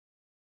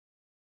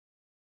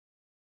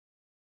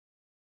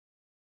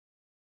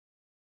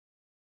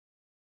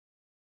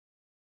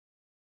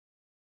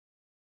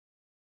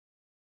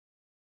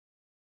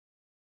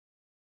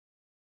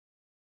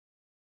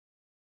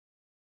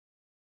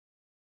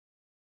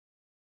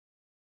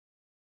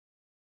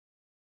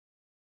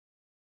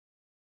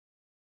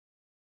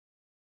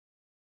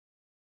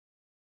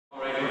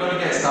Right, we're going to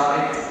get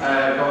started.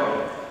 I've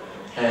got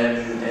Ellie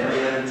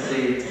in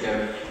today to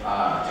give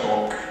a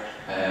talk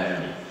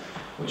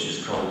which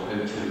is called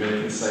How to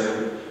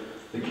Reconcile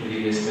the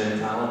Careerist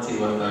Mentality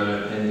with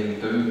Our Impending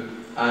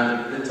Doom.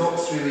 And the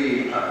talk's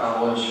really a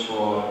launch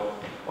for,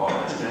 or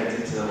it's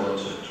connected to the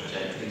launch of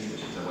Trajectories,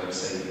 which is a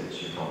website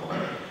that you talk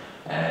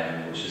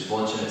about, which is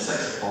launching at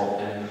 6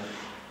 o'clock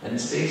in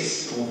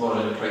space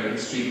over in Crichton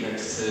Street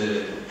next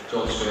to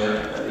John Square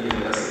at the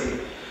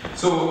university.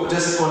 So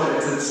just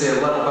wanted to say a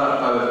little bit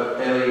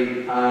about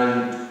Ellie,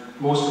 and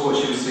most of what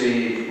she'll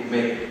say will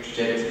make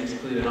Trajectories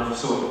clear enough.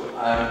 So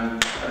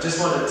I just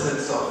wanted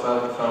to sort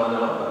of fill in a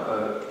little bit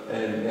about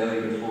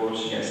Ellie before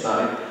she gets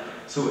started.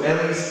 So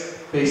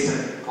Ellie's based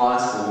in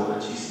Glasgow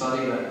and she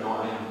studied at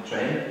Nottingham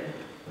Trent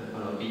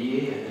on a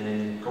BA and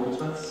then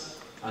Goldsmiths,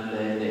 and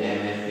then the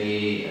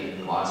MFA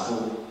in Glasgow,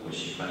 which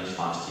she finished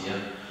last year.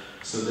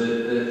 So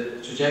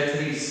the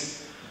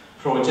Trajectories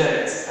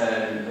project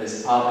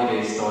is partly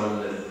based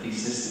on the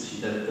thesis that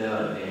she did there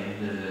at the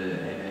end of the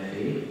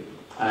MFA,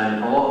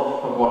 and a lot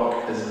of her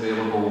work is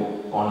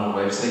available on our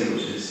website,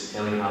 which is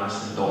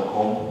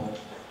ellieharrison.com.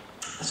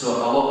 So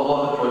a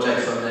lot of the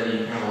projects on there you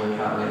can have a look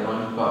at later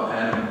on, but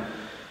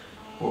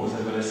what was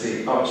I going to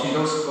say? Oh, she's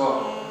also got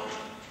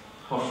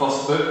her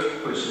first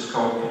book, which is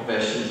called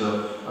Confessions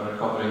of a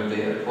Recovering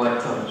Data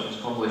Collector, which was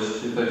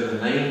published in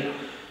 2009.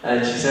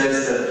 And she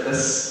says that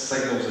this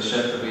signals a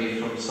shift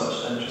away from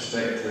such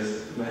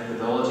introspective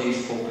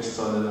methodologies focused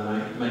on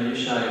the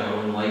minutiae of our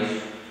own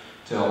life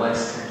to a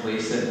less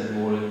complacent and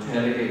more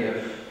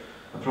interrogative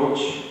approach.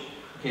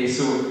 Okay,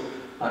 so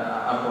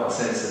I've got a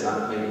sense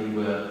that might be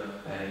where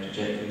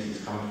Trajectories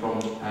is coming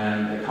from.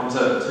 And it comes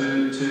out of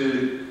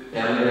two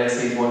earlier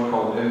essays, one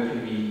called How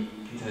Can We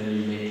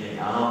Continue Making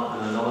Art,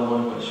 and another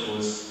one which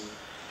was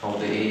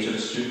called The Age of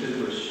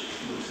Stupid, which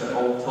looks at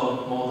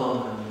alter,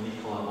 modern and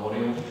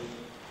equilibrium.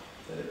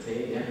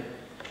 Yeah.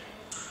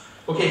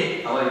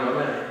 Okay, I'll let you go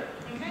ahead.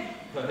 Okay.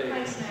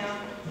 Thanks, Neil.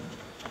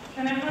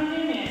 Can everyone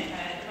hear me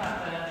okay? Is that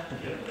there?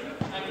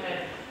 Okay.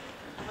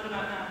 What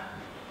about now?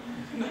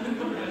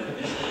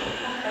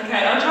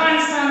 Okay, I'll try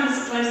and stand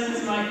as close to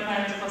this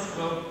microphone as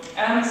possible.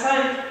 So,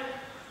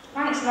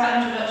 thanks for that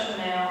introduction,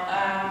 Neil.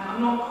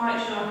 I'm not quite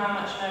sure how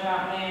much you know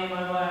about me or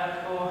my work,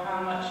 or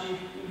how much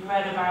you've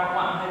read about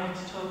what I'm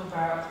hoping to talk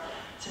about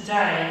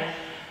today.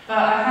 But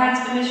I had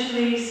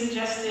initially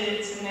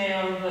suggested to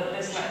Neil that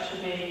this lecture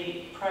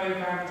be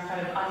programmed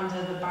kind of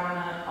under the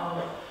banner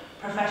of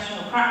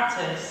professional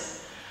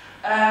practice.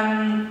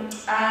 And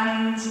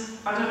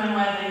I don't know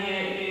whether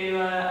you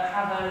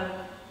have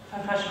a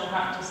professional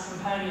practice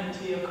component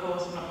to your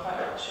course. I'm not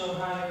quite sure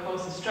how your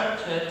course is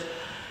structured.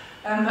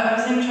 But I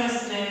was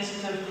interested in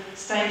sort of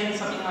staging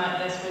something like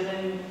this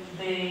within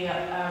the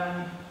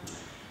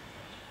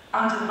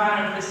under the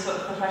banner of this sort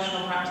of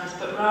professional practice,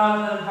 but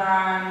rather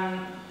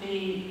than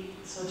the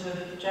sort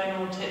of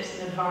general tips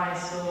and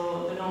advice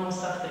or the normal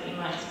stuff that you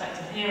might expect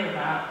to hear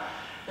about,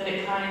 that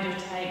it kind of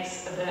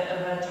takes a bit of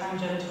a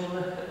tangential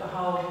look at the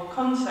whole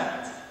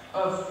concept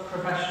of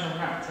professional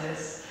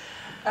practice,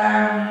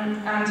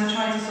 and to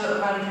try to sort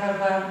of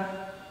uncover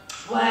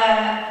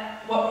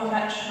what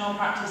professional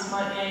practice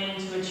might be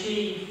aiming to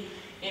achieve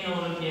in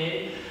all of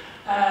you,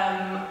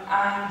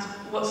 and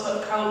what sort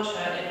of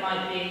culture it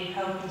might be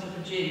helping to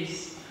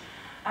produce.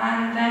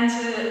 And then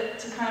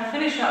to kind of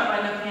finish up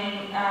by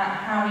looking at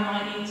how we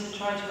might need to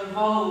try to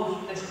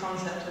evolve this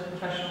concept of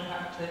professional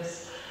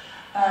practice,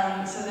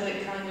 so that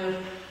it kind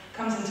of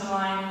comes into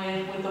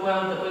line with the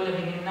world that we're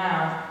living in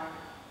now,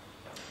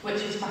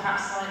 which is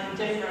perhaps slightly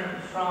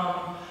different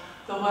from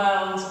the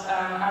world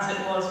as it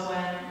was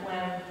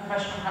when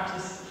professional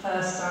practice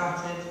first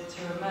started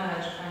to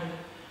emerge,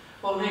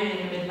 really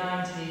in the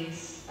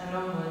mid-90s and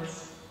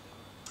onwards.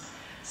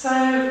 So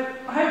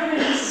hopefully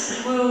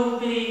this will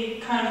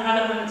be kind of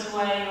relevant to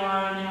where you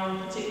are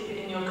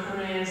particularly in your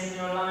careers and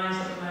your lives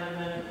at the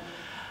moment,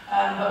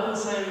 but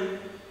also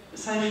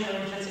socially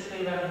and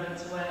politically relevant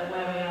to where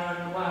we are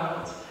in the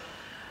world.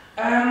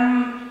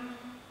 And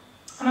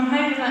I'm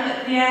hoping that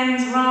at the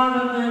end,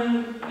 rather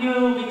than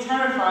you'll be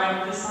terrified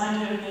with the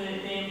sight of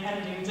the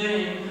impending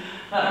doom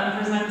that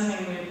I'm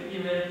presenting with you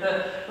with,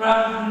 but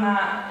rather than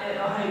that,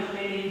 it'll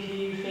hopefully leave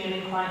you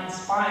feeling quite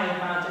inspired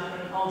about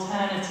different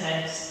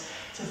alternatives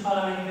to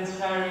following this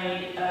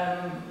very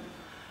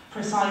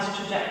precise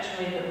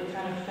trajectory that we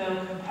kind of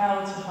feel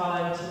compelled to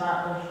follow, to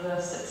that of the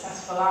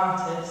successful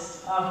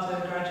artist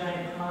after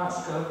graduating from art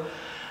school,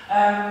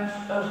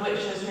 of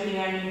which there's really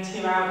only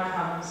two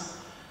outcomes: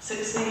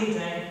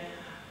 succeeding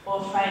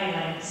or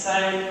failing. So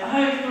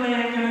hopefully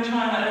I'm going to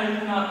try and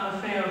open up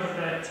the field a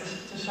bit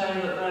to show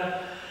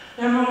that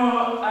there are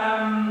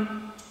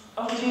more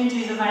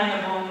opportunities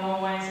available, more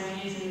ways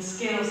of using the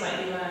skills that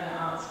you learn at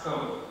art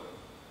school.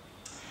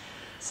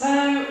 So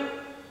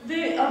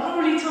I'll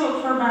probably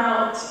talk for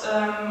about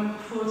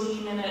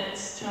 40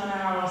 minutes to an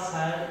hour or so,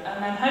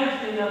 and then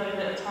hopefully there'll be a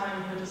bit of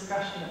time for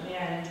discussion at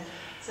the end.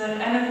 So if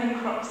anything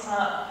crops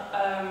up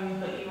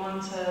that you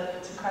want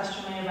to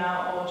question me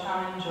about or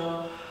challenge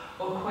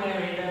or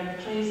query, then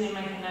please do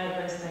make a note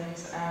of those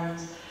things, and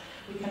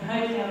we can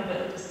hopefully have a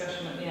bit of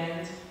discussion at the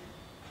end.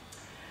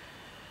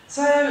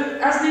 So,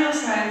 as Neil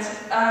said,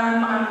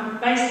 I'm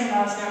based in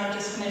Glasgow and I've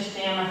just finished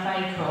the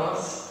MFA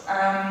course.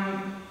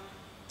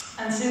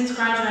 And since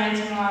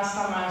graduating last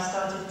summer, I've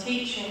started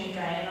teaching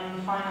again on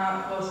the fine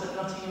art course at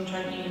Nottingham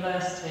Trent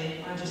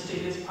University. I just do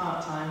this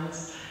part-time,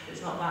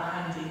 it's not that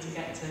handy to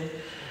get to.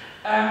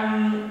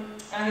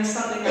 And it's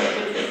something that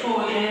I did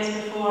for 4 years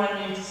before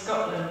I moved to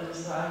Scotland,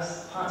 because I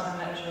was a part-time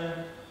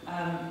lecturer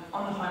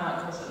on the fine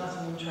art course at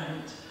Nottingham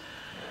Trent.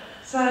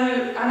 So,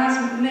 and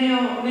as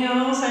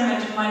Neil also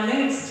mentioned, my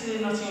links to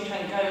Nottingham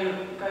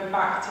Trent go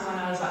back to when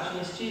I was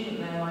actually a student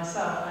there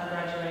myself. I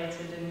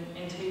graduated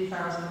in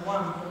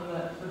 2001 from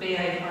the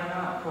BA Fine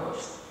Art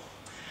course.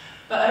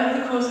 But over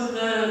the course of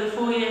the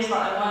 4 years that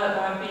I worked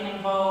there, I've been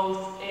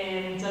involved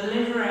in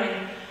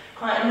delivering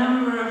quite a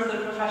number of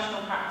the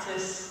professional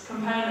practice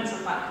components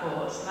of that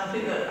course. And I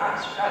think that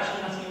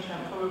actually Nottingham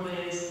Trent probably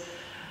is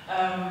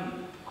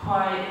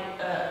quite,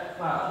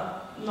 well,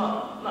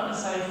 not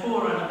necessarily a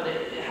forerunner, but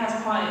it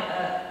has quite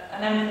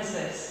an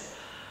emphasis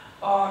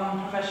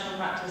on professional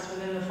practice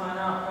within the fine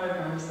art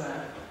programmes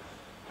there.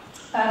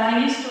 And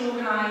I used to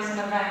organise an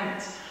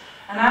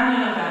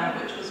annual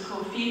event, which was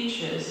called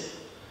Futures,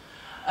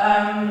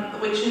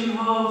 which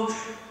involved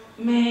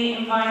me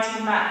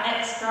inviting back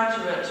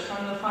ex-graduates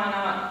from the fine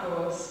art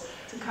course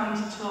to come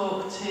to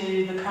talk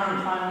to the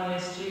current final year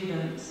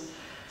students.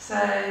 So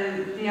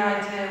the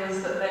idea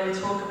was that they would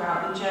talk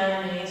about the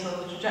journeys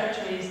or the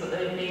trajectories that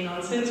they've been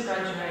on since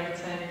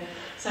graduating,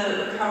 so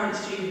that the current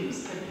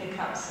students could pick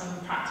up some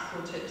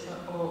practical tips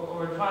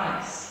or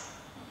advice.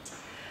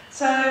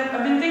 So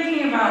I've been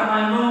thinking about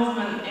my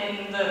involvement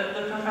in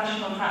the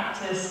professional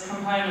practice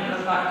component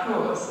of that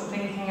course, and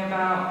thinking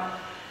about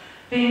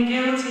being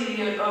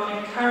guilty of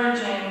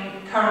encouraging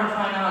current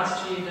fine art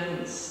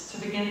students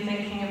to begin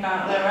thinking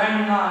about their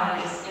own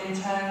lives in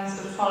terms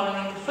of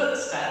following the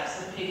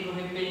footsteps of people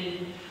who've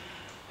been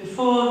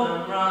before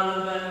them,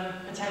 rather than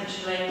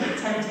potentially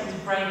attempting to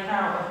break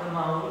out of the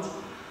mould.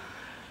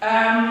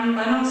 And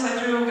also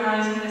through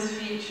organising this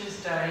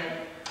Futures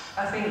Day,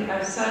 I think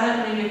I've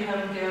certainly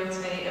become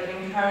guilty of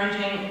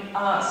encouraging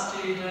art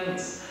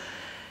students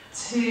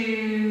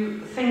to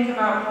think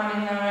about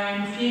planning their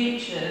own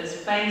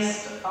futures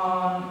based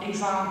on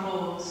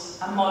examples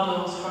and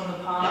models from the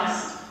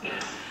past.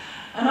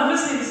 And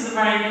obviously this is a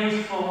very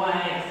beautiful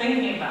way of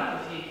thinking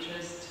about the future,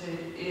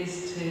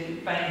 is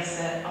to base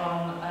it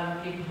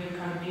on people who've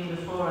kind of been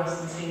before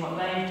us and see what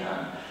they've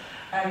done,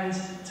 and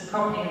to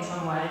copy in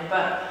some way.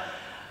 But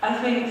I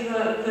think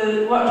that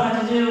what I'm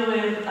trying to deal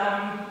with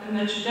in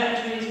the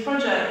Trajectories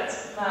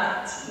project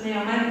that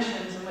Neil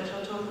mentions, and which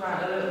I'll talk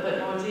about in a little bit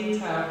more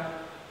detail,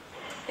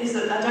 is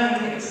that I don't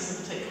think this is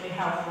a particularly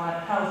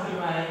healthy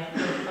way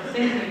of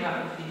thinking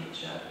about the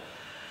future.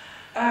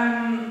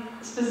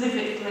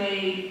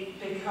 Specifically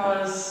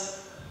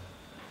because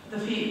the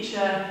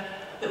future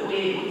that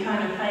we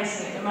kind of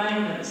facing at the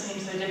moment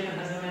seems so different,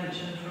 as I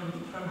mentioned,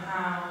 from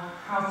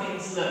how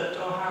things looked,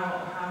 or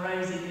how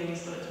rosy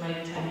things looked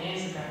maybe 10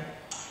 years ago.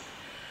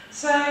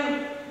 So,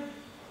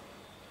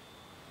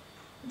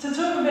 to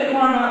talk a bit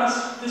more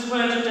about this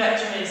word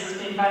trajectories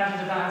that's been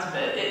bandied about a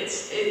bit,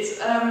 it's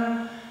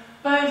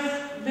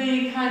both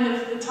the kind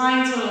of the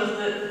title of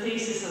the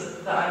thesis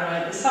that I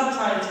wrote. The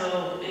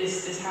subtitle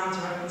is How to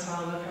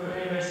Reconcile the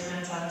Careerist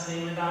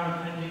Mentality with Our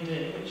Impending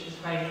Doom, which is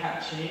very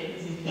catchy,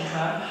 as you can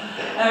tell.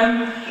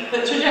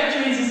 But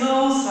Trajectories is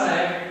also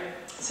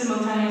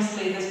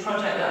simultaneously this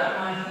project that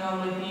I'm working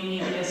on with New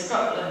Media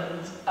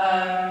Scotland,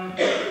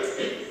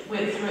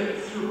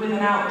 with an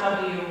Out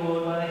W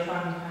award, where they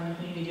fund kind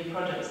of new media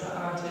projects that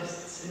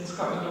artists in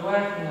Scotland are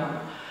working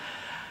on.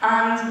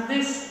 And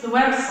the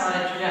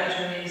website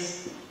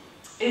Trajectories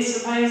is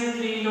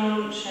supposedly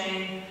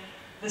launching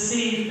this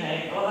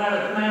evening, although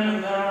at the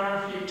moment there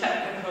are a few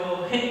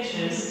technical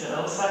hitches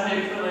still, so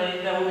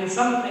hopefully there will be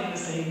something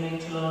this evening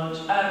to launch.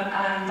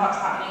 And that's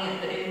happening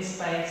at the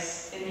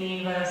InSpace in the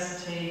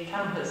university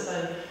campus,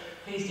 so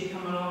please do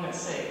come along at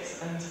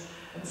 6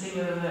 and see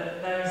whether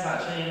there is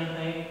actually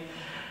anything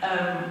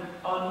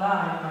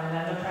online by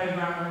then. The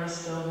programmer is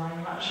still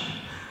very much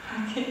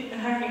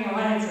hacking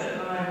away at it at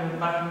the moment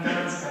back in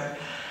Glasgow.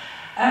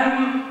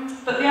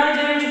 But the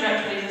idea of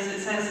Trajectories, as it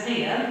says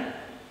here,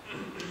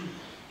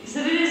 is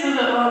that it is a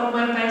little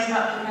web-based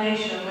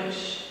application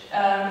which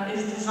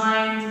is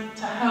designed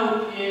to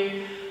help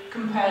you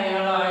compare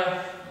your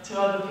life to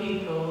other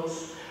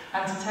people's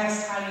and to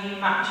test how you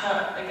match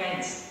up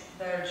against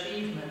their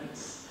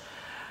achievements.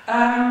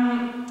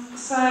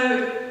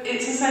 So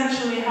it's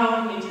essentially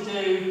helping you to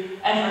do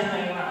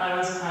everything that I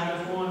was kind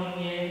of warning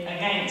you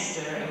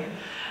against doing.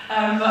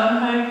 But I'm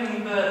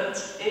hoping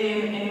that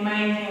in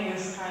making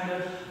this kind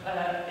of,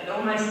 it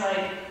almost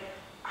like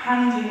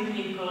handing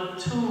people a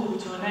tool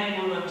to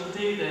enable them to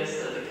do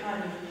this, that it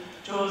kind of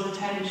draws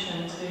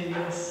attention to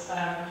this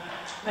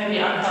maybe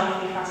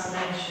unhealthy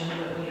fascination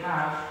that we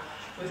have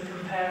with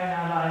comparing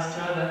our lives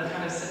to other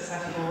kind of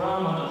successful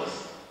role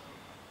models.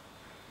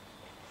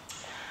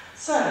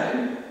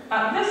 So,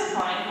 at this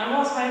point, I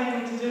was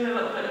hoping to do a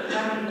little bit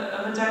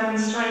of a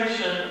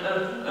demonstration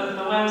of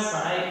the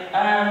website,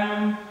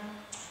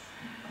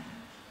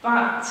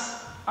 but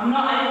I'm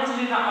not able to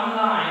do that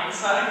online,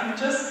 so I can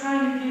just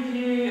kind of give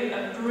you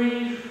a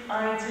brief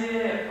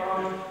idea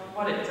of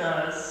what it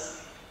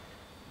does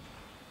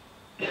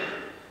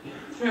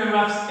through a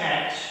rough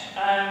sketch.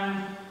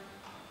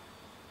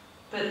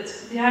 But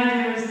the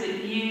idea is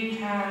that you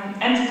can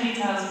enter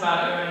details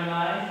about your own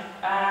life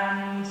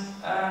and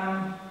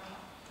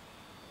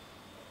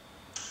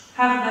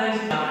have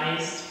those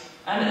revised.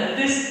 And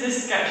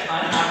this sketch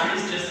that I have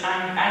is just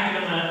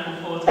Angela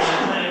Merkel 40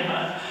 years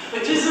later,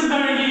 which isn't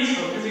very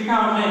useful because you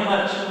can't make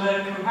much of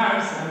a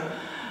comparison.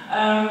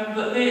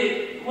 But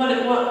what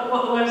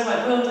the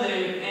website will do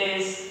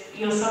is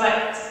you'll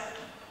select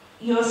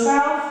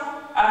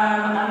yourself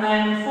and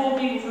then 4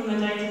 people from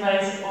the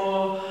database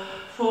or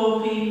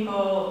 4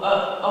 people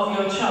of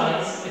your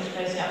choice, in which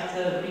case you have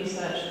to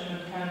research them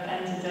and kind of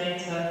enter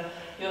data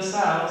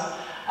yourselves.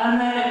 And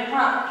then it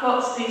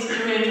plots these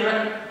career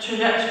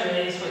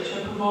trajectories which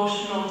are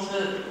proportional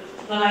to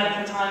the length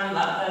of time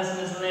that person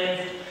has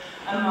lived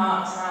and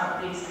marks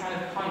out these kind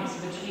of points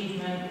of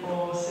achievement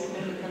or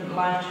significant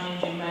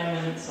life-changing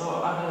moments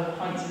or other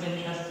points of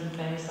interest and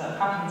things that have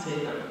happened to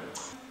them.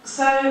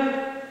 So,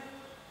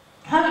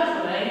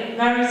 hopefully,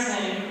 very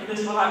soon,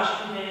 this will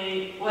actually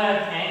be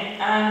working,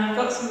 and I've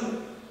got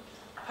some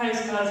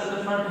postcards at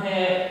the front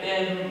here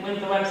with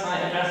the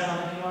website address on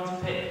if you want to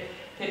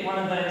pick one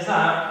of those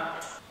up.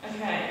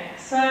 Okay,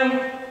 so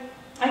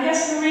I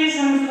guess the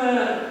reason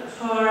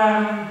for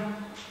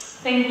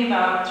thinking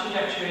about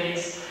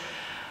trajectories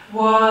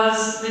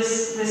was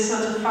this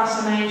sort of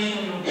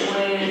fascination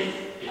with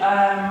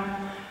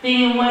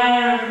being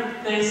aware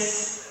of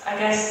this, I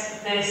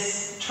guess,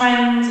 this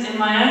trend in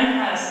my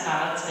own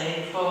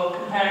personality for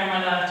comparing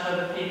my life to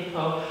other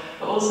people,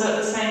 but also at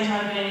the same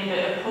time being a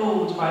bit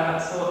appalled by that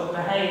sort of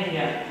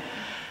behaviour.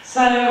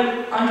 So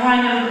I'm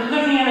kind of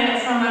looking at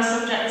it from a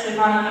subjective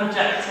and an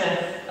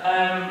objective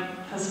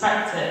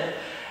perspective,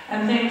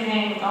 and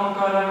thinking, oh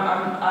God,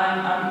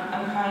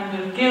 I'm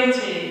kind of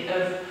guilty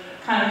of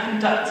kind of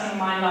conducting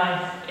my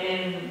life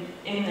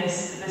in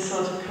this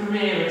sort of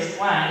careerist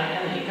way,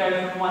 and that you go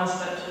from one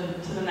step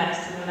to the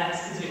next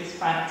because you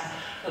expect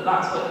that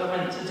that's what you're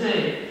meant to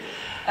do.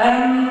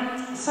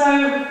 So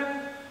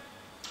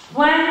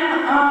when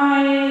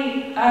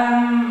I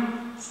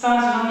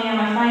started on the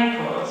MFA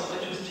course,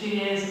 which was 2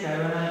 years ago,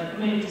 and I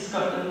moved to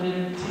Scotland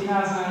in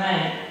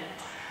 2008,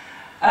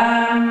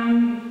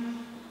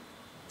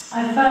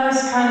 I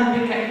first kind of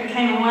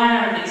became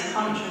aware of these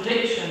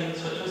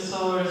contradictions, which I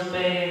saw as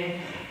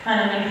being kind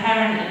of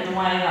inherent in the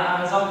way that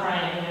I was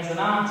operating as an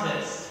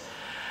artist.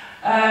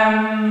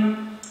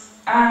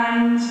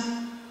 And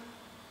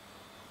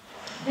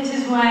this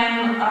is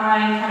when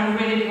I kind of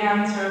really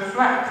began to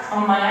reflect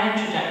on my own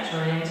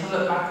trajectory and to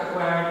look back at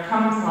where I'd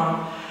come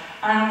from,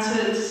 and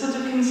to sort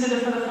of consider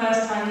for the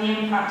first time the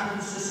impact of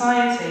the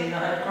society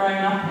that I'd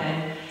grown up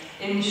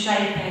in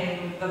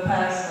shaping the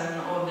person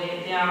or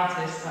the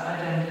artist that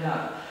I'd ended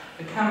up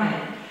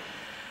becoming.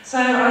 So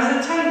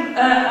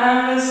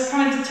I was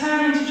kind of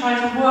determined to try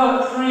to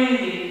work through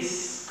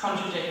these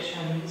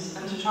contradictions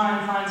and to try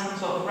and find some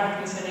sort of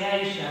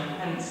reconciliation,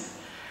 hence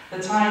the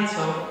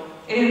title,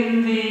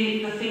 in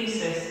the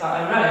thesis that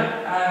I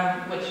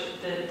wrote, which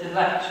the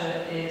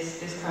lecture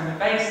is kind of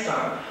based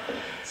on.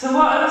 So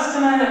what I was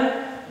going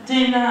to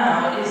do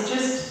now is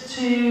just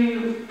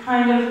to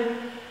kind of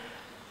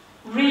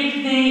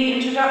read the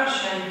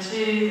introduction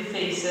to the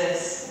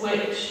thesis,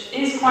 which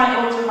is quite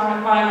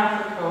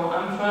autobiographical,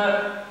 and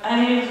for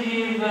any of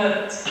you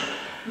that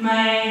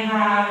may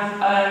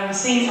have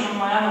seen some of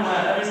my other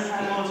work, there is a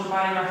kind of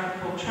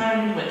autobiographical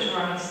trend which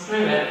runs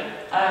through it.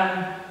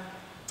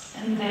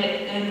 In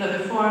that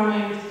before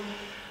I moved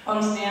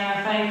onto the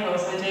MFA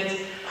course, I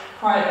did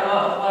quite a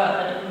lot of work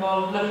that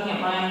involved looking at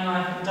my own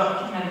life and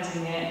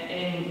documenting it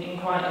in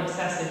quite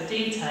obsessive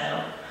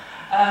detail.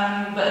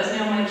 But as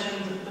Neil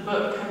mentioned, the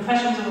book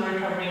Confessions of a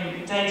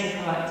Recovering Data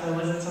Collector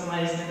was in some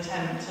ways an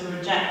attempt to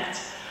reject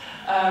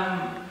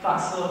that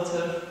sort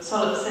of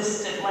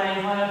solipsistic way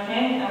of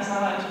working, as I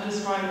like to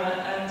describe it,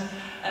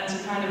 and to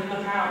kind of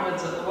look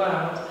outwards at the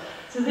world.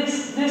 So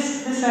this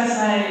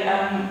essay,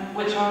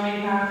 which I'll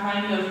read now,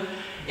 kind of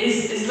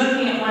is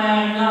looking at my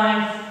own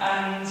life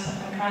and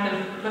kind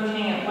of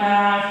looking at where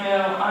I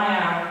feel I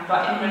am,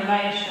 but in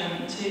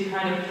relation to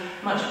kind of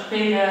much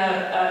bigger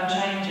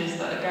changes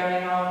that are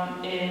going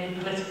on in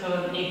political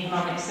and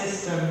economic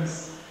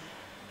systems.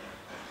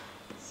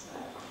 So,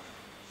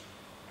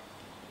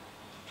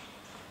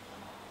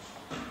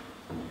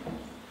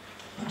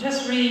 I'll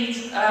just read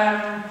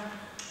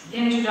the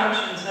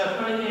introduction, so it'll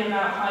probably be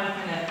about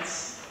 5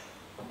 minutes.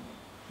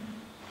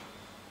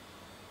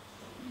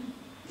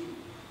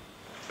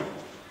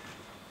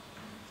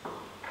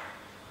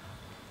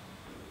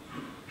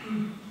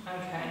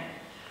 Okay.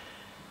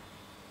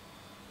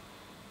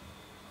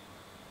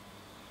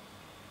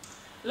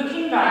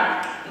 Looking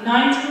back,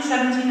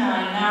 1979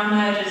 now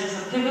emerges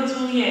as a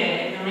pivotal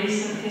year in the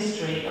recent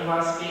history of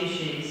our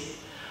species.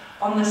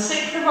 On the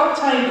 6th of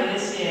October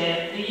this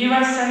year, the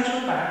US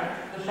Central Bank,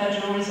 the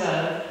Federal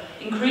Reserve,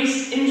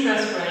 increased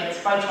interest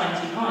rates by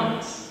 20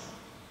 points.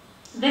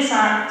 This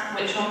act,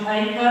 which on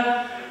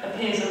paper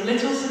appears of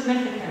little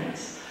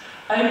significance,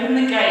 opened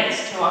the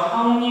gates to a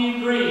whole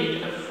new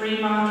breed of free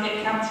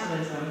market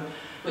capitalism,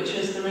 which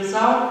as the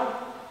result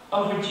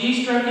of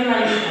reduced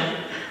regulation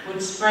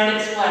would spread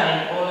its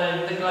way all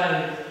over the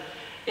globe.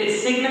 It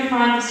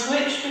signified the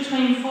switch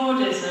between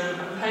Fordism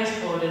and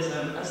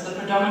post-Fordism as the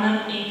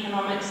predominant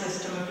economic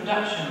system of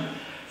production,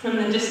 from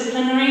the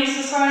disciplinary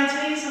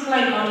societies of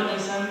late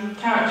modernism,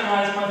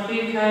 characterised by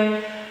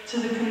Foucault, to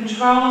the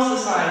control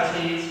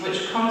societies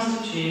which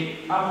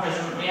constitute our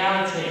present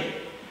reality.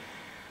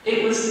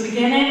 It was the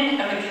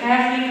beginning of a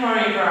carefully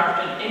choreographed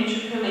and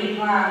intricately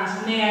planned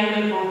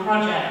neoliberal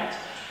project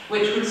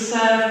which would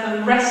serve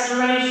the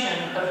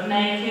restoration of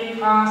naked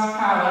class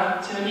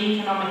power to an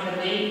economic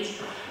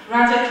elite,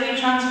 radically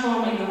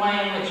transforming the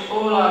way in which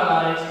all our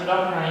lives would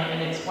operate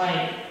in its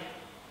wake.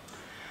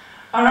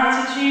 Our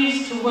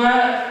attitudes to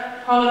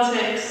work,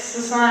 politics,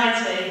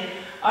 society,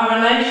 our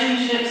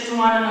relationships to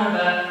one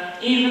another,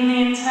 even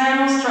the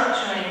internal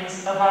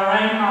structurings of our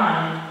own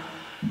mind,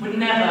 would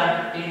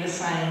never be the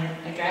same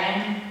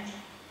again.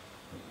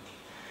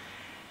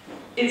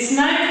 It's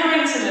no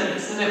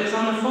coincidence that it was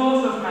on the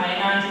 4th of May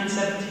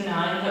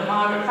 1979 that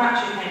Margaret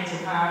Thatcher came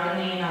to power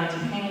in the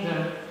United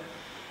Kingdom.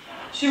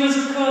 She was,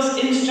 of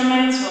course,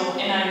 instrumental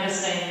in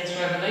overseeing this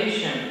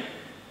revolution.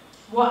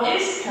 What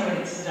is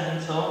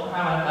coincidental,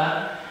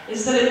 however,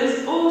 is that it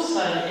was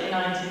also in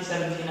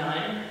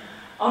 1979,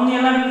 on the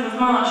 11th of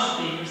March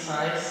to be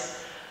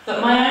precise,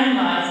 that my own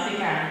life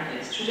began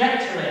its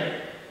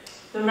trajectory.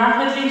 The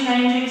rapidly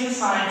changing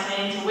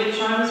society into which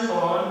I was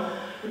born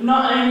would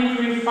not only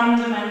prove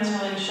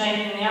fundamental in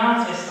shaping the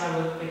artist I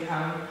would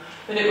become,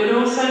 but it would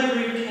also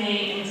prove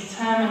key in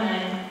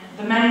determining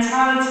the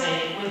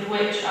mentality with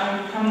which I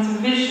would come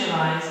to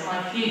visualise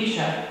my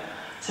future,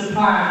 to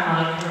plan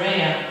my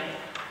career.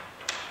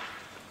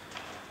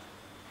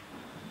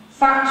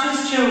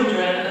 Thatcher's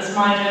children, as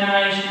my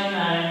generation are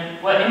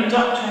known, were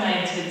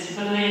indoctrinated to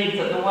believe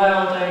that the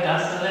world owed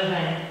us a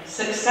living.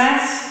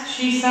 Success,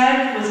 she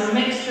said, was a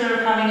mixture of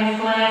having a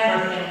flair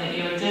for a thing that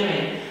you were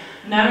doing,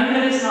 knowing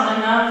that it's not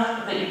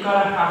enough, that you've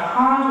got to have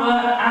hard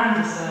work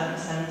and a certain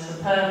sense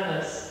of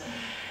purpose.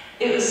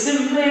 It was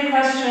simply a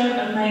question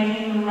of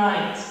making the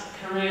right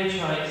career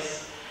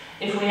choice.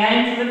 If we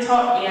aimed for the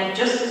top, we had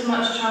just as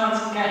much chance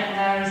of getting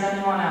there as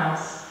anyone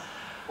else.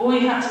 All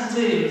you had to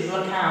do was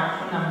look out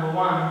for number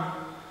one.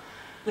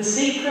 The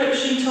secret,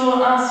 she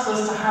taught us,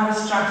 was to have a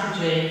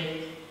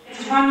strategy.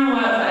 To plan your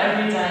work for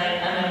every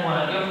day and then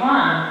work your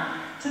plan.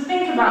 To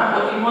think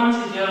about what you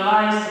wanted your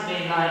lives to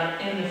be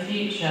like in the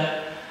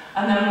future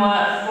and then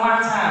work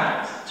flat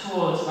out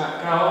towards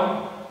that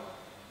goal.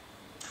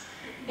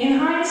 In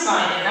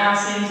hindsight, it now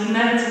seems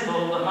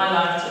inevitable that my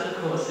life took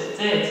the course it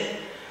did.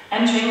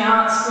 Entering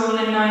art school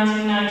in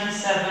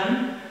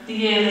 1997, the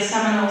year the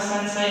seminal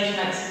Sensation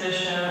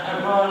exhibition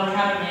at Royal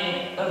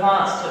Academy of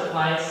Arts took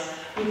place,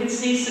 we could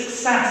see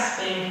success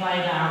being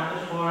played out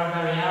before our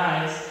very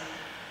eyes.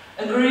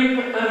 A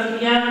group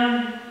of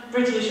young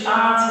British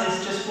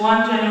artists, just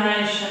one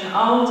generation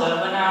older,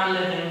 were now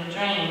living the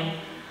dream.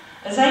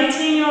 As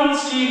 18-year-old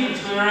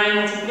students, we were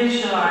able to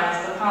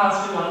visualise the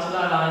paths we wanted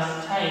our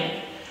lives to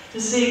take, to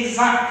see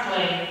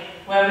exactly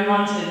where we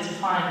wanted to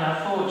find our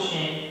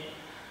fortune.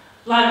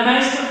 Like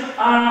most of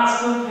our art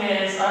school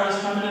peers, I was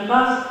from an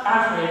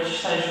above-average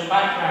social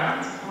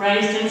background,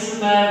 raised in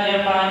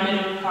suburbia by a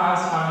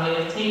middle-class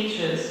family of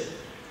teachers.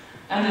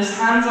 And as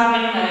Hans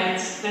Abing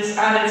notes, this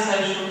added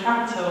social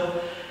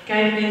capital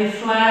gave me the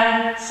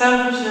flair,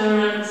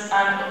 self-assurance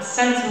and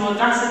sense of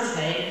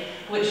audacity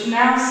which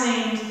now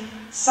seemed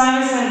so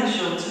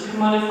essential to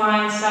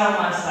commodify and sell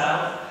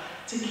myself,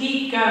 to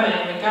keep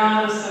going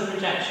regardless of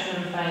rejection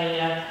and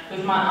failure,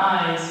 with my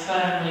eyes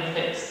firmly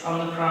fixed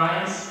on the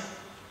prize.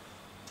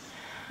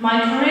 My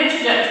career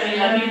trajectory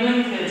led me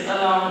blinkered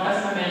along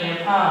a familiar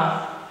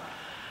path.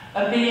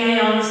 A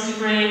BA Honours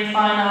degree in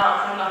Fine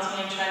Art from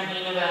Nottingham Trent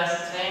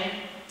University,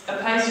 a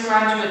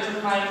postgraduate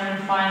diploma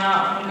in Fine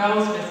Art from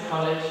Goldsmith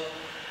College,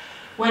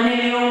 where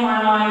nearly all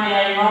my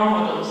YBA role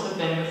models had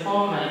been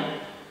before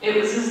me. It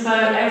was as though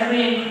every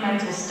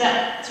incremental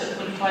step took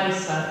me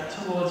closer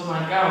towards my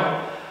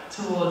goal,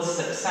 towards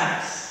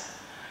success.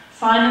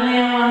 Finally,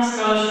 I won a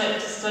scholarship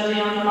to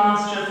study on the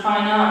Master of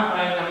Fine Art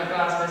programme at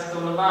Glasgow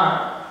School of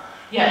Art,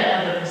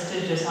 yet another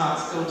prestigious art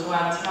school to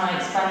add to my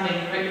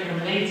expanding curriculum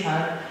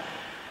vitae.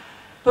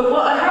 But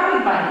what I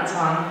hadn't banked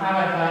on,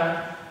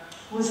 however,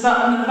 was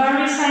that on the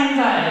very same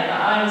day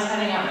that I was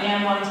heading up the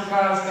M1 to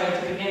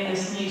Glasgow to begin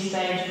this new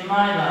stage in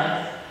my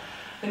life,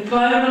 the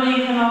global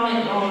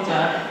economic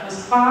order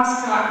was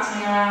fast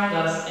collapsing around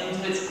us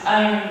into its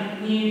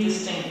own new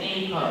distinct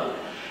epoch,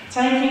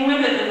 taking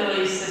with it the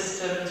belief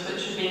systems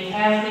which had been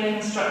carefully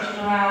constructed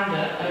around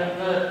it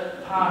over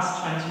the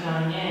past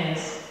 29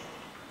 years.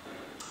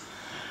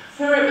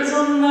 For it was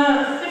on the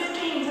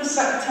 15th of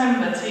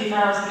September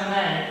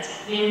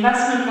 2008, the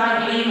investment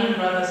bank Lehman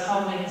Brothers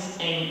Holdings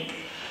Inc.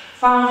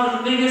 filed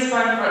the biggest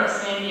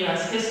bankruptcy in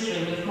US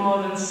history with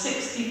more than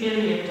 $60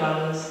 billion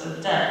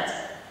of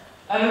debt.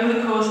 Over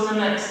the course of the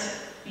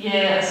next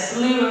year, a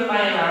slew of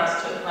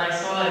bailouts took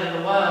place all over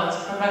the world to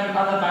prevent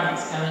other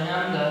banks going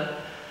under.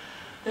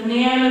 The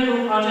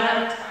neoliberal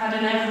project had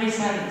in every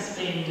sense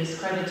been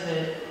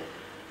discredited.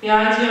 The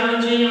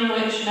ideology on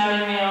which,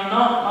 knowingly or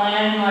not,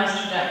 my own life's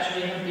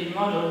trajectory had been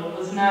modelled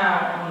was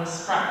now on the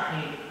scrap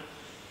heap.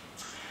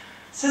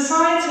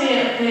 Society,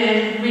 it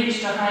appeared, had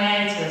reached a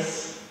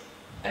hiatus,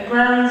 a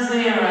ground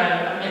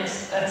zero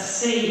amidst a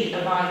sea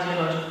of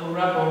ideological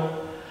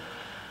rubble.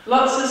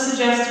 Lots of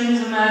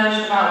suggestions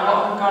emerged about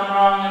what had gone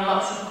wrong and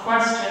lots of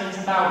questions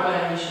about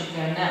where we should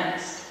go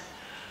next.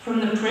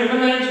 From the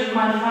privilege of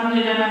my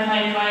funded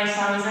MFA place,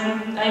 I was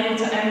able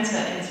to enter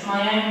into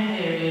my own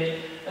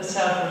period of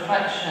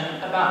self-reflection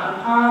about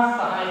the path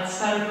that I had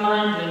so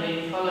blindly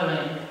been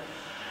following.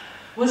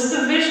 Was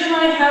the vision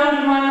I held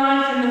of my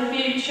life in the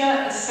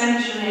future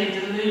essentially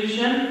a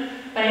delusion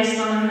based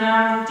on a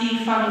now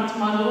defunct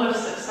model of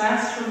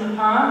success from the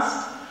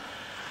past?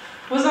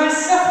 Was I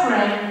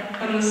suffering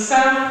from the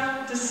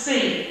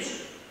self-deceit,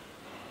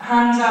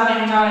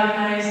 hand-dabbing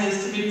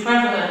diagnosis to be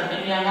prevalent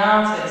in young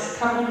artists,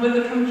 coupled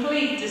with a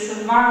complete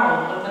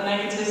disavowal of the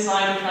negative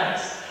side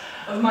effects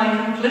of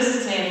my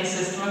complicity in the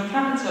system of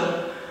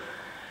capital?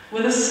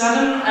 With a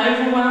sudden,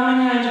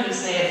 overwhelming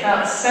urgency, it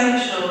felt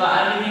essential that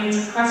I begin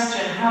to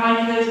question how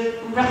I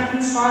could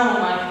reconcile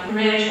my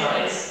career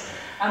choice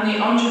and the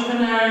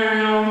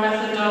entrepreneurial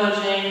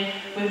methodology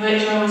with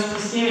which I was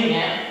pursuing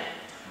it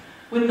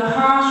with the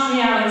harsh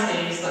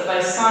realities that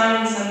both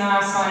science and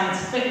now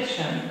science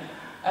fiction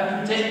are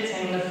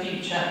predicting the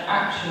future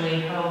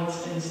actually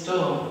holds in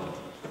store.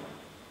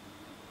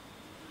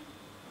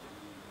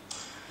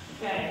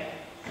 Okay.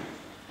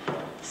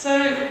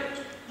 So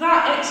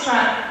that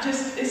extract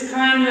just is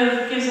kind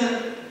of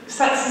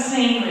sets the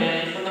scene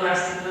really for the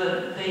rest of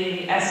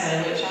the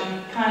essay, which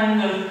I'm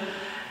kind of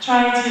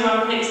trying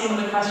to unpick some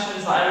of the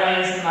questions that I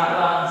raised in that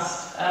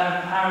last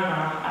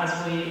paragraph as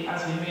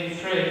we move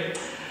through.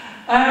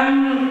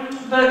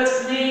 But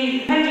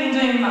the impending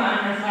doom that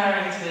I'm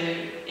referring to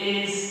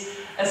is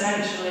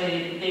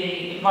essentially the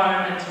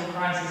environmental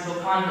crisis or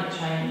climate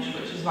change,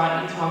 which is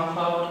likely to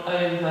unfold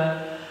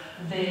over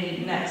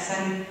the next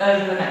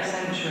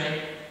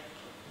century.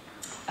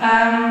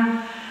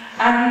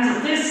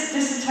 And this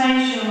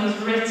dissertation was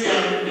written,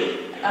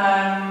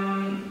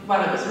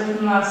 it was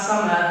written last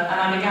summer, and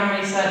I began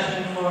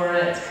researching for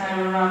it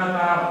kind of around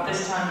about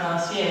this time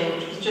last year,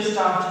 which was just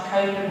after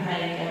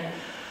Copenhagen.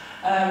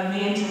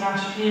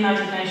 The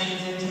United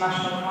Nations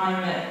International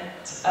Climate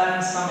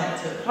Summit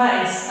took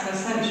place and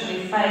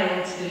essentially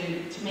failed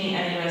to meet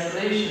any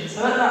resolution.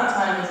 So at that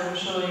time, as I'm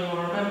sure you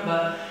will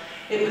remember,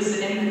 it was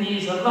in the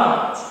news a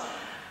lot.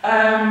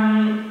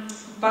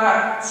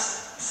 But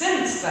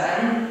since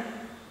then,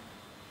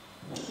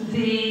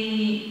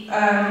 the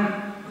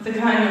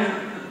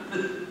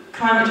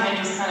climate change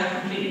has kind of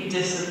completely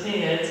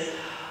disappeared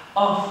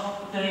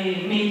off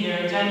the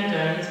media agenda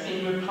and has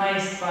been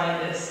replaced by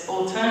this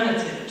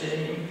alternative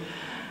doom,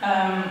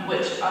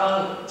 which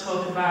I'll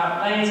talk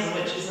about later,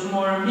 which is the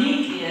more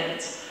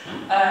immediate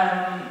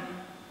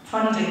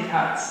funding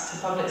cuts to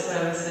public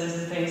services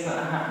and things that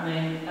are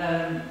happening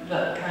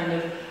that kind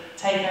of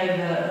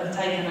have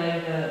taken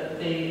over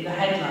the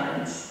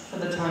headlines for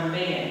the time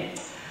being.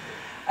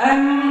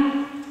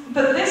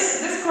 But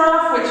this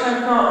graph, which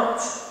I've got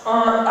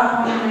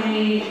up on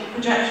the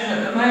projection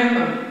at the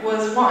moment,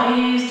 was what I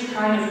used to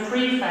kind of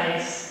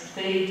preface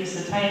the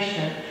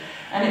dissertation,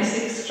 and it's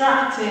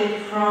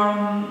extracted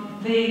from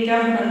the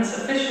government's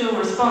official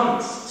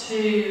response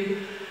to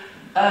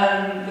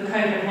the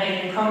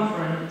Copenhagen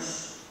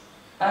conference,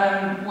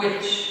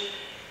 which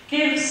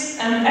gives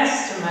an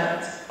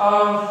estimate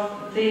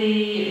of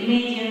the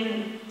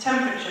median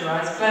temperature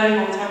rise,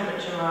 global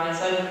temperature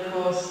rise over the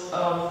course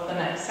of the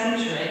next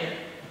century.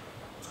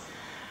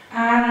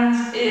 And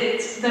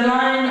the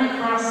line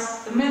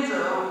across the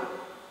middle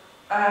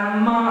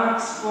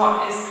marks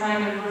what is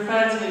kind of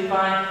referred to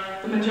by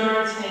the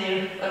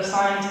majority of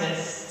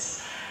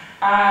scientists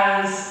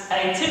as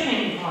a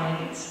tipping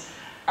point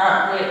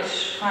at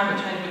which climate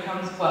change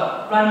becomes,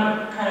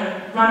 runaway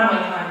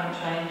climate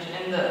change,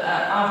 in that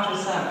after a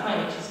certain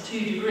point, which is 2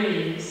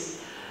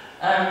 degrees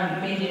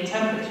median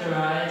temperature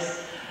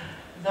rise,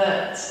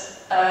 that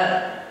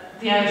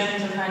the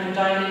oceans are kind of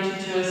diluted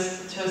to a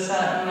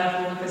certain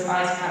level because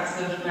ice caps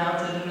have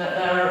melted, and that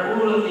there are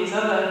all of these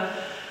other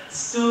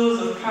stores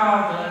of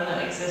carbon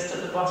that exist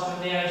at the bottom of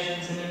the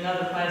oceans and in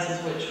other places,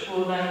 which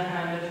will then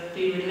kind of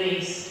be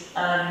released,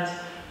 and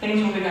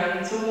things will be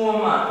going to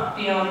warm up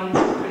beyond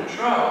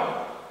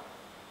control.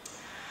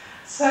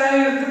 So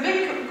the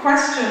big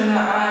question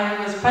that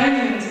I was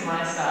posing to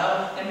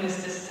myself in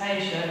this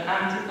dissertation,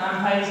 and I'm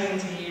posing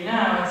to you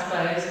now, I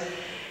suppose,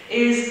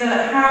 is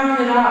that how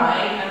could I,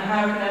 and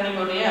how could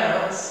anybody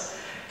else,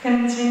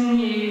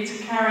 continue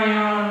to carry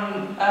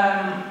on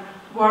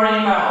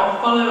worrying about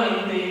or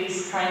following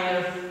these kind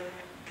of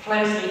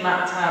closely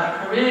mapped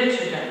out career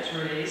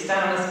trajectories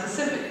down a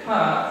specific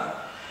path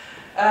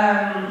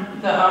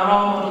that our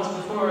role models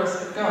before us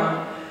have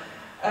gone,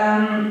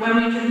 when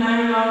we can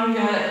no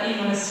longer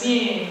even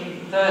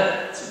assume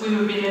that we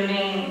would be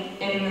living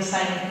in the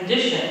same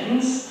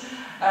conditions,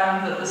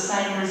 that the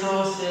same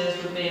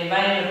resources would be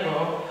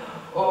available,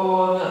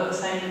 or that the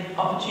same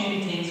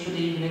opportunities would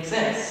even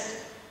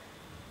exist.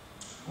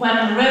 When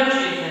the real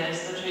truth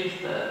is, the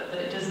truth that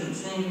it doesn't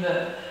seem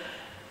that,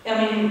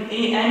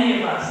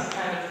 any of us are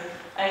kind of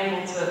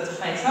able to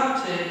face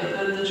up to, but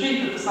the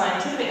truth that the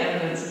scientific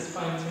evidence is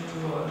pointing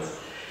towards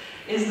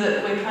is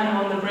that we're kind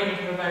of on the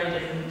brink of a very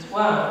different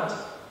world.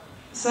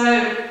 So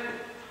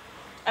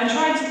I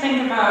tried to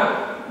think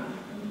about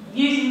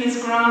using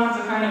this graph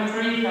as a kind of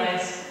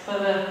preface for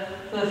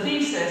the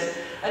thesis.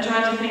 I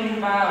tried to think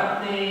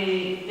about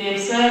the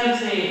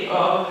absurdity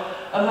of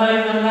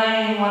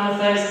overlaying one of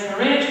those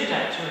career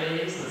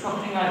trajectories that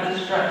something like the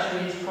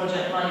Trajectories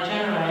project might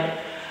generate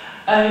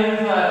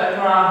over a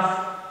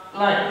graph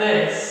like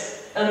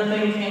this, and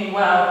thinking,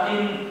 well,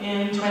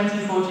 in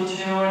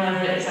 2042, or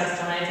whenever it's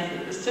estimated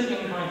that this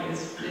tipping point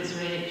is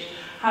reached,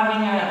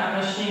 having a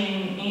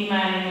machine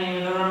emailing me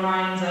with a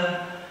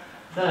reminder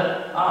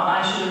that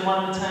I should have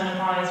won the Turner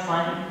Prize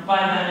by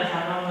then if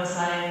I'm on the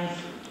same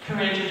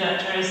career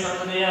trajectory as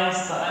somebody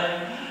else that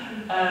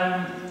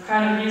I'm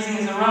kind of using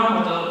as a role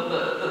model,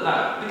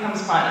 that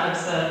becomes quite an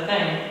absurd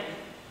thing.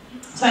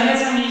 So I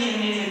guess I'm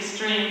using these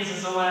extremes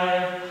as a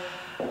way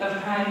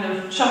of kind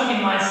of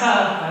shocking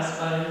myself, I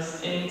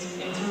suppose, into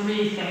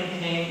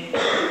rethinking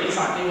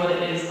exactly what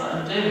it is that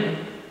I'm doing.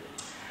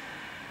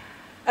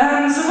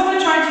 So what I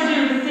tried to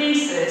do with the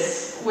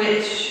thesis,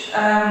 which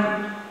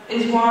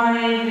is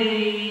why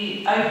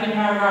the opening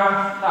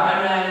paragraph that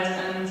I read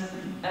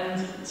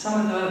and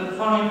some of the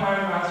following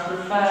paragraphs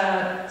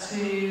refer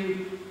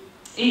to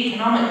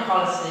economic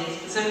policy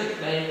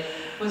specifically,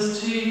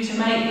 was to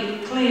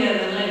make clear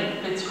the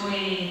link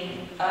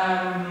between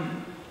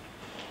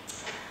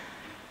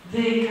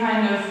the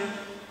kind of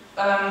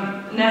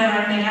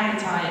never-ending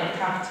appetite of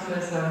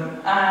capitalism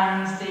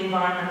and the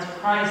environmental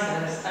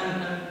crisis,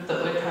 and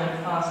that we're kind of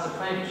fast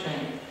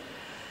approaching.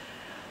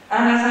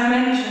 And as I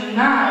mentioned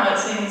now, it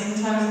seems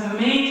in terms of the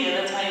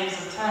media, the tables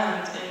have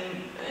turned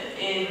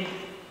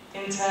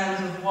in terms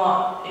of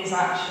what is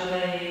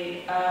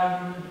actually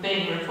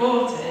being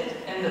reported,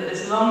 and that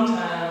this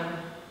long-term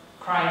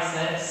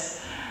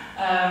crisis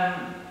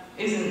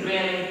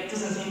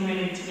doesn't seem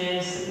really to be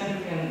as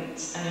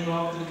significant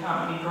anymore, because we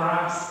can't really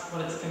grasp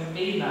what it's going to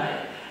be like,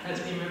 and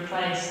it's been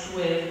replaced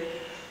with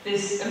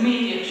this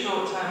immediate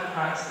short-term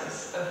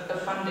crisis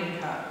of funding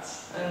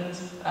cuts and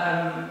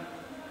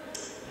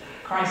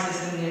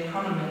crisis in the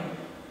economy.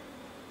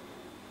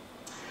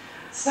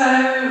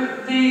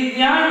 So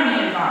the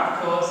irony of that, of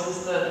course,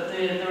 is that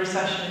the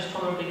recession is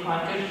probably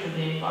quite good for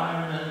the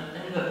environment,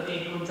 in that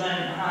people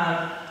don't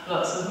have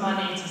lots of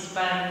money to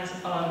spend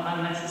on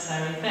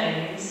unnecessary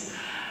things.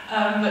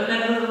 But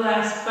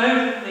nevertheless,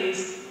 both of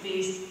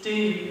these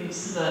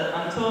dooms that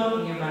I'm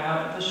talking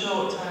about, the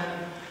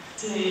short-term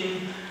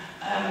doom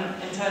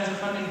in terms of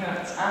funding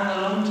cuts and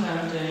the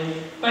long-term doom,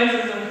 both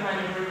of them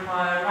kind of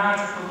require a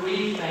radical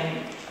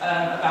rethink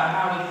about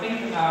how we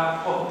think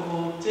about what we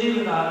will do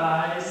with our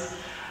lives,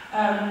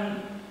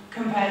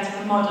 compared to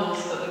the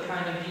models that we're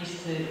kind of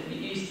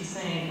used to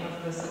seeing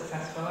of the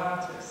successful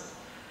artist.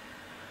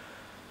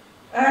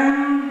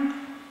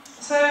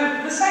 So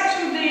the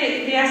section of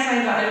the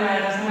essay that I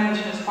read, as I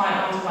mentioned, is quite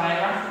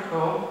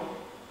autobiographical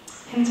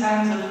in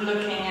terms of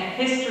looking at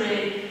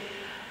history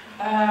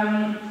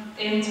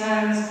in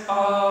terms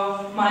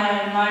of my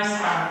own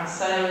lifespan.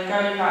 So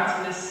going back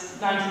to this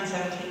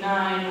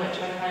 1979, which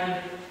I kind of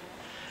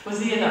was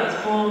the year that I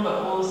was born,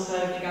 but also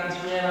began to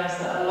realise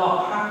that a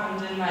lot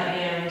happened in that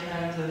year in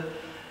terms of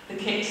the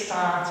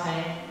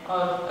kick-starting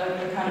of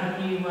a kind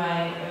of new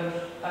way of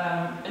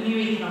a new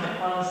economic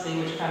policy,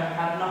 which kind of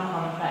had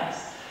knock-on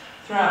effects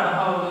throughout the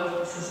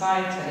whole of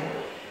society.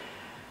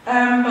 But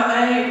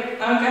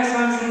I guess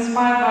I was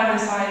inspired by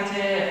this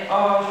idea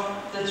of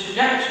the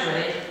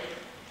trajectory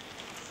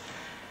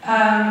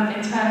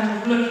in terms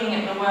of looking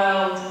at the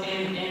world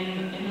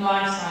in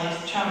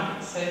life-sized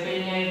chunks, so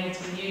being able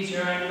to use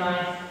your own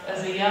life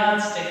as a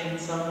yardstick in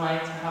some way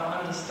to help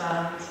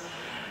understand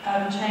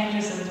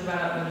changes and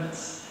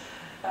developments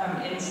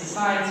in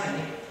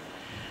society.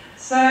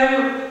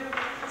 So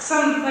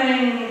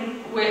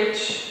something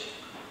which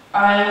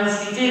I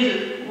obviously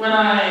did when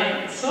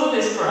I saw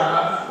this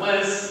graph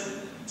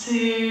was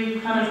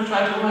to kind of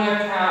try to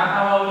work out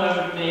how old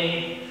I would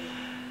be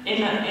in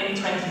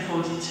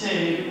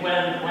 2042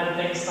 when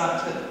things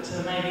start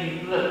to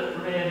maybe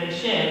look really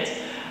shit.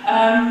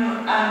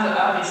 And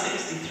I'll be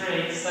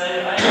 63, so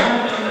I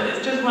imagine that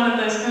it's just one of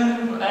those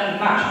kind of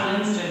natural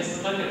instincts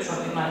to look at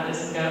something like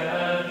this and go,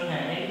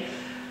 okay,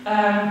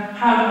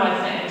 how do I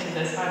fit into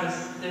this? How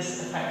does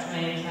this affect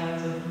me in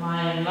terms of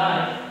my own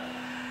life?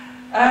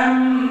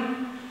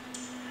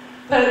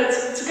 But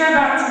to go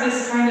back to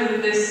this kind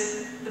of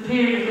the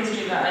period of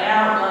history that I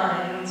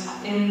outlined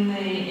in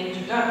the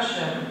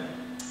introduction,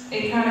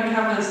 it kind of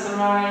covers the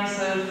rise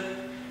of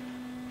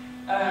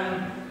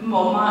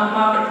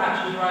Margaret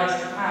Thatcher's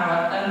rise to power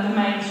and the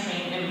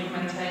mainstream implementation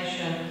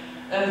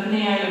of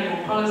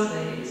neoliberal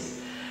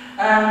policies,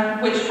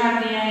 which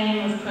had the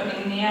aim of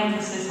putting the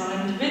emphasis on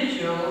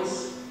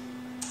individuals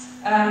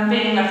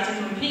being left to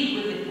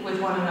compete with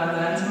one another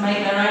and to make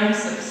their own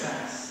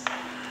success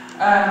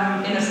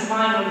in a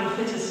survival of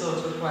the fittest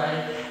sort of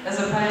way, as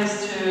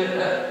opposed to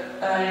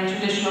a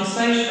traditional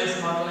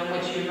socialist model in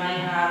which you may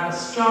have a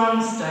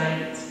strong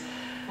state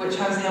which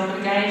has the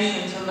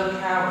obligation to look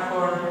out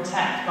for and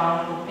protect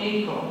vulnerable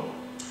people.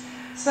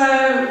 So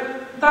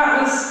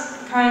that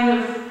was kind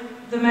of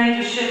the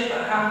major shift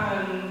that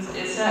happened,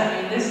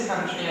 certainly in this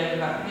country over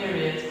that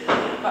period.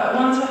 But I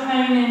want to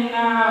hone in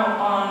now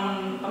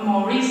on a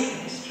more recent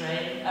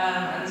history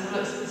and to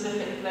look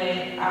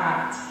specifically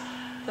at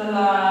the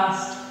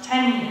last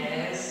 10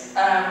 years,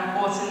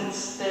 or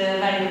since the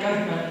Labour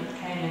government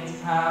came into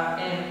power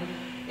in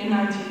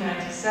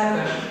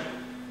 1997.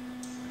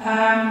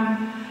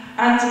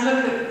 And to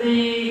look at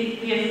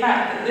the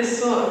effect that this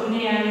sort of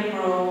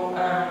neoliberal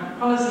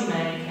policy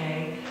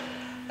making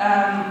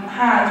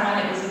had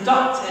when it was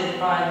adopted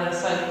by the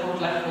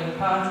so-called left-wing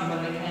party when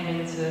they came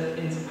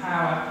into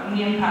power, and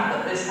the impact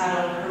that this had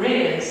on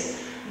careers,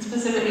 and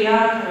specifically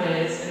our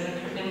careers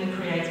in the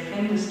creative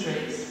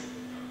industries.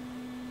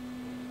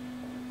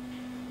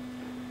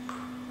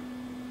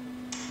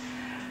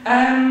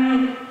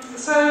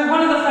 So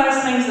one of the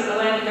first things that the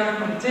Labour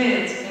government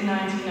did in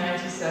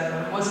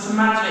 1997 was to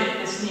magic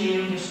this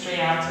new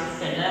industry out of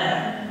thin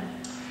air.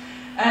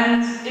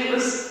 And it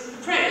was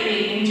a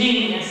pretty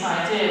ingenious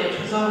idea, which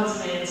was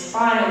obviously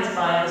inspired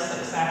by the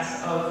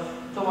success of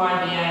the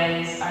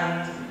YBAs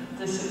and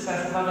the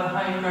success of other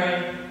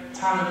homegrown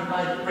talent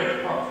like the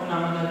Britpop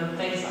phenomenon,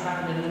 things that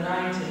happened in the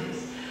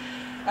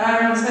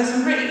 90s. So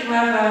some pretty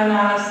clever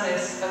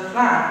analysis of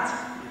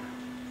that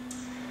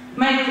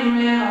made them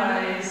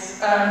realise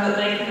that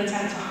they could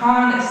attempt to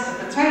harness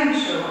the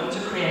potential and to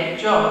create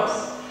jobs,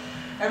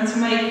 and to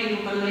make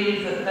people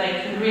believe that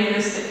they could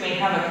realistically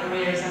have a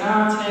career as an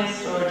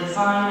artist or a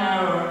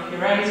designer or a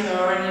curator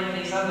or any of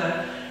these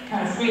other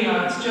kind of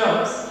freelance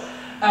jobs,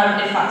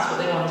 if that's what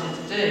they wanted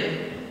to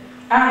do.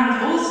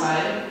 And also,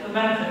 the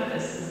benefit of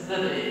this is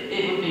that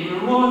it would be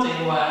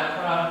rewarding work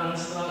rather than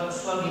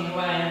slogging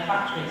away in a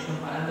factory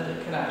somewhere, that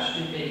it could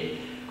actually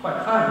be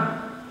quite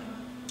fun.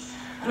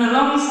 And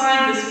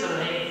alongside this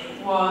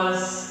belief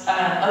was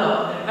a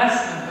lot of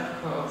investment,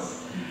 of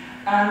course,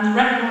 and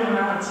record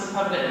amounts of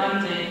public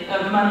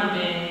money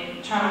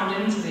being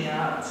channeled into the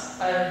arts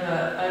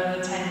over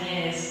 10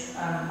 years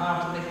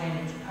after they came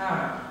into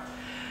power,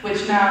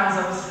 which now is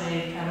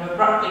obviously kind of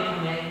abruptly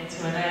coming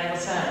to an end,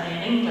 certainly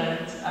in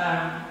England,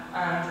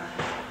 and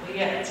we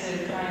get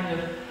to kind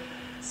of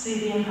see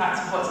the impact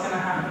of what's going to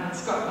happen in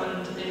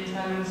Scotland in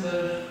terms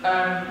of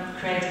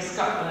Creative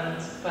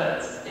Scotland,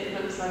 but it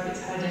looks like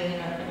it's heading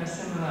in a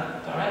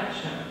similar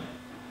direction.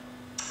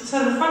 So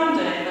the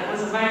funding that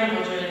was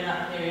available during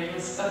that period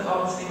was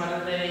obviously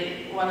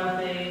one of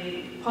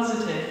the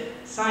positive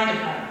side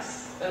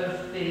effects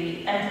of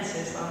the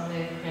emphasis on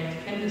the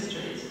creative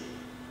industries.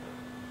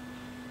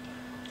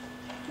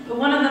 But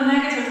one of the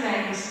negative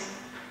things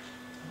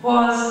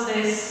was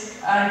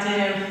this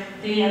idea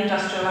of the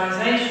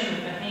industrialisation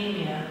of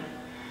Bohemia,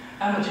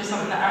 which is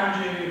something that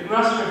Andrew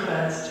Ross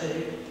refers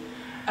to.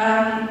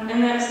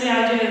 And that's the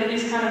idea that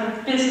these kind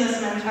of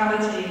business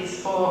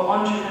mentalities or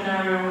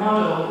entrepreneurial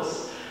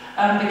models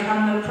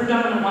become the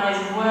predominant ways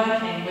of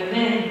working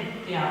within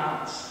the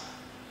arts.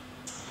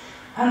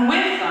 And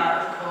with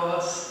that, of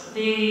course,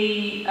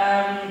 the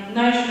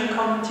notion of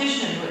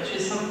competition, which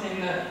is something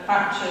that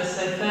Thatcher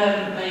so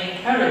fervently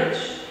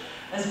encouraged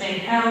as being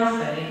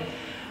healthy,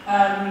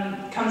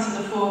 comes to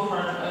the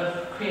forefront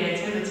of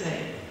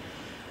creativity.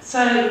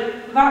 So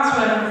that's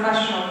where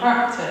professional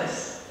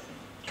practice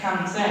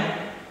comes in.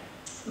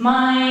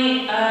 My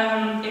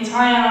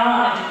entire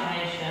art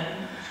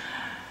education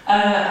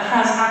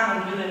has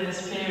happened within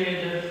this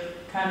period of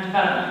kind of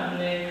development in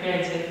the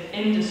creative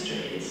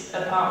industries,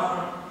 apart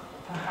from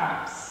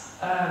perhaps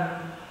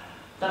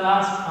the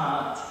last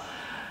part.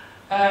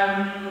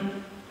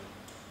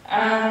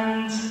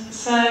 And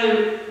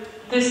so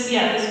this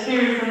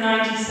period from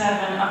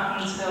 97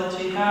 up until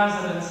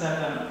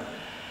 2007,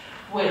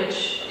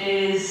 which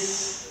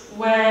is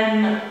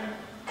when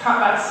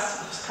cutbacks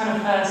kind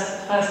of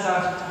first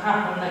started to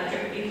happen,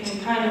 that you can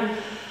kind of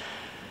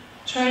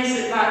trace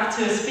it back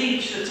to a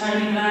speech that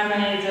Tony Blair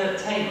made at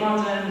Tate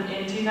Modern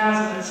in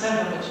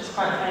 2007, which is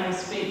quite a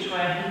famous speech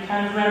where he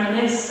kind of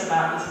reminisced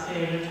about this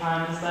period of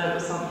time as though it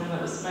was something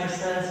that was most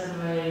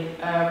certainly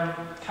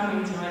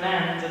coming to an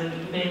end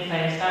and being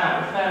phased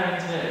out, referring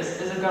to it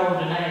as a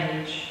golden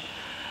age.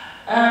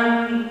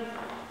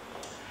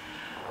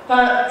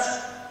 But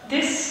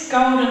this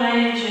golden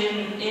age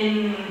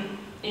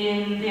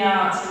in the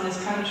arts in this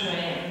country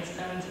and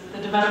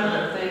the development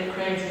of the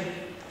creative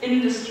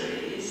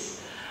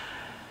industries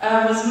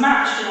was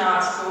matched in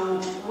art school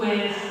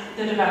with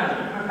the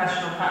development of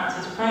professional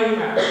practice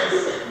programs.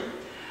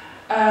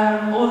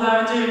 Although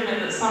I do admit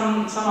that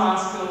some art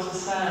schools are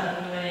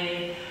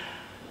certainly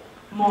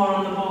more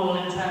on the ball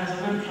in terms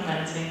of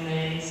implementing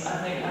these. I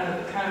think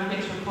kind of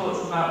mixed reports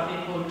about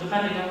people,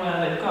 depending on where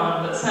they've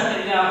gone, but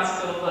certainly the art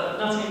school, but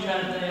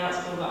Nottingham, the art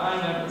school that I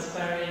went, was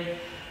very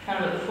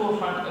kind of at the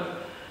forefront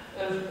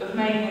of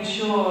making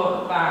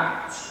sure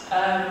that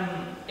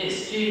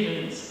its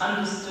students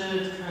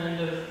understood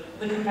kind of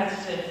the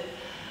competitive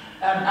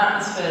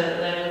atmosphere that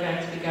they were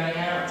going to be going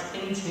out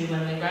into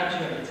when they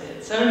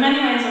graduated. So in many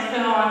ways I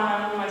feel like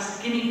I'm almost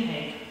a guinea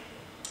pig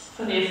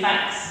for the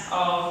effects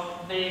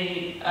of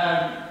the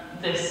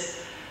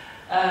this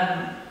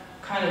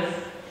kind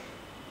of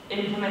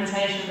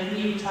implementation of a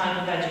new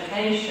type of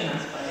education, I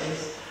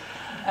suppose.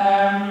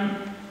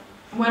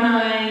 When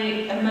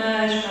I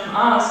emerged from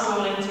art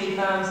school in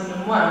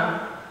 2001,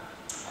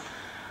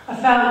 I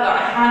felt that I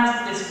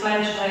had this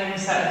fledgling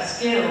set of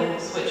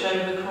skills which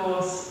over the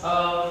course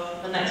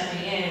of the next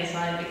few years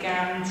I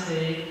began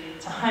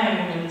to hone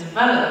and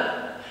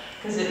develop,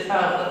 because it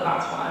felt that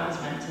that's what I was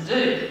meant to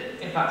do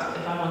if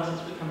I wanted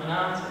to become an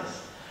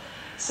artist.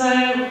 So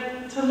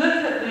to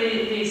look at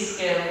these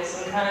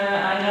skills and kind of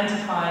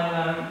identify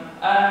them,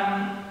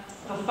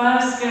 the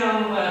first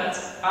skill that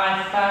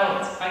I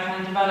felt I kind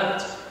of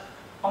developed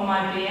on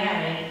my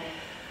BA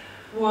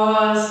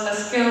was a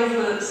skill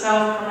for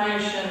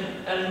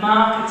self-promotion and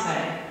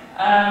marketing.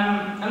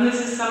 And this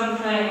is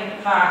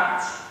something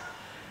that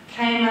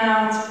came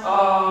out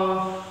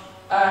of,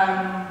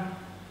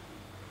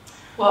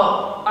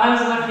 well, I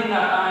was lucky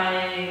that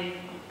I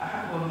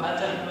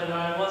don't know whether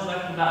I was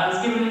lucky, but I was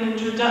given an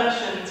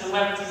introduction to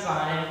web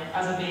design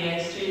as a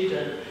BA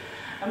student,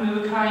 and we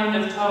were kind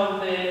of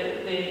told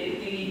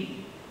the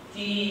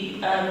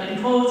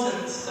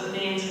importance of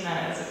the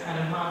internet as a kind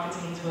of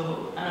marketing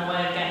tool and a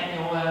way of getting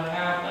your work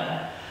out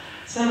there.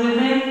 So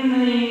within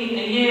a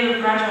year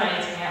of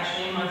graduating,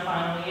 actually in my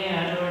final year,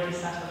 I'd already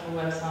set up a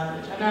website,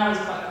 which I know is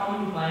quite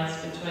commonplace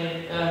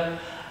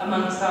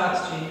amongst art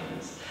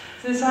students.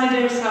 So this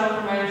idea of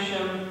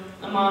self-promotion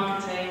and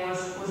marketing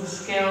was a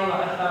skill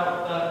that I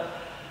felt that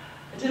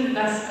I didn't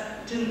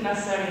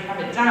necessarily have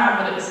it down,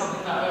 but it was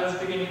something that I was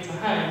beginning to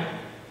hone.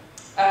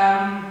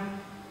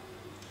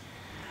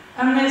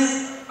 And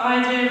this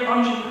idea of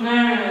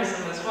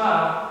entrepreneurialism as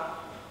well.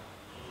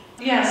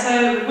 Yeah,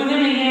 so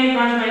within a year of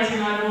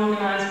graduating, I'd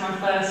organised my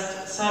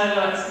first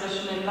solo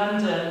exhibition in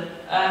London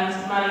and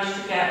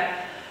managed to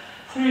get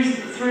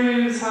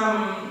through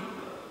some,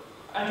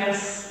 I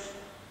guess,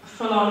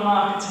 full-on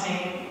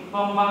marketing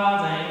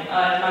bombarding.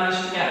 I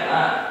managed to get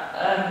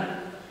that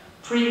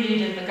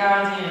previewed in The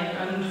Guardian,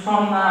 and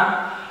from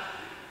that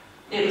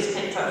it was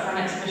picked up for an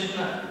exhibition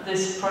that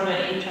this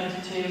project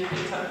E22 was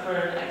picked up for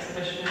an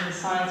exhibition in the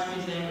Science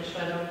Museum, which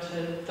led on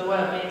to the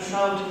work being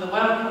sold to the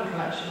Wellcome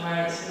collection,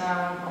 where it's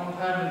now on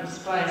permanent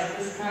display.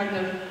 So this kind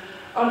of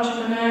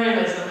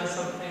entrepreneurialism is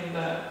something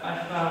that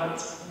I felt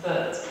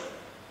that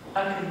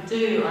I could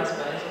do, I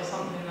suppose, or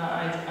something that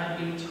I'd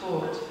been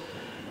taught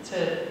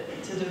to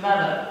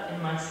develop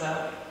in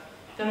myself.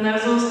 Then there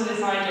was also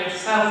this idea of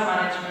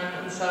self-management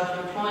and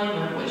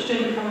self-employment, which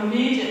didn't come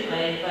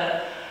immediately,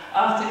 but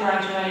after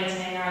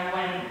graduating, I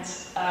went,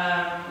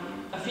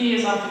 a few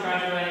years after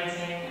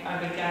graduating, I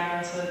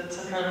began to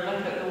kind of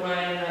look at the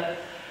way that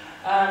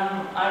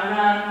I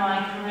ran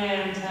my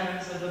career in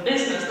terms of a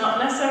business, not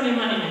necessarily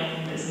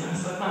money-making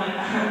business, I might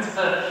add,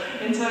 but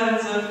in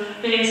terms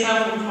of being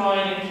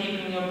self-employed and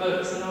keeping your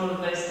books and all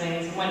of those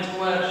things, and went to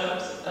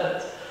workshops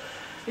at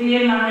the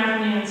Inland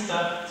Revenue and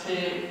stuff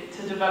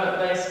to develop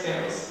those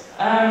skills.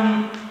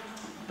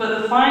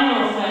 But the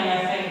final thing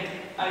I think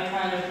I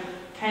kind of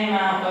came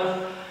out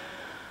of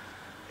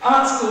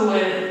art school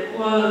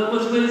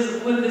was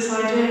with this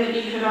idea that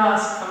you could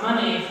ask for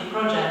money for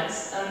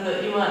projects and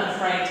that you weren't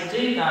afraid to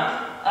do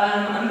that.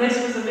 And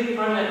this was a big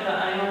project that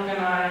I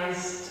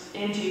organised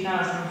in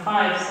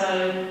 2005.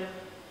 So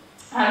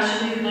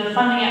actually the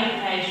funding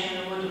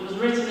application was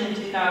written in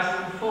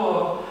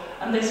 2004,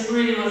 and this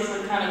really was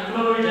the kind of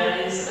glory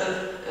days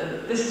of,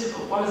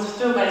 I was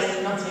still based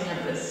in Nottingham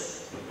at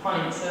this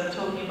point, so I'm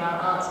talking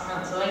about Arts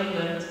Council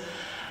England.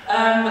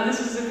 But this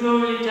was the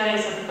glory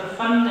days of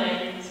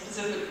funding,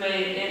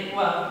 specifically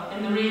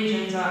in the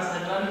regions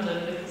outside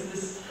London, because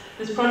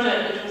this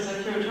project, which was a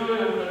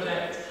curatorial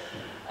project,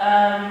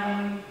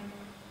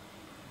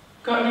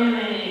 got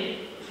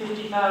nearly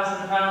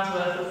 £50,000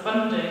 worth of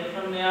funding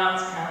from the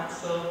Arts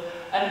Council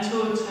and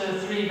toured to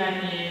 3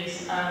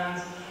 venues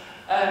and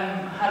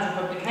had a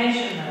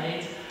publication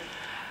made.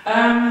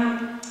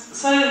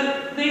 So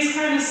these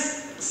kind of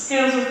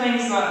skills are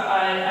things that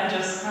I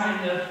just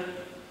kind of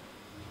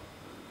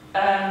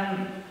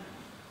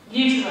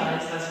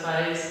utilised, I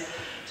suppose,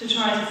 to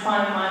try to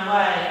find my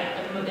way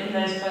in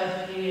those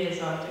first few years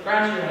after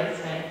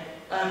graduating,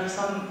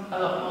 some a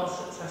lot more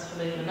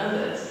successfully than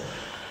others.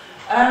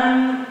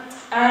 And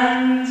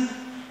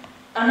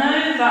I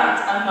know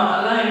that I'm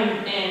not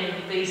alone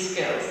in these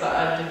skills that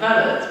I've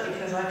developed,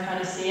 because I kind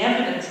of see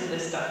evidence of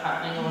this stuff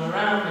happening all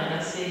around me, and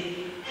I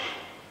see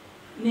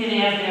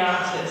nearly every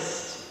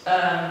artist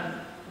that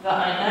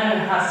I know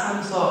has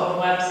some sort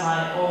of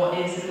website or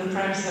is in the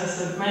process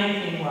of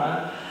making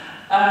one,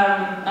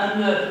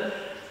 and that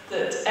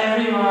that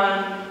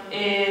everyone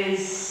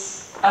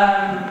is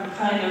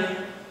kind of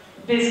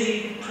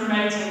busy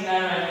promoting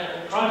their own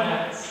little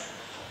projects.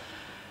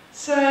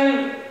 So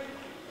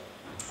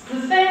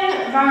the thing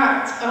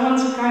that I want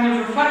to kind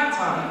of reflect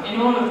on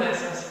in all of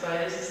this, I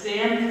suppose, is the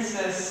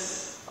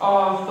emphasis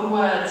of the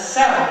word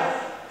self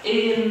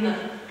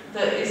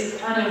that is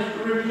kind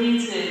of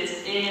repeated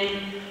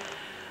in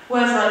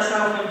words like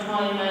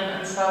self-employment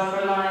and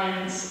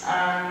self-reliance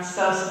and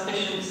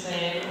self-sufficiency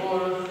and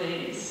all of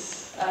these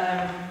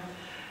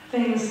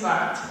things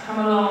that come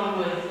along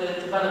with the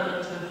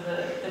development of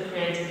the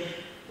creative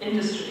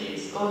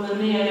industries, or the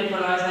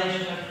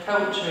neoliberalisation of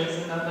culture is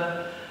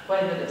another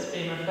way that it's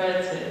been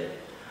referred to.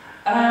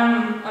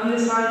 And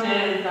this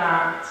idea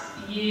that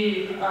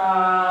you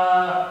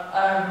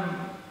are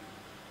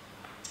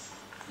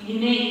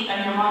unique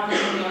and you're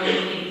marketing your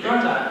unique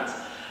product,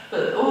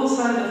 but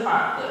also the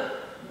fact that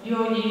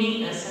your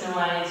uniqueness in a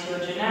way is your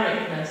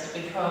genericness,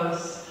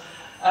 because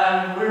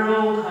we're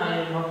all kind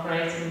of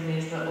operating in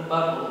these little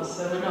bubbles,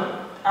 so we're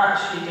not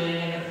actually doing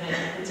anything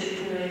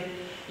particularly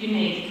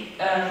unique,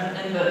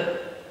 in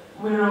that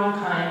we're all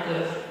kind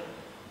of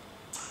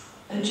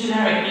a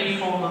generic new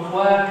form of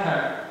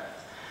worker.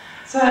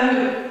 So,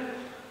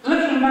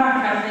 looking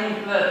back, I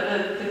think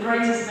that the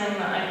greatest thing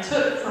that I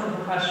took from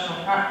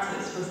professional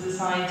practice was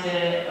this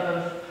idea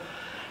of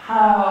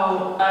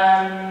how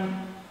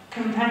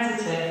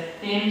competitive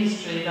the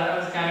industry that I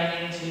was going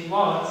into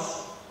was,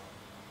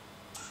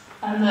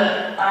 and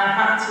that I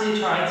had to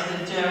try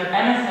to do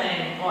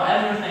anything or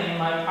everything in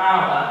my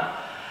power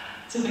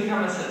to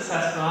become a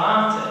successful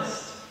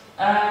artist.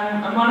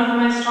 And one of the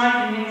most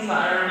striking things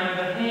that I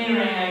remember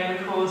hearing over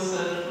the course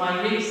of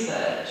my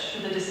research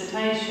for the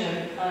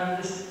dissertation,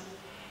 this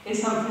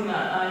is something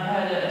that I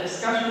heard at a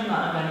discussion that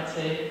I went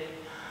to,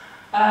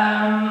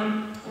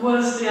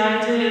 was the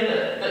idea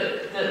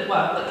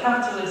that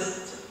capitalist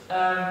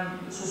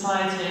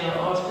society,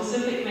 or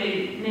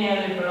specifically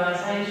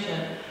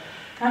neoliberalisation,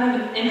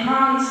 kind of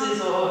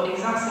enhances or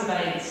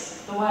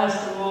exacerbates the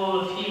worst of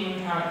all of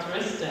human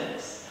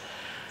characteristics.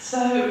 So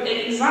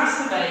it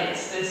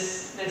exacerbates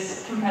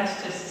this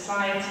competitive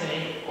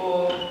society,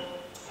 or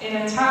in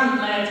a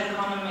talent-led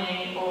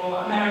economy or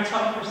a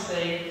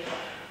meritocracy,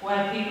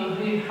 where people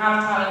who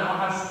have talent or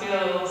have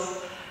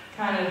skills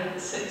kind of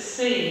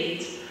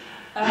succeed,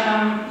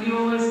 you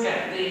always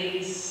get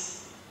these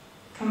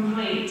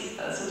complete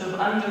sort of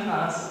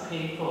underclass of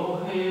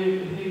people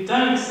who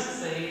don't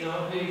succeed,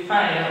 or who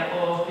fail,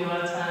 or who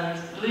are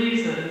turned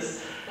losers.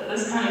 That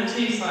there's kind of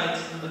two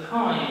sides to the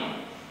coin.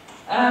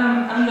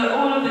 And that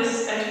all of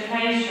this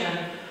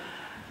education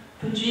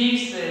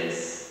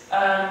produces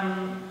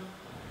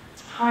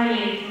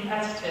highly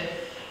competitive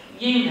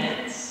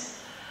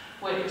units,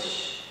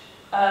 which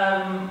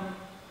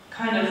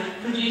kind of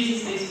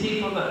produces these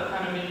people that have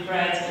kind of been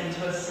bred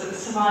into a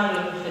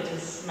survival of the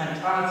fittest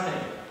mentality.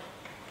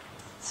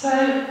 So,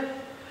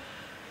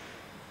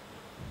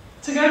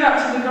 to go back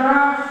to the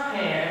graph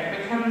here,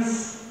 it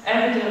becomes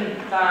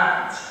evident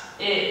that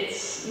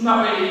it's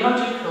not really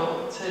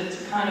logical to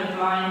kind of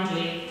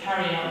blindly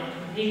carry on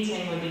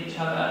competing with each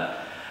other,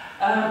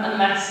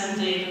 unless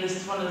indeed, and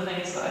this is one of the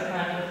things that I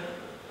kind of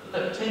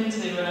looked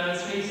into when I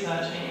was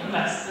researching,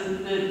 unless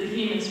the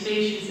human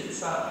species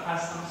itself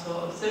has some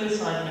sort of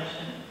suicide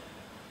mission.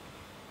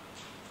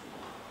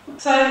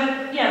 So,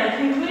 yeah, the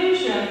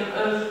conclusion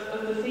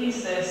of the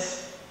thesis,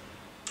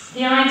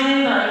 the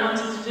idea that I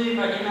wanted to do in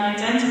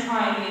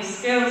identifying these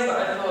skills that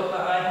I thought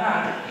that I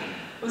had,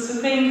 was to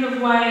think of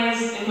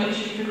ways in which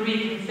you could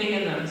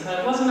reconfigure them. So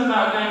it wasn't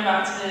about going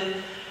back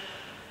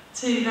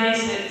to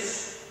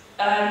basics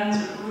and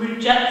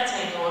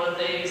rejecting all of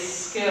these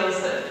skills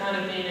that have kind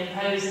of been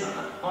imposed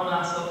on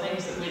us, or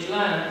things that we'd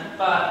learned,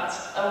 but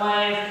a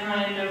way of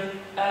kind of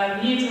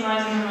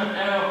utilising them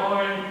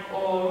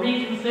or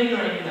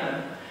reconfiguring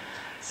them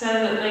so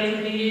that they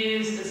could be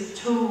used as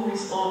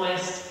tools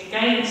almost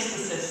against the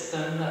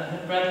system that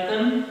had bred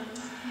them.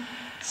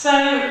 So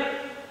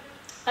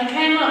I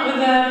came up with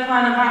a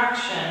plan of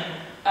action,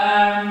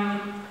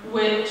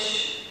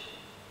 which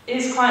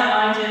is quite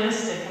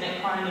idealistic, and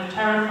it kind of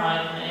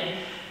terrified me,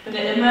 but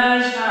it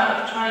emerged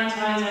out of trying to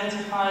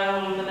identify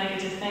all of the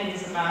negative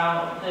things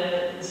about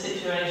the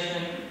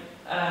situation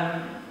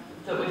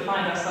that we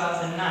find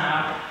ourselves in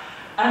now,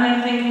 and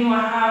then thinking, well,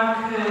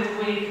 how could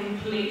we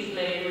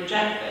completely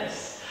reject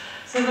this?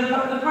 So the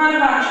plan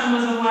of action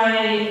was a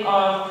way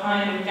of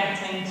kind of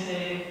getting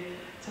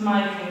to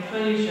my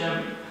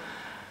conclusion.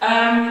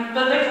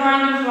 But they're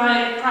kind of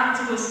like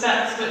practical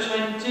steps which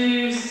I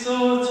do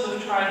sort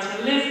of try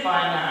to live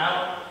by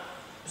now.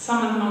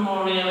 Some of them are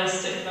more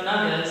realistic than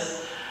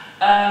others,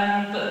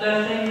 but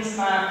they're things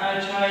that I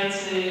try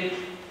to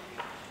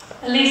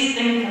at least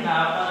think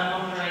about when I'm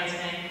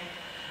operating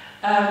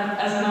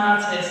as an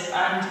artist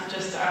and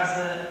just as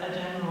a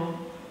general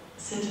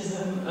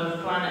citizen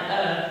of planet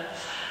Earth.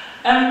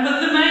 But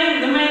the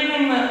main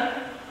thing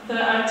that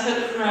I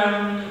took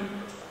from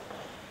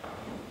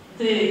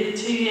the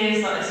 2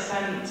 years that I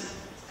spent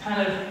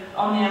kind of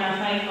on the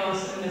MFA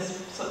course in this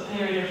sort of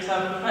period of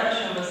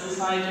self-reflection was this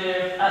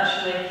idea of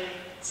actually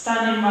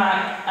standing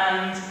back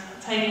and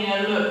taking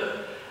a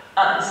look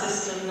at the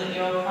system that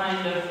you're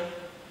kind of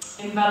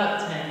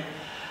enveloped in.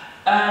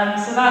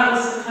 So that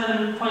was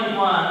kind of point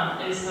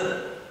one, is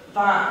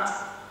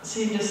that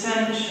seemed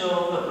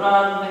essential, that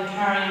rather than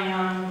carrying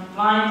on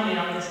blindly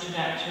on this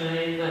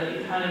trajectory, that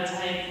you kind of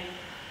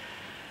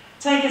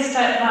take a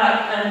step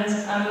back and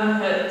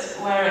look at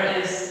where it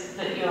is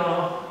that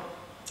you're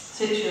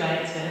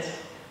situated.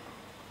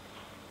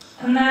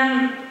 And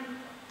then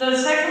the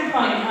second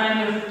point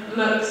kind of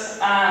looks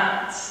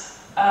at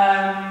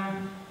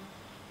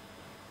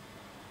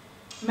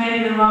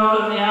maybe the role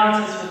of the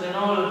artist within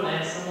all of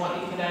this, and what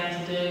you could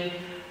aim to do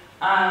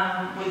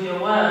with your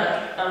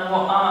work, and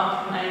what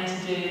art can aim to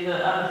do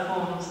that other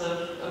forms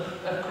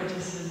of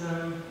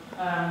criticism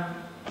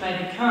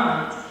maybe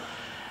can't.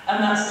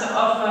 And that's to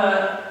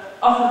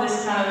offer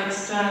this kind of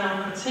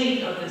external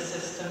critique of this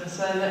system,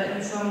 so that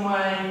in some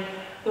way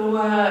the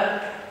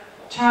work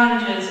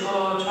challenges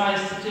or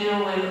tries to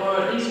deal with,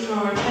 or at least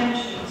draw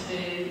attention to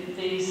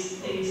these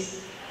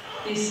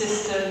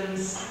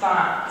systems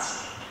that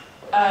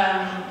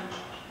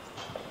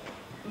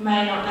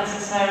may not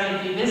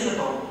necessarily be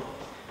visible.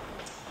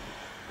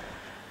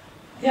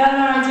 The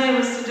other idea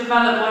was to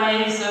develop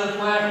ways of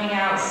working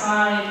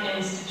outside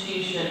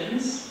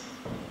institutions,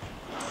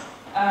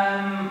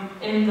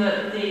 in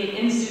that the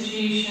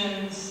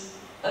institutions,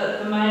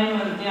 at the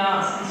moment, the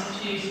arts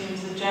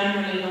institutions are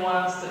generally the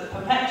ones that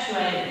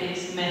perpetuate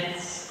these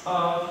myths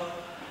of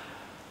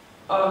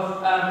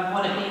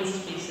what it means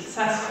to be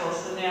successful.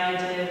 So the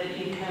idea that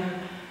you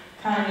can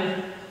kind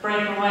of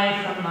break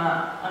away from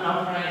that and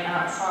operate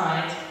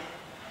outside.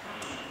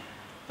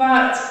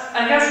 But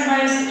I guess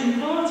most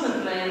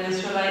importantly, and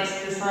this relates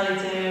to this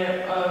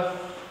idea of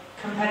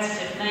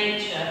competitive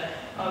nature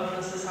of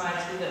the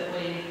society that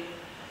we've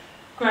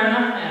grown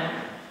up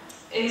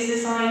in, is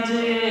this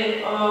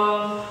idea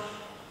of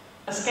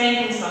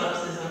escaping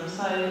solipsism,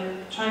 so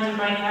trying to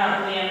break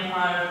out of the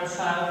empire of the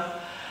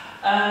self,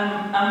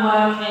 and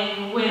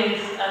working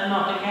with and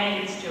not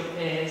against your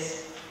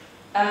peers.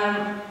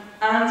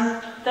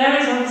 And there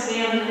is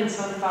obviously evidence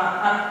of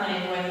that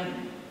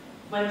happening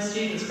when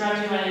students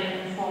graduate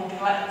and form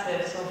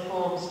collectives or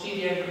form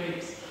studio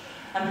groups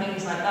and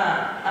things like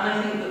that. And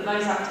I think that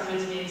those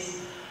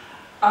activities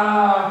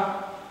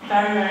are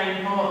very, very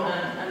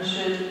important and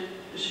should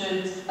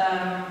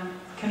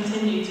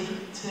continue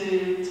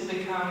to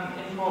become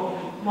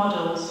important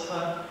models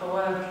for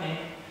working.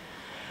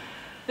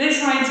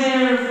 This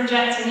idea of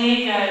rejecting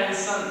ego is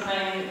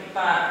something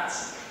that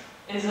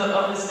is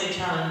obviously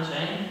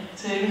challenging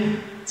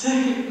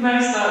to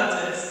most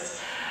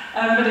artists,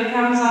 but it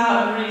comes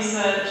out of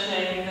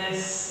researching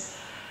this,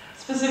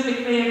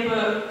 specifically a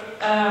book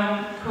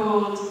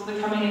called The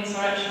Coming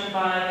Insurrection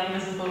by the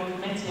Invisible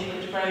Committee,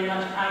 which very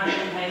much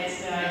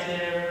advocates the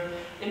idea of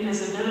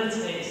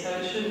invisibility. So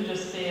it shouldn't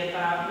just be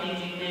about me,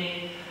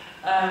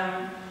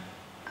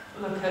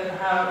 look at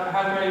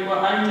how great what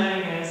I'm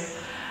doing is,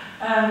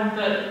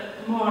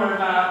 but more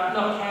about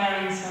not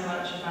caring so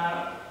much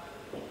about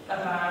a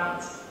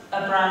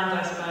brand,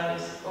 I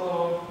suppose,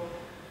 or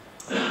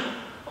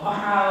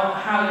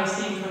how you're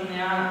seen from the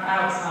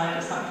outside,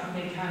 as that can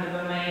be kind of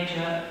a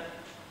major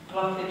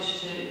blockage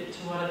to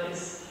what it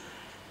is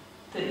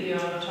that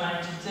you're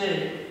trying to do.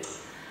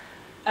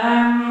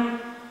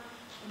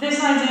 This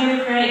idea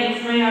of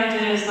creating free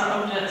ideas, not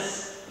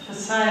objects for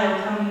sale,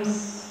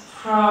 comes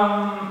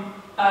from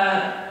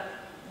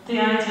the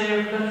idea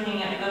of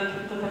looking at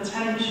the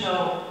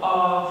potential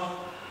of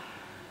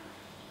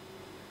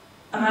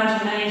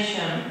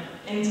imagination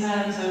in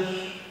terms of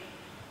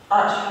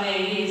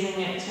actually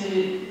using it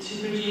to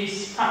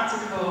produce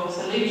practical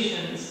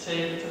solutions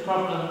to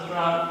problems,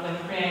 rather than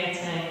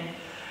creating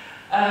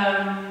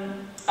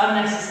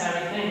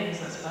unnecessary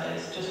things, I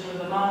suppose, just for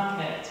the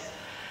market.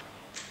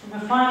 And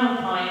the final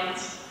point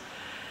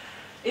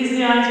is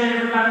the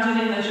idea of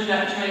abandoning the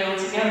trajectory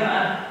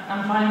altogether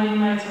and finding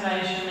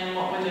motivation in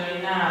what we're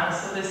doing now.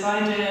 So this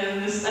idea,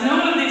 and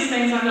all of these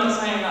things, I'm not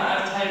saying that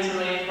I've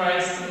totally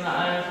embraced and that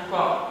I've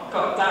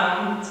got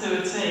down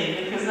to a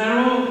T, because they're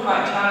all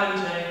quite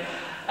challenging.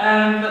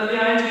 But the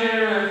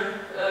idea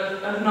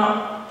of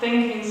not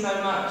thinking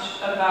so much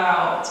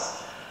about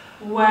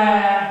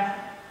how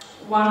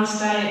one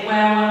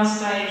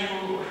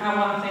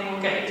thing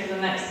will get you to the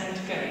next thing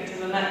to get you to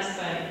the next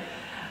thing,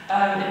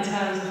 in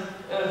terms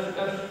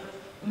of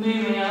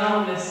moving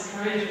along this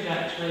career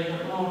trajectory,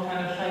 but more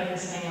kind of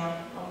focusing on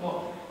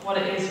what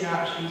it is you're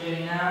actually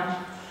doing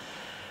now.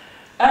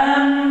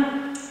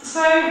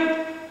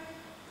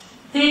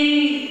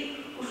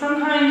 From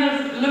kind of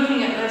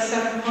looking at those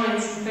 7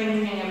 points and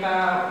thinking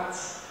about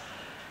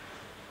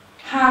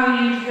how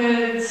you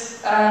could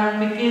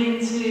begin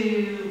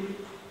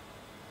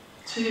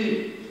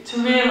to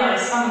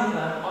realise some of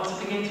them, or to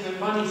begin to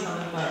embody some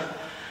of them,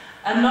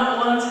 and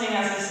not wanting,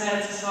 as I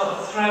said, to sort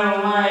of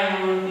throw away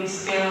all of these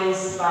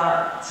skills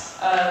that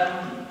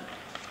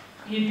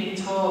you'd been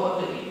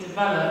taught or that you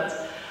developed,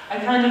 I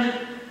kind of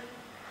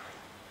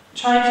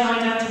tried to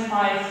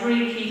identify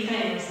 3 key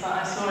things that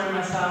I saw in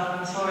myself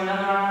and saw in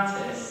other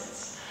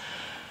artists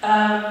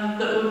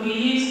that would be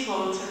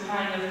useful to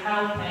kind of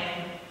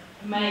helping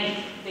make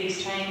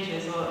these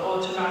changes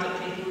or to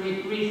radically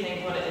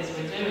rethink what it is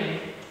we're doing.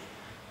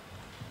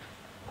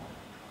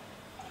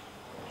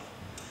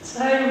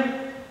 So,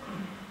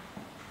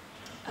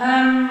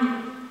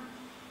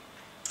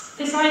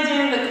 this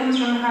idea that comes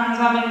from Hans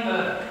Abing's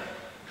book,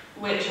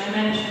 which I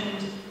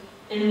mentioned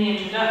in the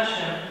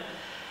introduction,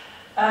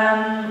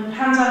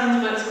 Hans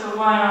Abing's book's called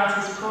Why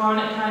Artists Poor, and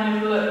it kind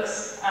of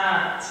looks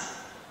at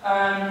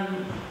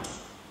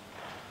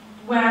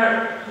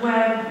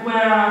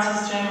where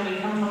artists generally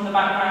come from, the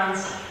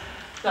backgrounds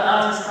that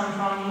artists come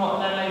from, what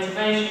their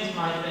motivations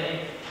might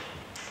be.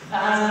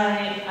 But as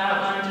I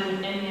outlined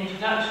in the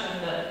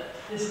introduction, that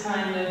this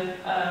kind of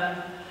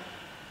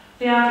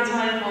the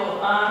archetypal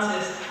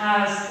artist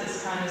has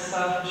this kind of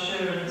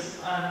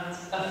self-assurance and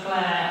a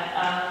flair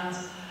and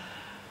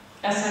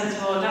a sense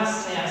of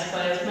audacity, I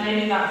suppose.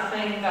 Maybe that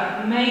thing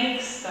that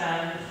makes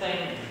them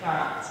think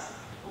that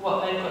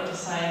what they've got to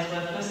say is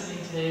worth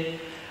listening to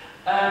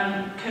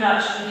could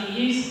actually be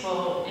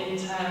useful in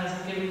terms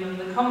of giving them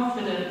the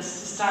confidence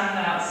to stand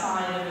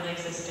outside of an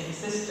existing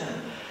system.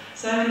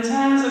 So in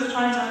terms of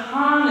trying to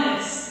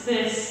harness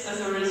this as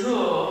a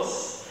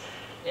resource,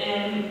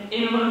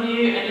 in my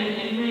view, and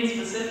in me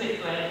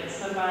specifically,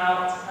 it's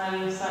about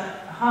kind of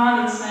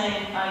harnessing,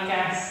 I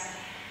guess,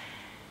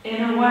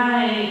 in a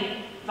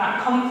way,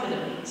 that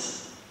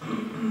confidence,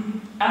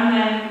 and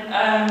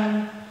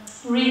then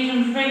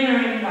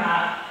reconfiguring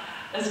that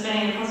as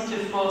being a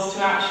positive force to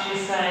actually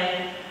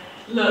say,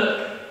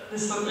 look,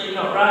 there's something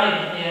not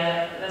right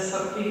here, there's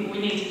something, we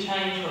need to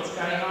change what's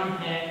going on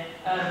here,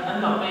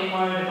 and not being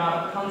worried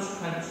about the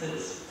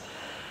consequences.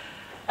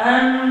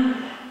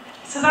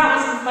 So that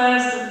was the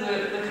first of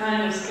the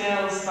kind of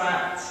skills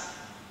that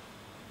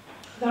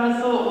I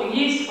thought were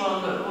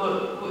useful, but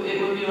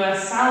it would be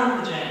worth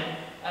salvaging,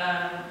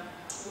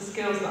 the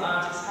skills that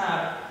artists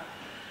have.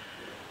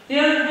 The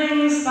other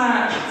things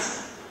that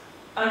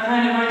I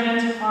kind of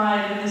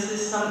identified, and this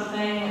is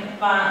something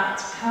that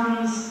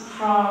comes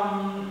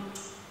from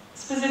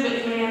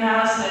specifically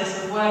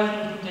analysis of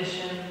working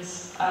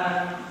conditions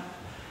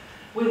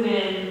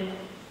within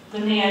the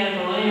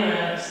neoliberal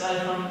era, so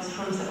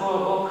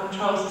or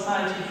control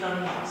society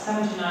from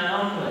 79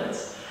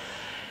 onwards,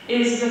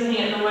 is looking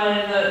at the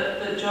way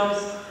that jobs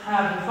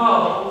have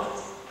evolved,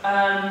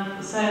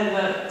 so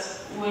that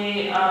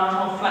we are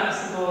more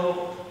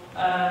flexible,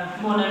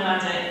 more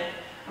nomadic,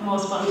 more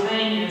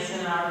spontaneous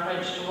in our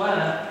approach to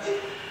work.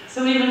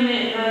 So even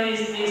though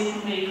these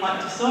can be quite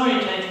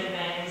disorientating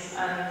things,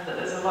 and that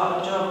there's a lot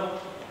of job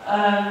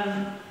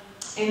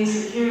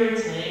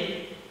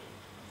insecurity,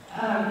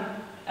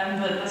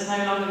 and that there's no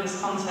longer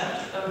this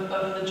concept of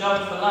the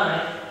job for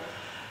life,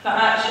 that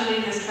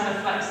actually this kind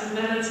of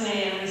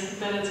flexibility and this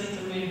ability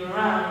to move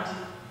around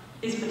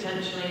is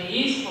potentially a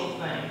useful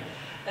thing,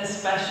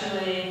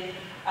 especially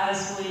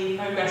as we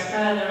progress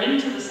further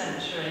into the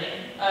century,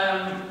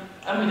 and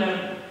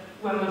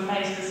when we're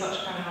faced with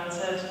such kind of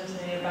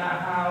uncertainty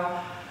about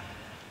how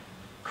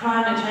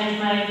climate change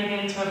may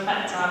begin to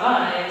affect our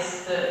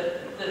lives,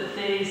 that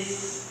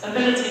this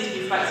ability to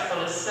be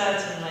flexible is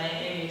certainly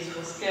a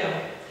useful skill.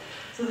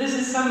 So this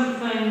is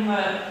something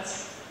that,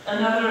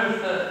 another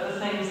of the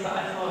things that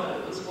I thought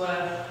it was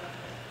worth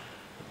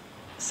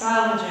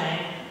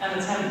salvaging and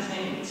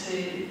attempting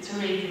to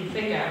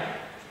reconfigure.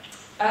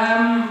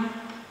 And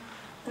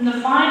the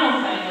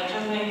final thing, which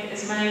I think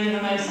is maybe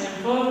the most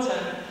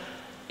important,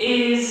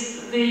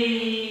 is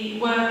the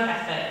work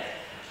ethic.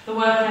 The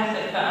work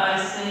ethic that I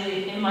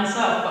see in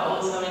myself, but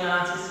also in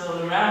artists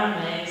all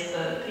around me, is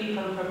that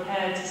people are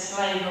prepared to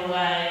slave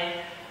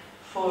away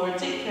for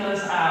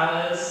ridiculous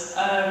hours,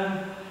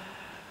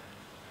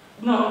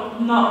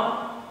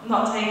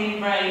 not taking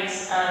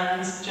breaks,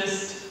 and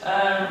just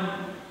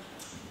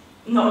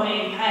not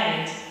being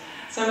paid.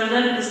 So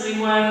relentlessly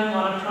working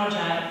on a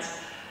project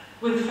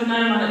for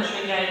no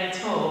monetary gain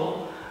at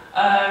all,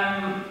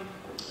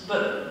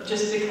 but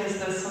just because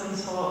there's some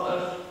sort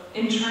of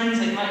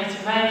intrinsic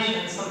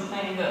motivation,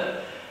 something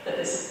that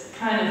is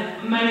kind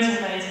of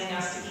motivating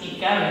us to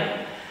keep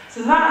going.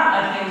 So that,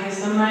 I think, is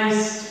the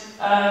most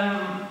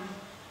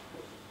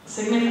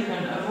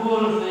significant of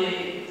all of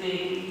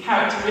the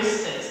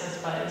characteristics, I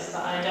suppose,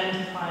 that I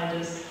identified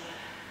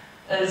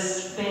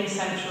as being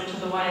central to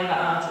the way that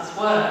artists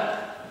work.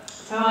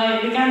 So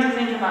I began to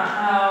think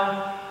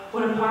about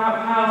what a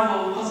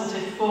powerful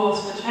positive force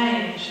for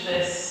change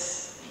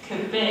this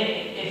could be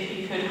if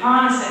you could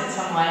harness it in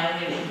some way and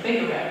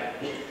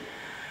reconfigure it.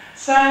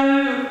 So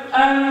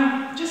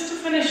just to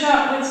finish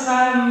up with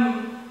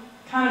some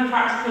kind of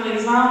practical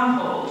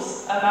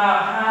examples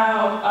about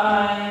how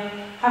I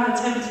have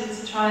attempted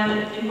to try and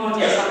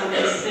embody some of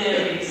these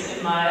theories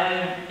in my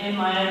own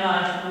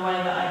life and the way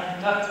that I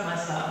conduct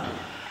myself.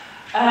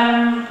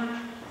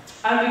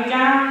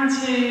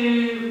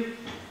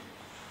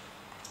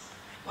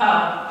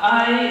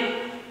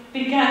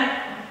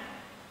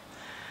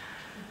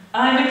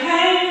 I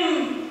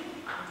became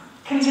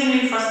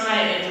continually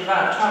frustrated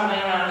about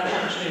travelling around the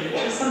country,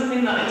 which is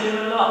something that I do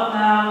a lot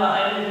now that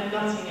I live in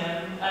Nottingham,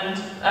 that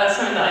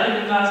I live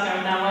in Glasgow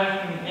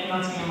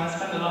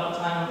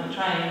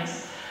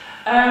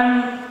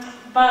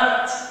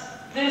But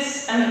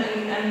this, and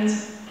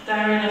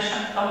they're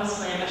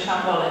obviously in a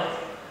shambolic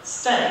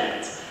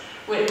state,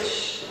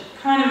 which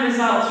kind of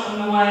results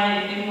from the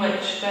way in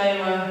which they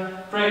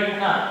were broken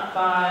up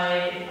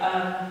by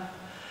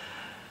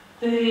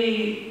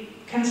the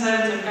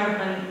Conservative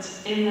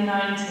government in the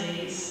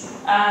 90s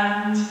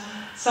and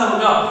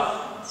sold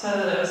off, so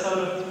that they were sold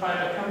off to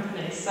private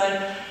companies.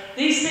 So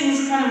these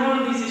things, kind of all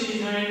of these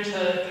issues are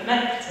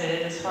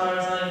interconnected as far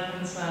as I'm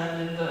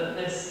concerned, in that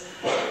this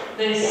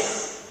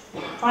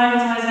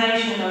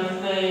privatisation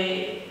of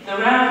the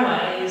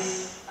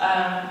railways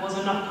was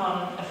a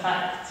knock-on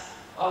effect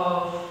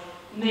of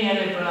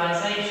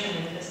neoliberalisation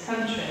in this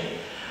country,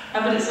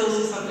 but it's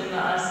also something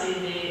that I see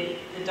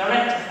the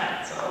direct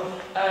effects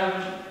of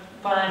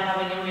by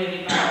having a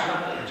really bad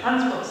public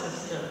transport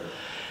system.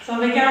 So I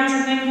began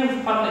to think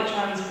of public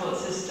transport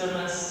system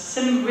as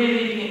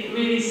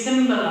really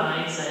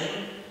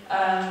symbolising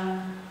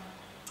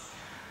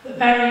the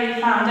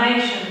very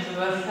foundations of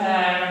a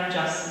fair and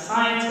just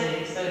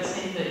society. So it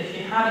seemed that if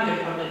you had a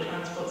good public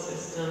transport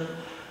system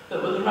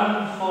that was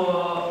run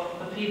for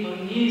the people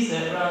who use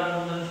it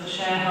rather than for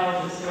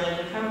shareholders who own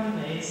the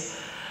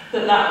companies,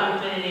 that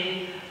would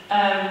be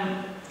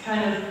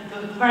kind of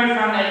the very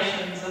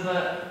foundations of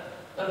a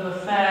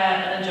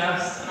fair and a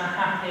just and a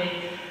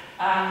happy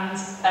and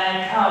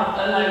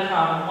a low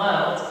carbon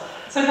world.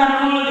 So kind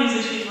of all of these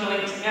issues were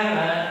linked together,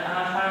 and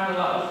I found a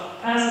lot of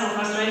personal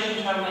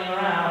frustration travelling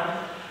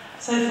around.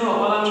 So I thought,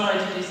 well, I'll try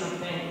to do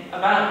something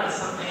about this,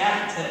 something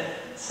active.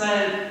 So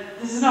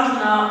this is not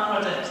an art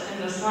project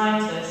in the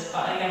slightest,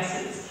 but I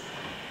guess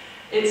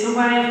it's a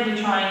way of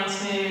me trying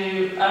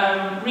to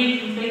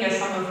reconfigure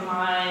some of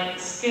my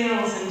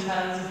skills in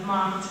terms of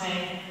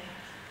marketing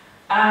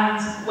and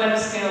web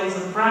skills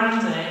and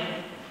branding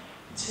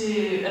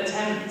to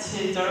attempt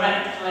to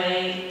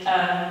directly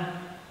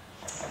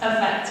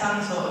affect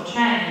some sort of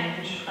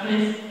change.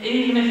 And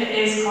even if it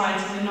is quite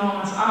an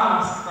enormous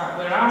ask that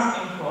we're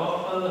asking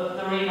for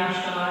the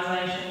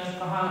renationalisation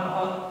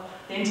of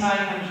the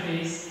entire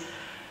country's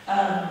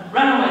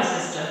railway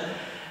system,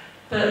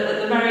 but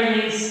at the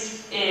very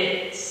least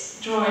it's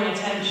drawing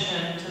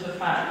attention to the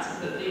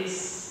fact that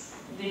these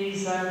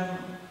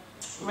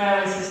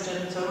railway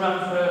systems are run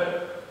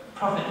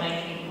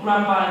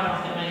by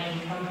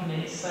profit-making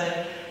companies.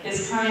 So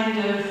it's kind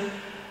of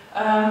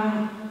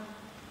at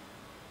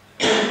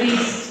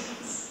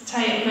least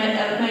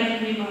making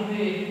people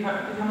who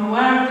become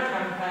aware of the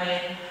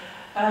campaign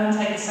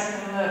take a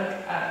second look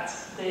at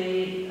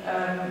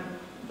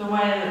the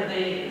way that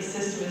the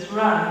system is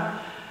run,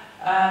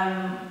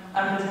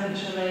 and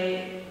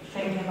potentially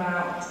think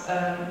about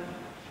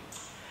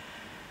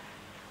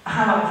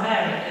how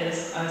unfair it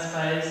is, I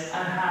suppose,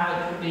 and how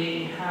it could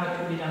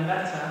be done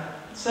better.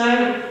 So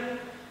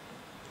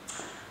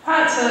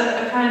that's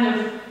a kind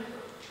of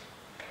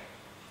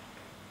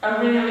a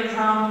real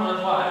example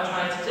of what I've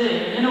tried to do.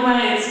 In a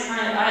way, it's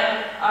kind of,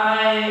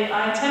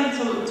 I attempt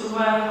to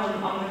work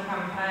on the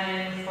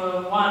campaign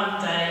for one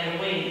day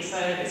a week, so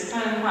it's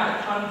kind of quite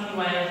a clunky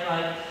way of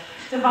like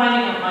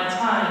dividing up my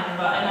time,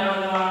 but I know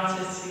other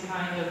artists who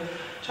kind of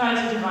try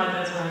to divide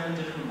their time in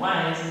different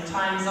ways, and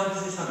time is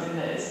obviously something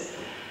that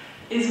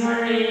is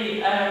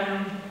very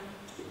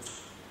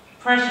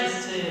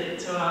precious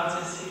to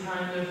artists who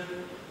kind of,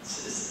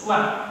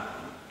 well,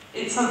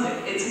 it's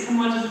a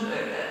commodity,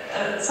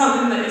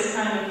 something that is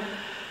kind of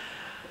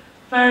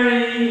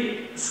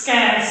very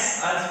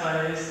scarce, I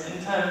suppose,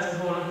 in terms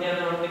of all of the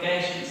other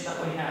obligations that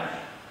we have.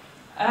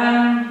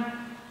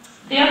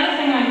 The other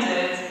thing I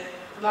did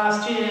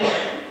last year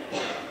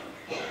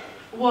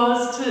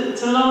was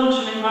to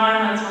launch an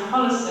environmental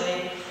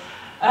policy,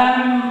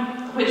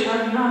 which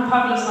I've now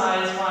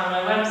publicised via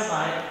my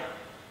website.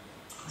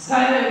 So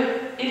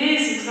it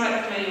is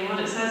exactly what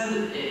it says.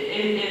 It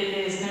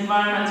is an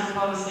environmental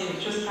policy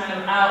which just kind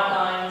of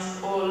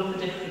outlines all of the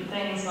different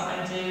things that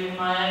I do in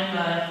my own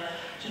life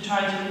to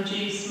try to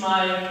reduce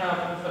my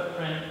carbon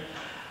footprint.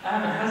 It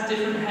has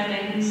different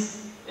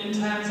headings in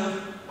terms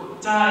of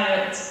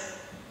diet,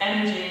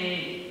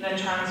 energy, then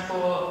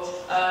transport,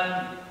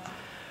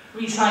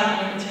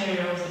 recycling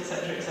materials,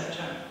 etc.,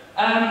 etc.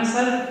 So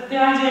the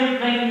idea of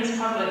making this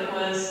public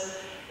was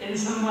in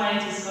some way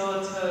to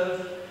sort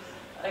of,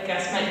 I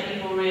guess, make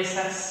people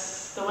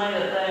reassess the way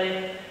that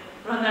they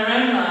run their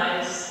own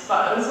lives,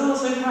 but I was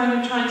also kind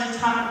of trying to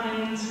tap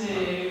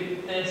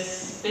into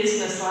this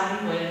business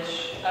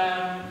language,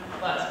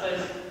 I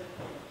suppose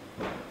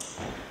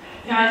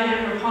the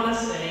idea of a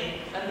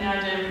policy and the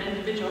idea of an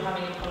individual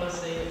having a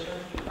policy, which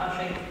I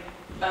think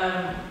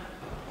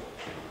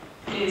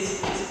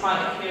is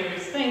quite a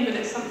curious thing, but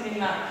it's something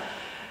that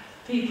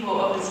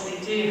people obviously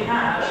do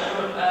have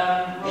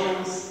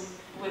rules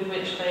with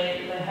which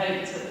they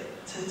hope to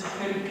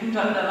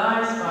conduct their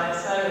lives by.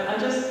 So I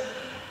just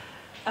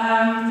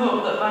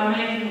thought that by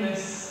making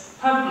this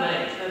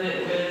public, that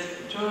it would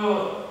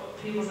draw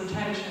people's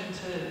attention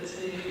to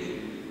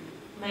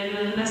maybe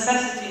the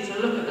necessity to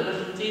look at the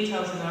little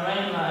details in their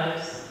own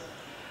lives,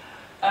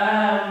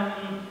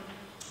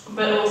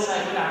 but also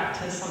it would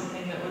act as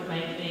something that would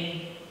make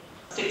me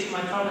stick to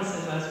my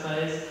promises, I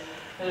suppose,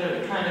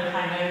 that kind of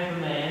hang over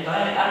me. And I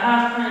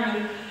have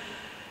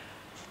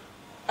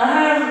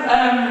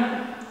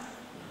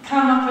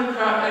come up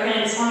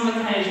against some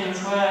occasions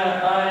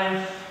where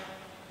I've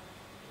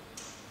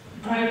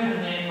broken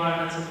the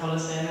environmental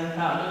policy and then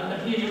felt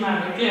a huge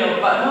amount of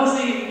guilt, but I've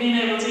also been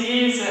able to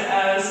use it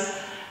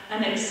as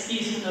an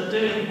excuse for not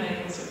doing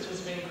things, which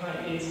has been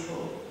quite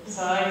useful.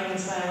 So I can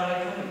say, well,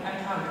 I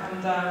can't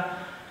come down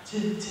to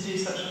do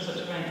such and such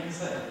a thing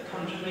because it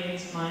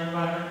contravenes my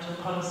environmental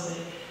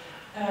policy,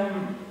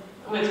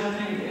 which I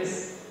think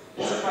is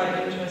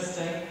quite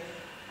interesting.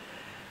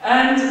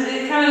 And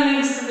it kind of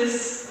links to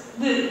this,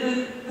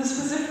 the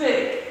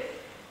specific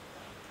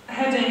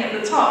heading at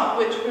the top,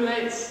 which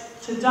relates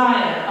to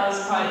diet. I was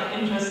quite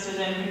interested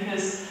in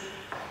because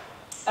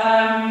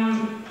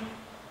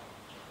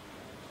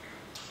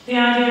the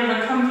idea of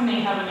a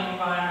company having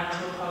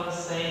environmental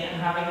policy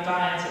and having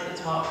diet at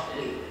the top,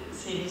 it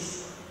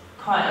seems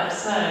quite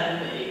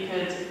absurd that you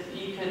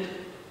could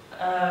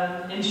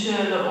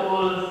ensure that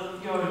all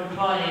of your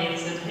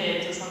employees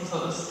adhere to some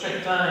sort of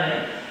strict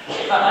diet.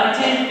 But I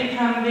did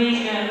become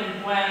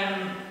vegan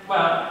when,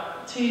 well,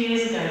 2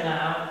 years ago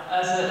now,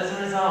 as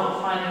a result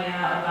of finding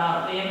out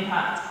about the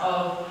impact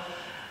of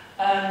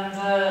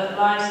the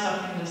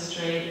livestock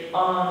industry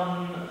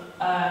on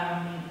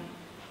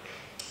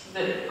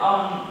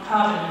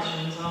carbon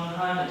emissions and on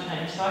climate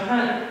change. So I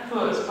kind of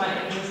thought it was quite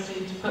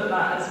interesting to put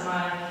that as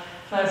my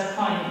first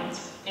point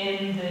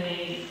in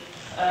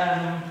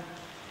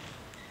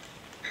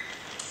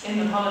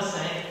the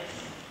policy.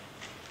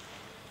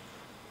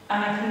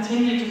 And I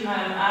continue to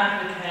kind of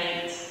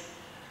advocate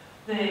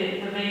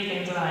the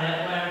vegan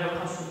diet wherever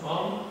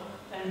possible,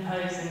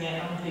 imposing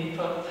it on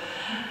people.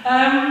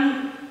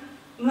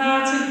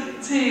 Now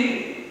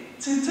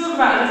to talk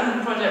about a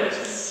different project which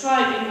is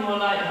slightly more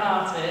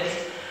light-hearted,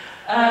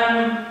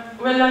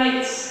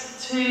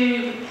 relates to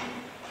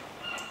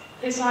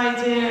this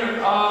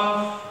idea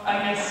of, I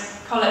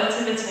guess,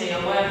 collectivity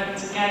or working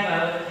together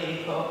with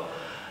people.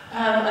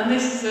 And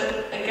this is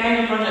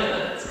again a project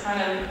that's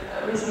kind of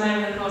arisen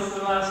over the course of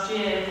the last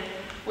year,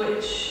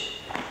 which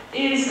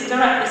is a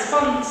direct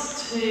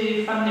response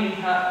to funding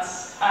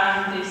cuts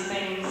and these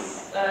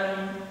things,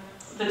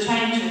 the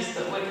changes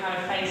that we're kind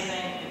of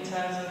facing in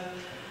terms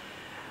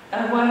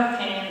of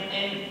working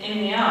in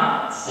the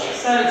arts.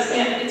 So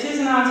it is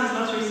an artist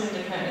lottery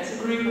syndicate. It's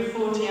a group of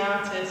 40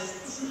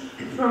 artists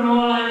from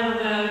all over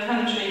the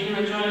country who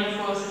are joining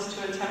forces to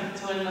attempt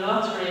to win the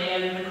lottery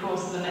over the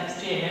course of the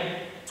next year.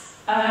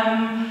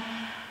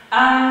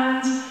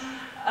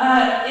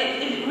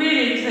 It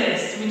really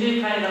exists. We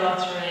do play the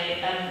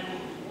lottery, and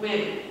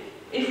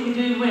if we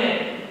do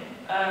win,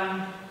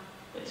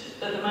 which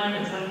at the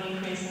moment is looking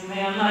increasingly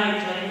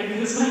unlikely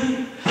because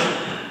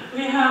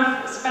we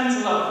have spent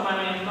a lot of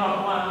money and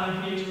not won a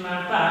huge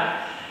amount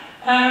back.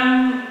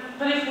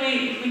 But if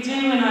we do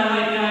win, I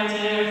like the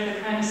idea of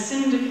the kind of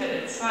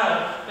syndicate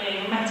itself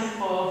being a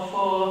metaphor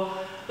for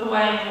the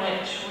way in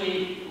which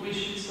we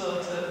should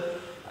sort of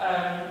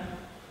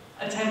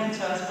attempt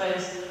to, I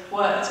suppose,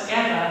 work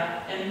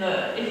together, in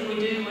that if we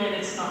do win,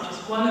 it's not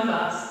just one of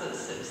us that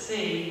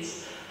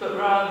succeeds, but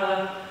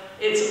rather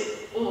it's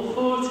all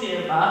 40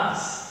 of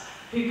us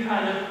who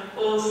kind of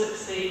all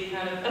succeed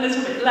kind of a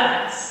little bit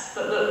less,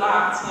 but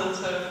that sort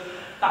of,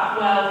 that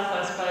wealth,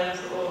 I suppose,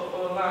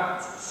 or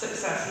that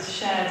success is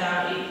shared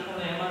out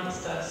equally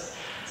amongst us.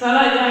 So I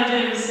like the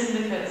idea of a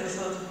syndicate as a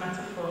sort of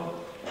metaphor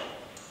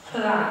for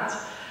that.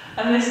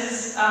 And this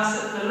is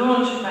us at the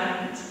launch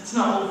event. It's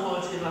not all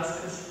 40 of us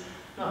because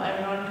not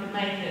everyone could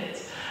make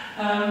it.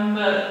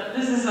 But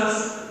this is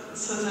us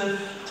sort of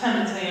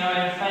tempting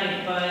our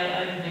fate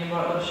by opening a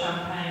bottle of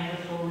champagne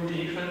before we'd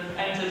even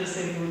entered a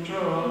single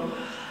draw.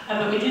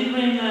 But we did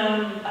win,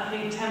 I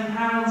think, £10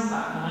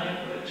 that night,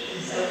 which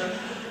is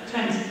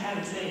 20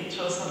 pence each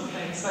or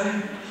something, so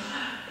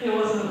it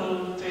wasn't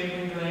all doom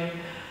and gloom.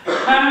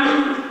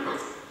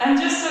 And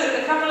just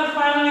a couple of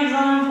final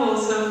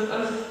examples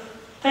of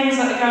things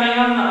that are going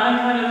on that I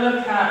kind of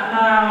look at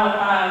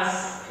now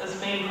as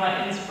being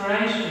quite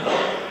inspirational.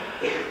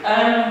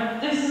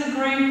 This is a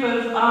group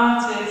of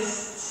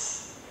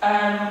artists,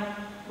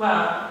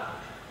 well,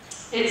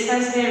 it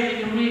says here, if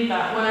you can read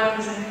that,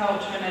 workers in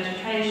culture and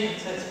education,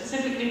 so it's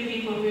specifically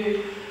people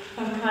who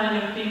have kind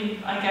of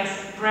been, I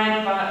guess,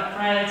 bred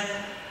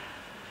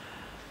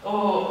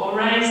or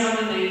raised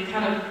under the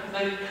kind of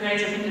the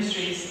creative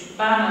industries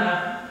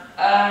banner,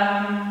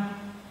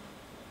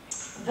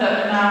 that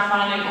are now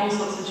finding all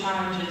sorts of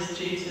challenges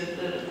due to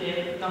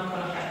the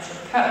knock-on effects of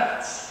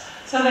cuts.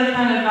 So they're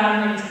kind of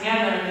banding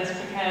together in this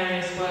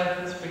precarious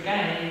workers'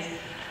 brigade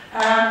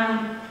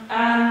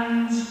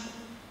and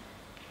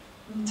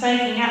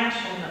taking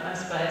action, I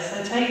suppose.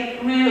 So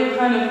take real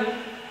kind of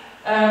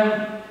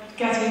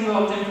get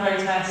involved in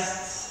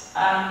protests,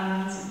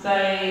 and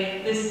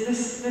this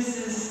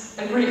is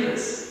a group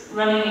that's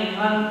running in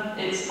London.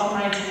 It's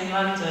operating in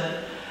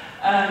London.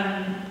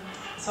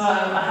 So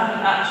I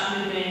haven't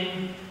actually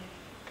been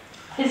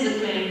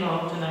physically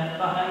involved in it,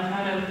 but I'm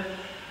kind of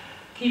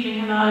keeping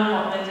an eye on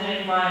what they're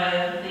doing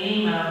via the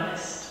email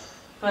list.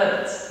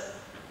 but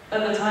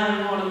at the time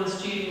of all of the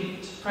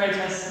student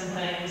protests and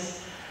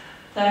things,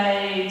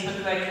 they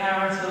took their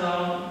carrot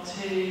along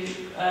to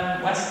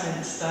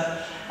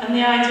Westminster. And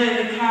the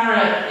idea of the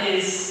carrot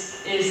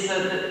is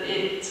that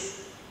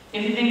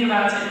if you think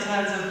about it in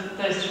terms of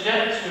those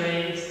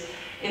trajectories,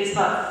 it's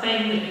that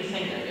thing that you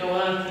think that you're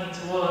working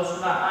towards,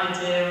 that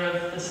idea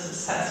of the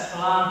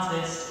successful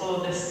artist,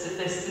 or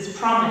this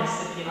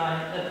promise, if you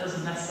like, that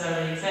doesn't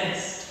necessarily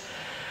exist.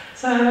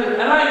 So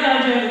I like the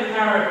idea of the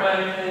carrot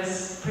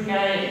workers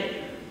brigade,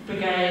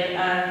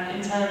 and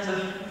in terms of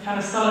kind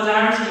of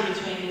solidarity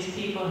between these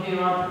people who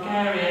are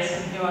precarious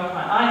and who are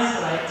quite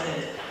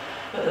isolated,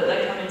 but that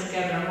they're coming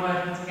together and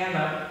working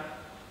together.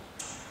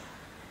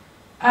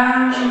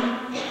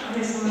 I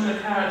guess some of the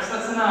carrots,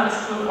 that's an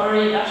artist called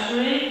Ori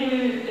Asheri, who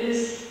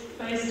is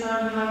based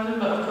out in London,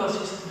 but of course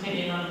she's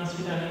completely anonymous,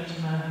 we don't need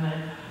to know her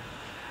name.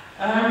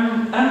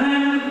 And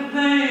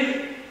then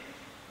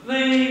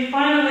the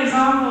final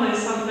example is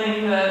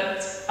something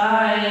that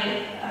I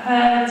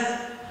heard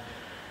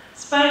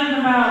spoken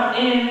about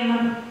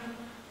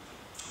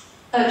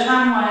at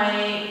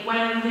Tramway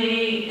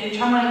in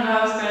Tramway in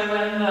Glasgow,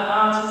 when the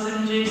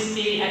Artisan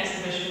Juicy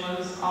exhibition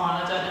was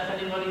on. I don't know if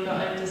anybody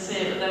got over to see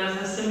it, but there was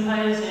a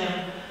symposium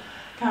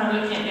kind of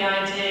looking at the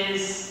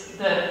ideas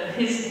that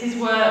his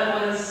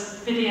work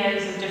was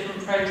videos of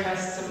different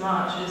protests and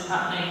marches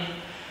happening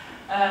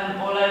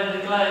all over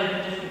the globe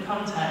in different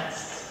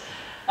contexts.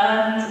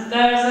 And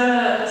there was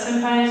a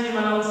symposium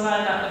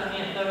alongside that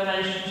looking at the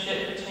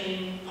relationship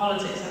between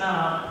politics and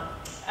art.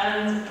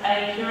 And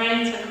a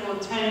curator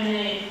called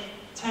Tony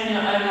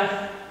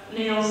Olaf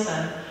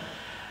Nielsen,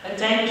 a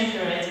Danish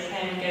curator,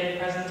 came and gave a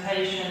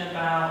presentation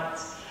about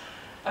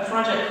a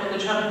project called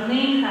the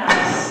Trampoline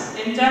House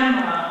in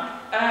Denmark,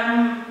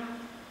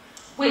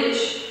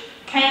 which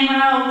came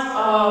out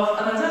of,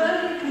 and I don't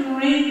know if you can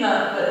read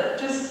that, but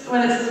just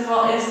when it says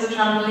what is the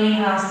Trampoline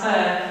House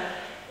there,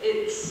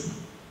 it's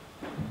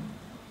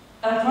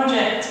a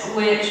project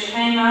which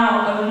came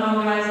out of an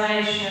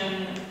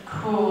organisation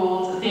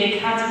called the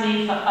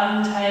Academy for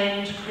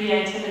Untamed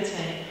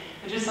Creativity,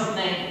 which is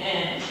something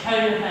in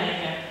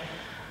Copenhagen.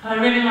 And I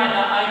really like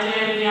that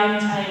idea of the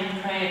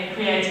untamed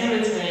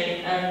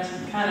creativity, and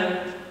kind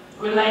of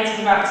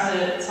relating back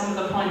to some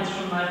of the points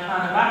from my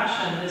plan of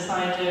action, this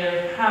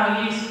idea of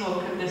how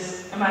useful could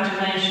this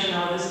imagination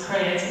or this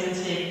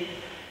creativity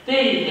be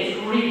if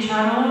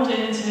rechanneled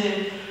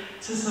into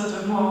sort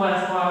of more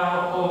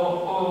worthwhile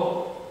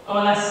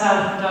or less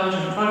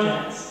self-indulgent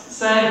projects.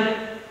 So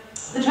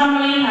the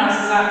Trampoline House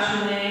is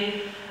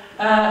actually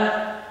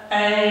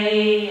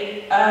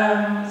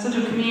a sort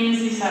of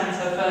community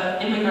centre for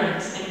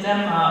immigrants in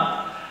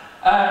Denmark.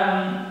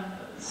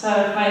 So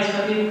a place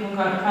where people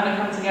can kind of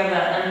come together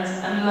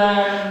and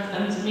learn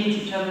and meet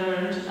each other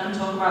and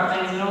talk about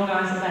things and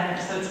organise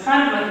events. So it's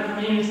kind of like a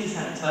community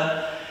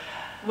centre,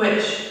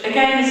 which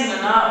again isn't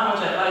an art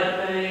project like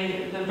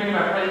the Bring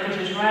Back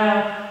British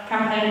Rail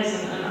campaign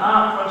isn't an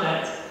art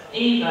project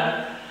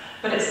either.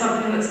 But it's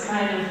something that's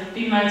kind of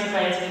been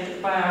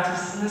motivated by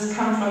artists and has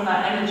come from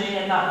that energy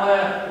and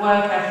that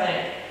work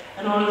ethic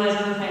and all of those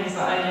other things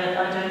that I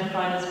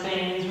identified as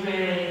being these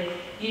really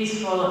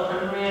useful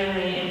and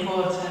really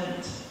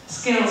important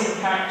skills and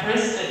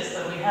characteristics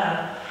that we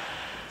have.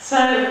 So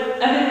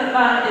I think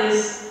that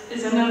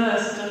is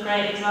another sort of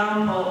great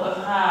example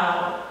of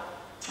how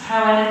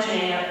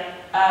energy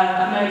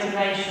and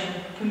motivation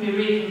can be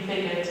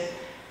reconfigured.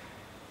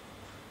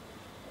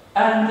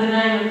 And the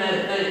name of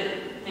the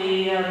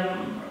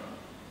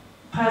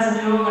person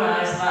who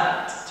organised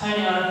that,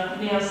 Tony Olaf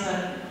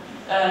Nielsen,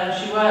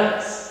 she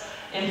works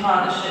in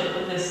partnership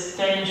with this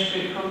Danish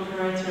group called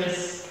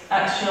Curatorisk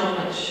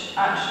Action, which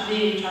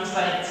actually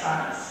translates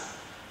as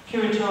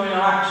curatorial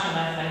action,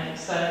 I think.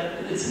 So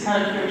it's a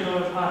kind of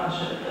curatorial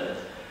partnership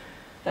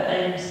that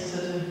aims to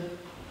sort of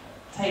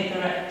take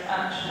direct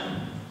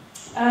action.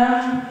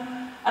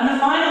 And the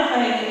final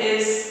thing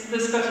is the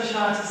Scottish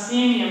Artists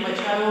Union, which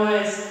I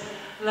always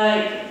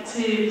like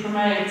to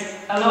promote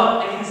a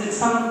lot because it's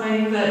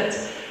something that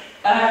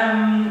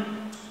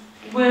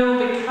will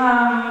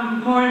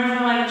become more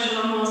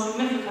influential and more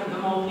significant the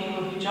more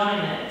people who join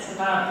it. It's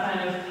about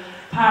kind of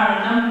power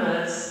in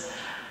numbers.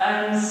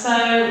 So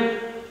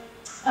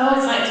I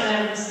always like to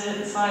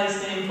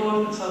emphasise the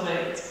importance of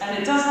it, and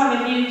it does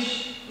have a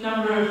huge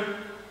number of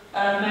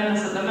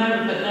members at the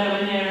moment, but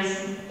nowhere near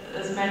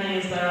as many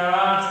as there are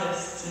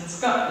artists in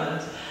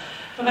Scotland.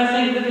 But I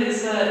think that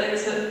it's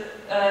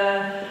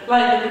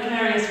like the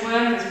Precarious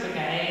Workers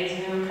Brigade,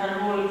 who are kind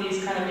of all of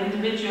these kind of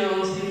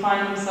individuals who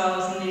find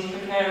themselves in these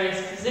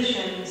precarious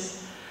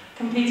positions,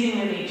 competing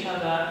with each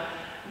other,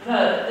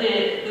 that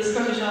the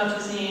Scottish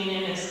Artists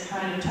Union is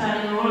kind of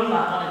turning all of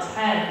that on its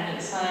head, and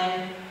it's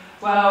saying,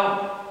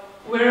 well,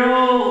 we're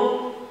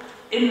all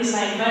in the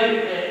same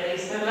boat really,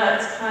 so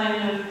let's kind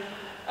of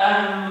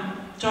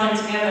join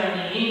together in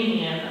a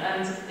union.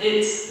 And it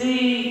is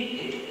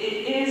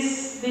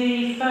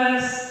the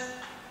first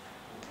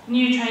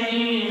new trade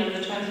union of the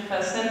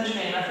 21st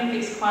century, and I think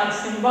it's quite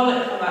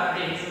symbolic for that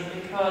reason,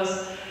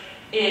 because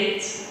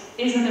it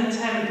is an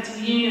attempt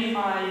to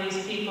unify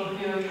these people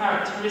who are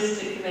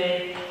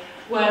characteristically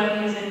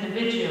working as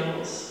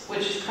individuals,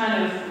 which is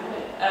kind of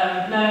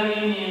no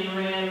union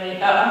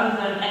really, other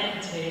than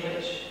equity,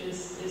 which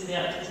is the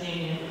actors'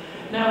 union.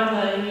 No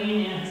other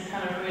union has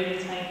kind of really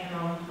taken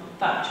on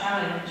that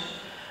challenge.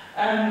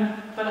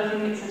 But I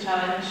think it's a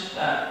challenge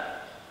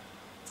that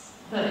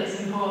is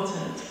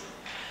important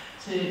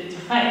to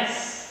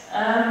face.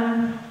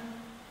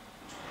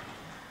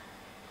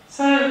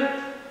 So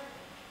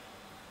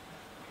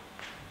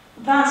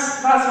that's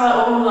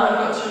about all that I've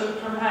got to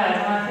prepare,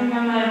 and I think I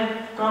may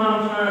have gone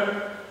on for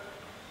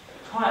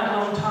quite a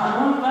long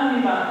time, only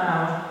about an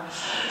hour.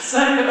 So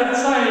I'm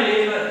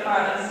sorry that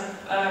has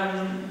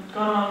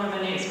gone longer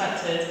than you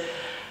expected.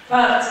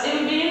 But it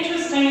would be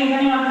interesting if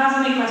anyone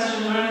has any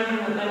questions or anything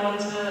that they want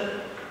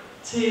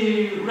to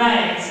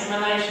raise in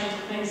relation to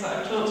things that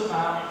I've talked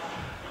about.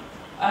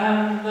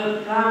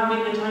 That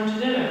would be the time to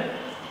do it.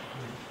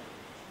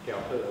 Yeah,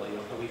 I'll put the light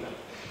up a wee bit.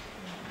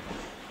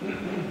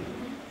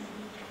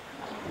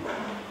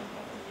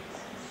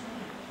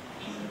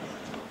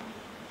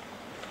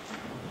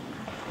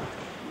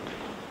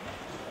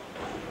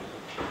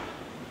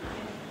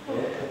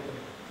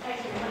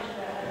 Thanks very much for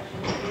that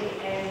opportunity.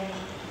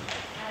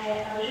 I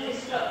was really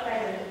struck by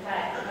the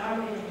fact that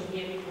normally when you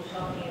hear people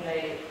talking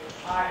about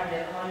art and the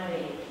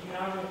economy, you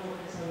normally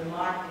focus on the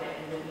market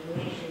and the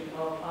relation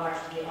of art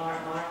to the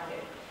art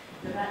market.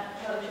 But that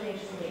felt really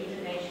interesting that you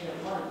didn't mention it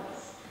once.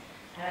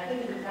 And I think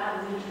that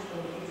was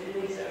interesting because it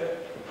really sort of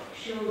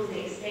shows the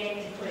extent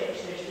to which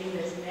there's been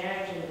this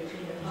merging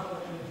between the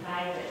public and the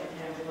private in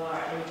terms of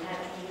art, and you can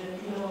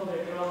no longer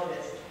draw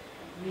this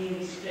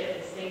really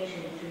strict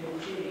distinction between the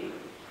two.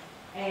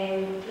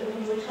 But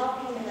when we were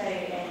talking about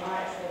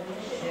arts and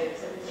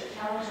initiatives, it was a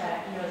challenge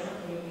that,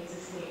 something that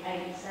exists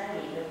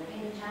outside, and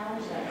kind of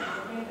challenge that, because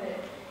I think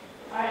that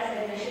arts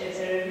and initiatives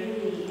are a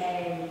really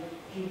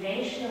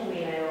conventional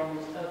way now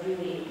almost of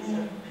really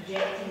sort of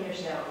projecting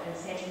yourself and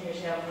setting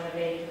yourself on a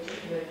very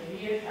particular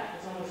career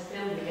track. It's almost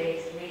still the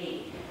best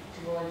way to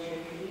launch your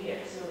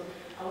career. So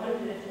I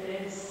wonder if there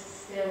is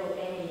still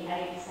any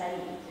outside,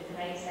 if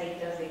an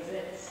outside does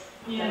exist.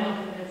 Yeah. I'm not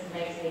convinced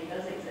an outside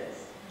does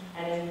exist.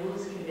 And in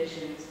those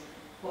conditions,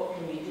 what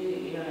can we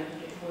do? I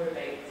think it's more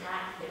about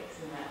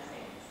tactics in that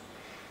sense.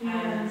 Yeah.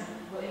 And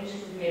what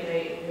interested me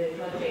about the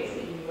projects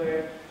that you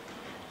were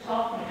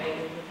talking about,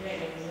 and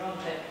correct me if I'm wrong,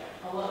 but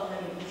a lot of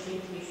them seem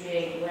to be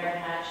saying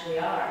learn actually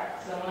art.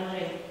 So I'm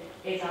wondering,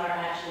 is art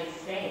actually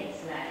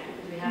strengths now? Do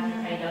we have to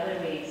find other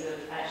ways of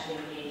actually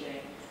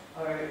engaging?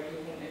 Or do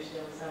you think there's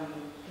still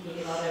can you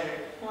give other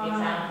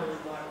examples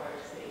of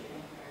artworks that you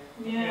think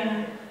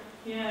are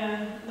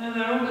No,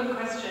 they're all good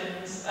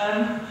questions. I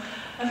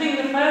think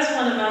the first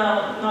one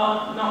about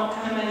not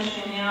kind of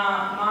mentioning the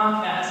art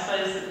market, I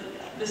suppose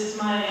this is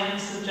my own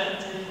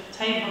subjective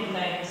take on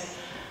things.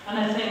 And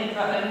I think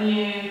that I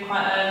knew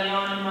quite early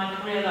on in my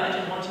career that I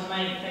didn't want to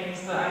make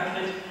things that I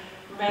could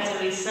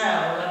readily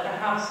sell. Like I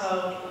have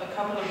sold a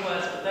couple of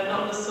works, but they're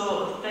not the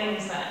sort of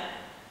things that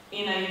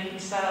you can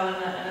sell in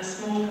a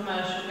small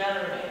commercial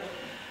gallery.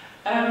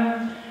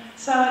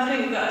 So I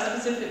think that I'm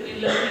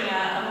specifically looking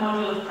at a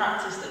model of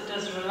practice that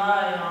does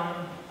rely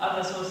on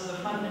other sources of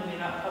funding, be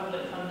that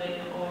public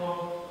funding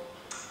or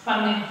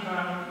funding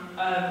from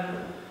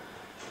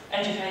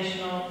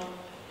educational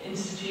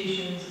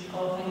institutions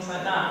or things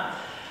like that.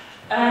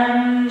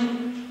 And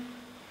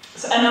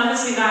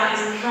obviously that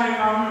is a very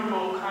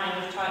vulnerable type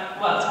of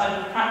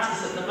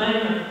practice at the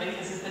moment,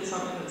 because if it's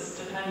something that's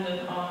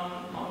dependent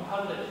on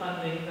public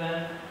funding,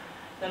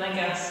 then I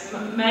guess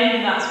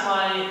maybe that's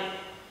why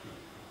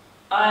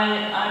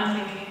I'm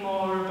thinking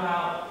more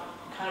about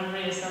kind of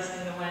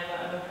reassessing the way that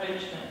I've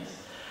approached things.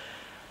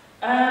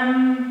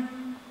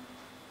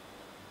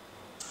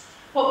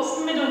 What was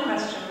the middle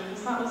question?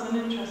 Because that was an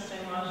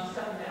interesting one. just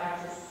talking about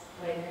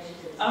artist-led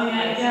initiatives. Oh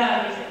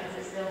yeah. Because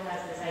it still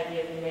has this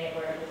idea of the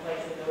network, the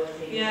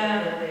flexibility,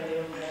 Yeah. building your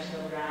own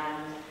personal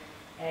brand.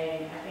 I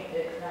think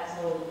that's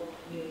all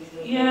really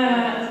still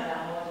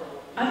that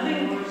model. I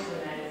think more so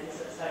now as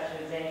they start to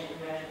residential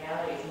commercial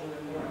galleries more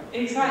and more.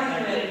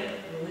 Exactly.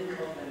 The look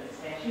of them,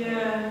 especially.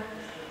 Yeah.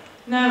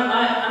 No,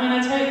 I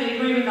totally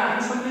agree with that.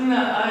 And something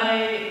that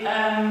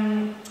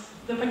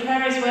the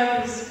Precarious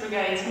Workers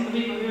Brigade, some of the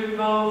people who were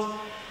involved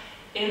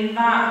in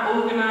that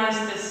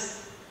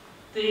organised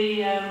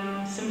the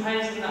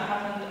symposium that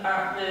happened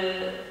at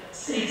the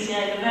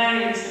CCA, the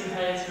various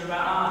symposium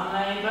about art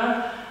and labour,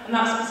 and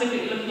that's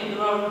specifically looking at the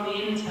role of the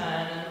intern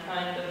and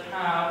kind of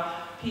how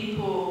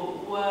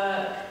people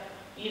work,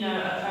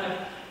 are kind of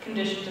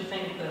conditioned to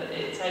think that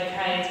it's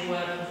okay to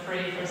work for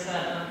free for a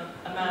certain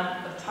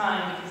amount of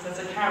time because there's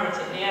a carrot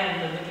at the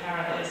end, and the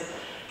carrot is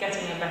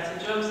getting a better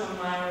job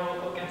somewhere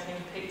or getting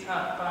picked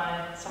up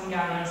by some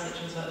gallery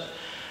such and such.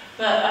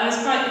 But I was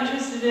quite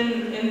interested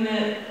in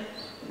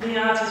the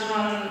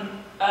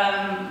artist-run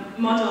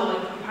model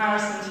in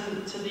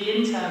comparison to the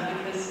intern,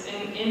 because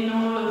in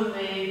all of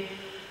the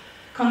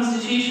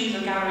constitutions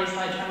of galleries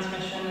like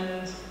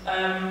Transmission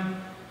and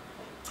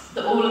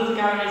all of the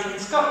galleries in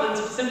Scotland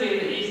specifically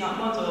that use that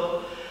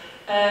model,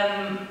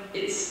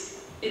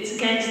 it's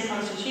against the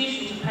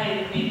constitution to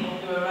pay the people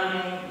who are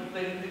running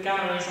the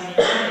galleries any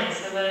money,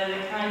 so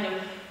they kind of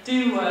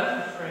do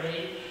work for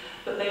free,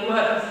 but they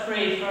work for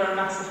free for a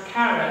massive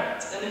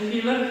carrot. And if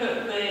you look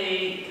at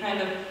the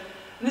kind of,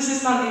 and this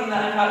is something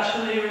that I've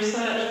actually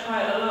researched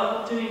quite a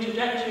lot doing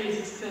Trajectories,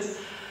 is because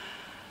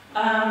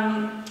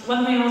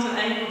one thing I wasn't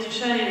able to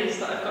show you is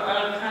that I've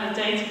got a kind of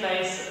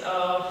database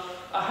of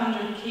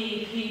 100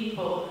 key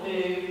people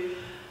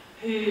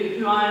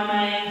who I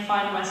may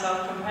find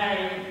myself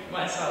comparing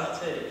myself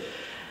to.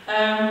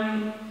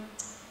 And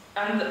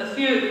there's a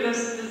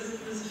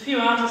few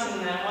artists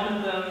in there. One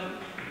of them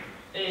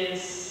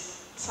is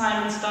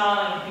Simon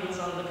Starling, who was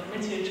on the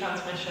Committee of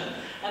Transmission.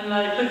 And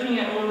like looking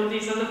at all of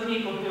these other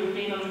people who have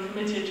been on the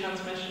Committee of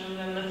Transmission and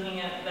then looking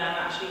at them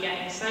actually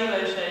getting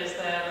solo shows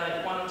there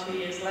like 1 or 2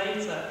 years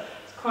later,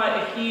 it's quite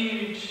a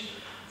huge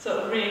sort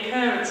of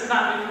reoccurrence. So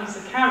that becomes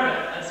the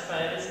carrot, I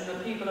suppose, and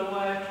that people are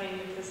working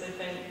because they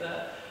think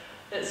that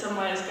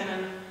somewhere is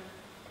going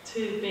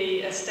to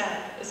be a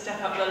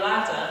step up the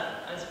ladder,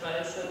 I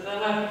suppose. So they're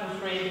working for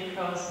free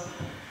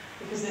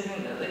because they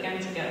think that they're going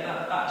to get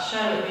that show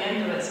at the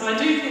end of it. So I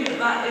do think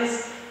that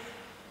is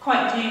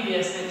quite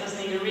dubious and it does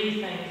need a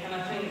rethink. And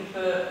I think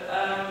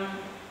that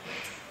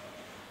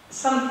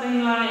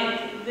something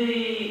like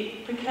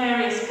the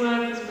Precarious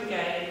Workers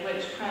Brigade,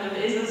 which kind of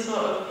is a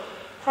sort of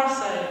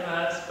crossover,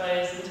 I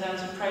suppose, in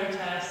terms of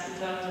protest, in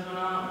terms of an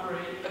art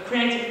group, a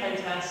creative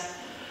protest,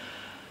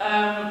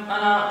 an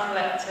art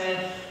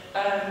collective.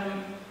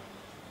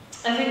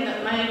 I think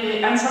that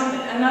maybe, and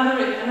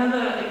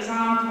another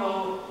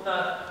example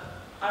that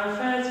I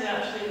refer to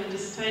actually in the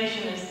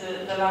dissertation is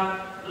the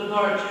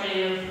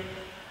laboratory of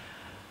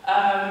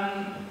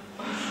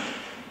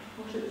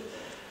what it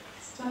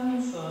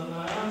stands for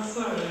now. I'm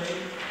sorry.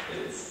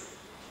 It's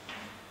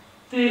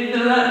the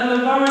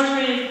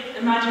laboratory of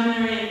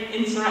imaginary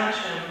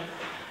insurrection.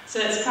 So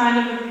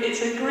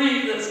it's a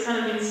group that's kind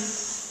of been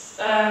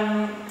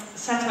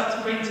set up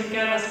to bring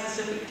together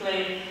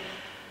specifically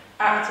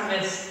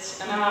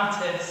activists and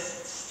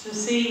artists to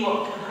see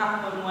what can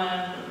happen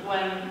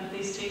when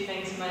these two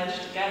things merge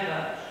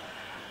together.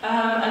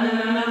 And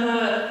then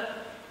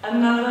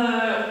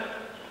another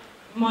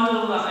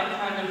model that I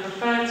kind of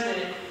refer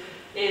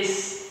to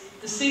is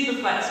the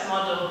Superflex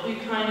model, who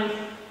kind of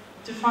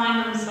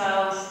define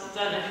themselves, I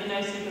don't know if you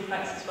know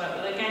Superflex's work,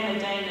 but again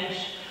they're Danish,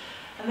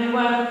 and they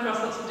work across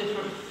lots of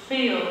different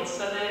fields.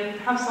 So they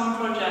have some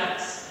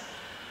projects.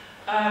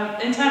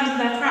 In terms of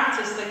their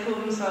practice, they call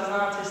themselves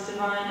artists,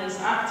 diviners,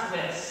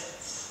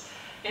 activists,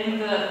 in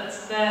that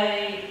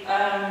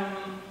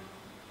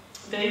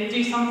they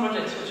do some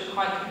projects which are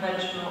quite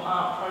conventional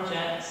art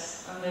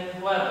projects, and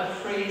they've worked with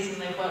Frieze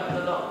and they've worked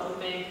with a lot of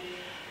the big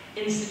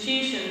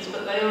institutions,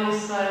 but they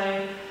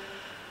also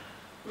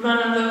run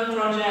other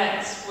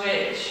projects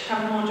which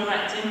have more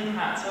direct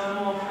impact, so are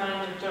more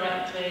kind of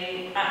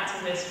directly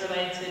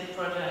activist-related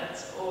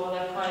projects, or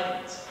they're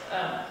quite...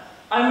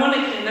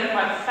 ironically, they're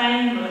quite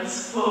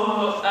famous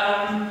for,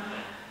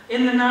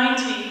 in the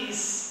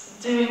 90s,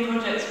 doing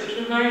projects which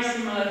were very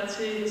similar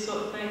to the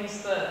sort of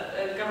things that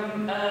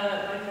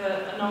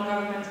a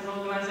non-governmental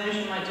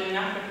organisation might do in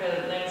Africa,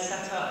 that they would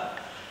set up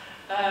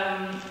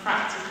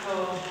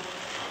practical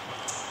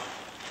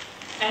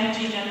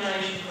energy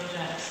generation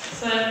projects.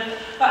 So,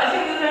 but I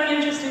think that they're an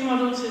interesting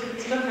model to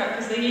look at,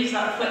 because they use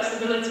that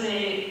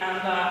flexibility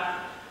and that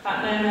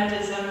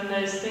nomadism and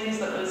those things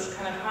that was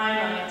kind of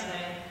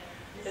highlighting.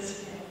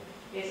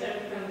 It sort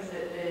of proves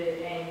that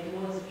the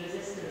modes of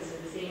resistance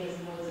are the same as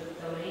the modes of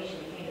domination,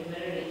 kind of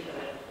mirror each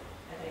other.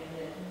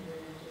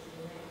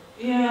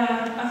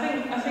 I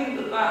think I think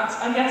that's,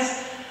 I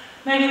guess,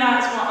 maybe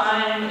that's what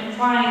I'm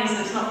implying, is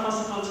that it's not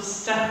possible to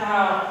step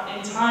out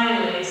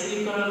entirely, so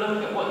you've got to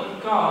look at what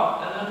you've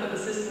got and look at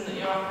the system that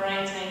you're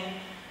operating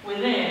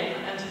within,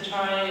 and to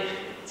try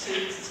to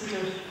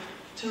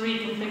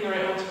reconfigure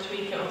it or to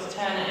tweak it or to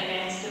turn it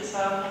against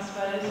itself, I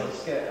suppose.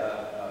 Let's get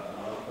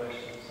another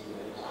question.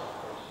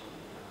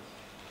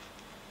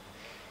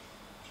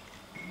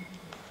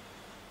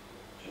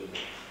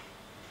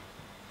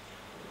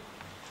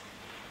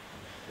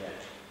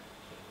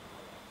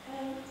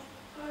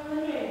 I'm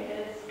wondering,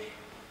 is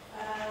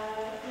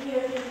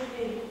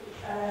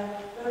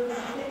both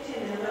contradiction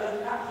in a lot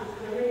of practices,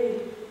 but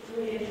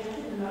really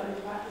interested in a lot of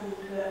practices,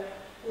 that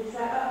they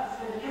set up this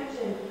kind of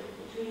tension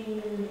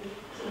between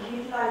sort of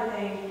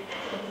utilising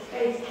sort of the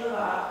space of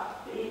art,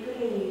 but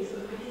equally sort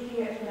of critiquing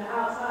it from the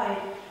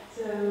outside.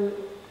 So I'm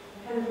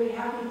kind of really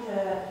happy to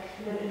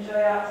kind of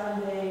enjoy art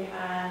funding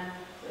and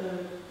sort of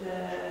the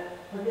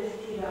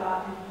publicity that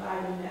art can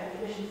provide in the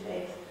exhibition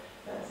space,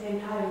 but at the same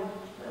time,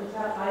 it's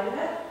outside of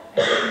it,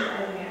 and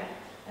criticizing it.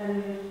 And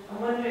I'm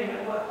wondering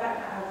what effect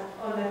that has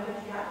on their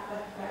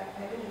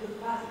critical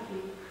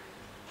capacity.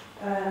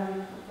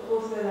 But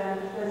also then,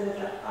 I suppose there's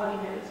that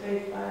argument that's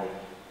raised by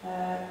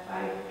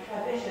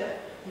Claire Bishop,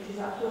 which is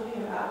like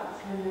talking about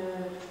this kind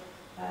of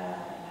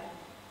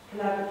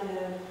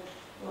collaborative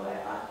or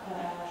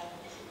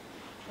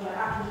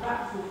active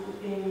practices as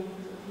being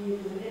sort of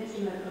used as an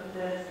instrument of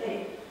the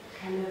state.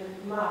 kind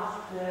of mask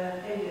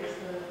the failures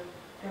of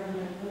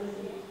government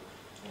policy.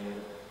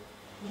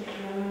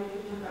 Yeah, when we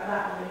talk about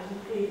that in relation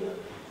to these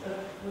of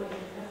what you're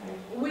discussing.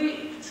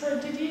 So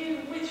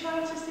which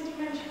artist did you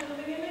mention at the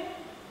beginning?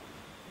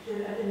 I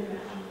didn't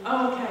mention.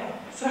 Oh, okay,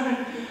 sorry.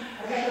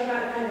 I guess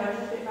about the kind of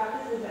artistic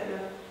practices that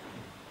you're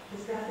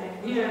discussing.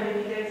 Yeah.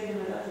 Maybe go to them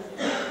with artistic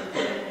practices,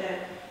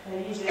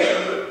 they're using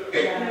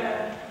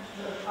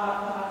sort of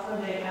art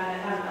funding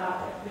and art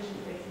exhibition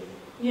spaces.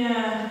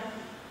 Yeah.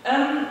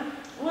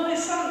 Well,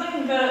 it's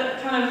something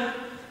that kind of,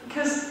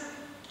 because,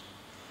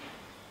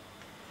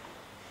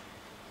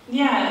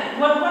 yeah,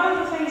 well, one of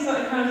the things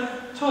that I kind of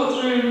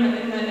talked through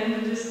in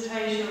the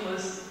dissertation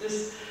was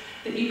this,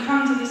 that you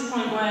come to this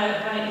point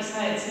where, like you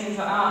say, it seems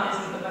that art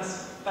isn't the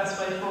best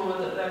way forward,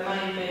 that there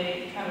may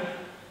be kind of,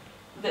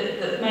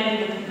 that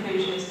maybe the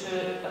conclusion is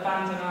to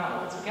abandon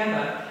art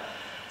altogether.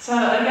 So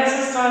I guess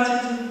I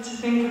started to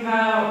think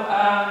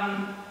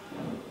about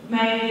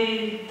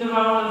maybe the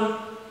role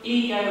of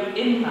ego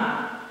in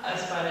that, I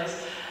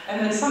suppose.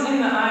 And it's something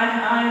that I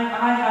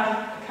have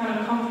a kind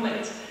of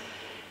conflict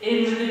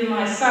within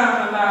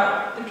myself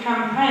about the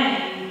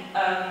campaign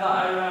that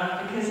I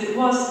run, because it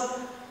was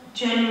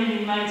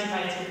genuinely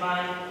motivated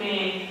by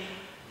being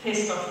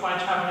pissed off by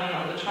travelling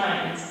on the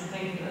trains and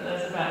thinking that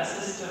there's a better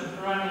system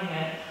for running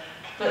it.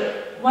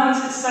 But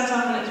once it's set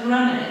up and it's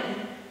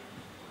running,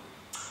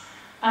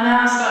 I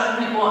now start to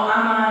think, well,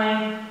 am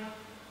I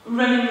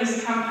running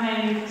this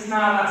campaign because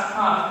now that's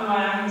part of who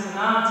I am as an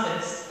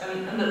artist,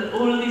 and that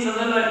all of these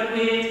other like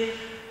weird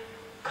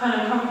kind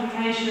of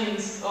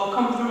complications or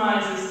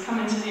compromises come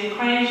into the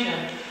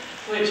equation,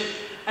 which,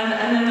 and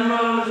then the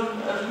role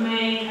of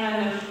me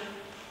kind of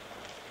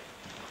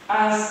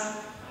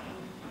as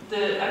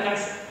the, I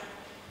guess,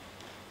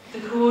 the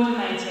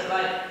coordinator,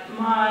 like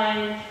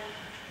my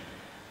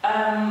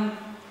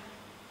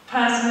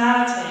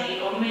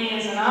personality, or me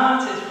as an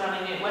artist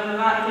running it, whether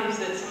that gives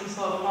it some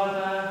sort of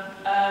other,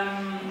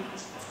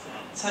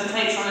 so it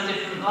takes on a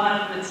different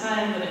life of its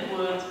own than it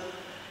would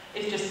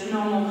if just a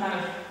normal kind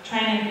of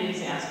train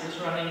enthusiast was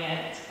running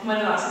it. And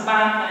whether that's a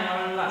bad thing or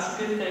whether that's a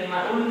good thing,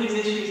 like all of these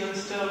issues I'm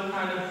still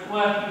kind of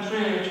working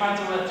through, trying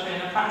to work through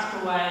in a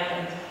practical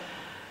way,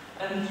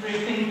 and through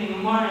thinking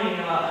and worrying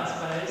a lot, I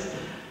suppose.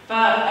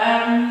 But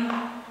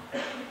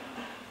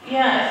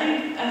yeah,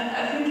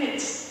 I think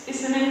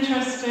it's an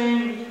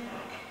interesting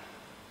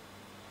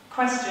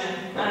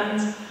question, and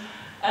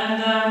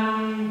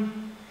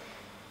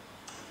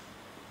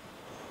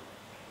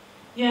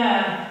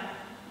yeah.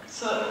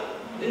 So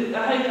I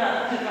hope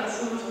that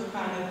sort of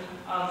kind of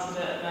answered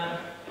it then.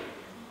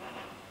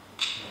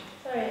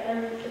 Sorry,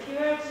 if you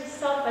were to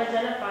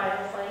self-identify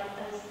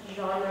as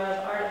genre of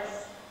artist,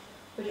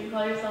 would you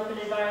call yourself an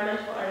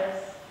environmental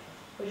artist?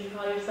 Would you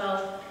call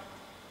yourself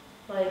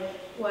like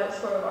what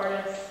sort of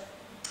artist?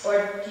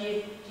 Or do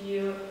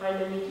you find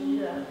the need to do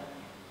that?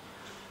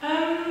 I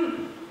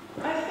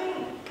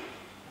think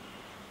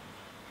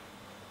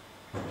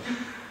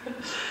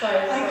Sorry,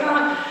 I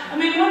can't. I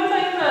mean, one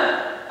thing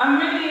that I'm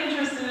really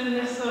interested in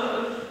this sort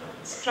of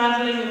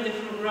straddling of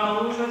different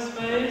roles, I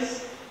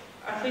suppose.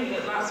 I think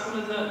that's one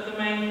of the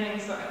main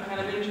things that I'm kind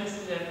of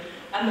interested in,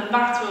 and the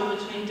battle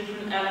between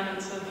different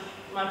elements of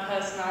my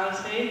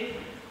personality.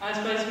 I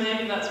suppose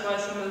maybe that's why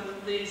some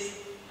of these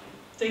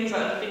things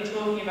that I've been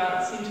talking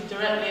about seem to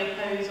directly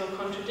oppose or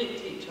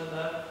contradict each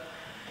other,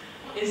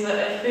 is that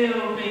I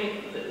feel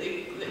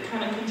that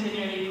kind of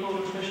continually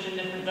pulled and pushed in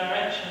different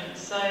directions.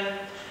 So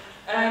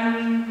I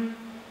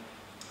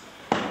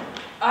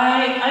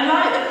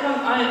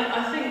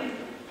think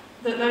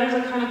that there is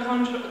a kind of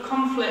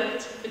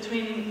conflict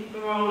between the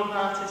role of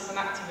artist and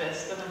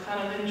activist, and I'm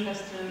kind of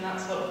interested in that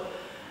sort of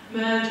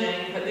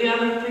merging. But the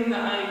other thing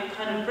that I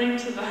kind of bring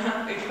to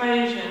that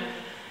equation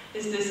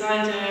is this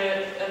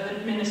idea of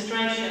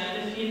administration.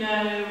 And if you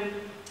know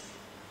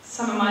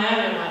some of my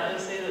earlier work, you'll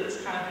see that it's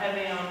kind of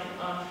heavy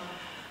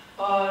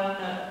on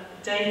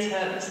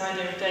data, this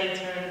idea of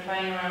data, and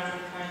playing around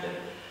with kind of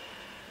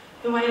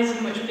the ways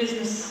in which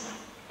business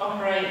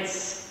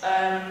operates.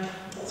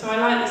 So I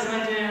like this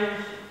idea of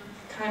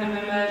kind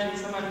of emerging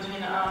somewhere between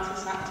an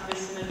artist,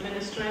 activist, and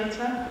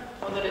administrator,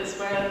 or that it's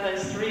where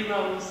those three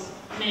roles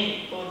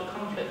meet, or the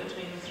conflict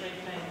between the three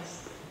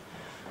things,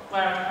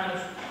 where I kind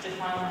of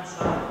define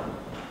myself.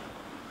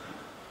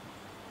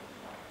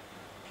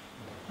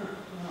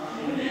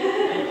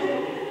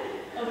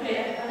 Okay,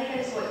 I think I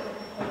just want to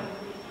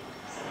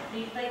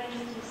reflect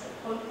into some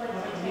conflict or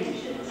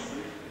tensions.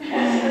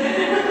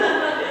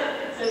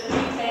 So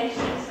three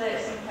tensions that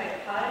seem quite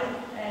apparent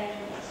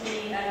to me,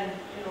 and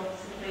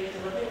simply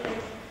deliberately.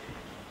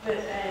 But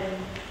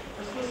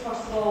I suppose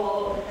first of all, a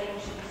lot of the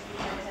things you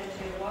speak into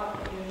your work,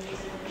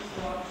 using the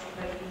work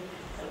about being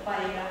sort of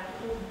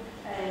biographical,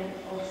 and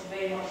obviously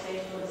very much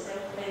central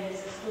itself. Then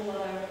there's this whole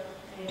other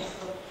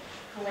sort of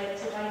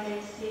collective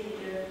identity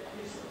that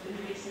you're sort of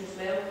embracing as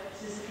well.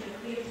 So there's a kind of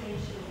clear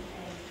tension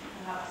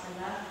perhaps in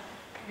that.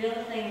 The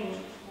other thing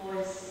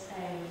was, I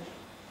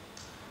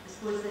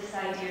suppose, this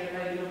idea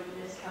around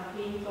this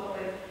campaign you've got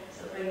about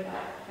sort of bring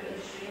back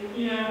British dream.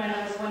 Yeah. And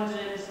I was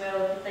wondering as well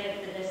if you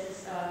think that this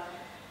is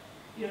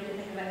you know, to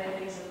think about how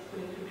things are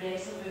going to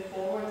progress and move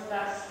forward.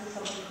 That's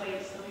something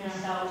quite sort of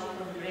nostalgic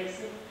or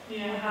aggressive,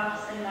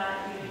 perhaps, in that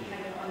you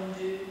kind of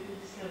undo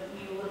this kind of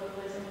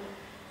neoliberalism,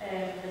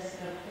 this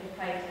kind of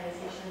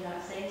privatisation in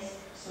that sense.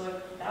 So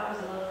that was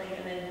another thing,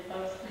 and then the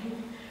third thing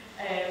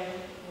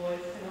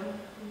was,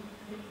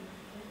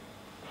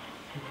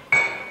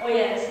 oh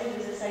yeah, I suppose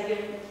there's this idea,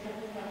 kind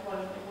of one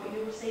of what you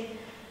were saying,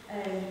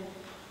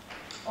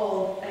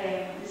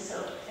 this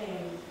sort of,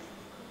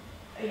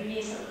 are you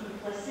being sort of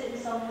complicit in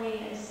some way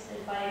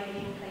by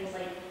being things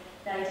like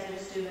the idea of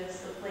to do with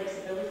sort of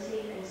flexibility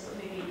and sort of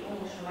maybe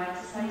almost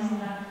romanticising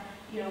that,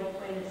 you know,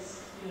 when it's,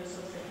 you know,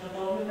 sort of like kind of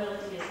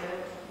vulnerability as well,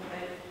 we're talking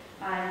about,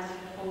 and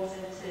it falls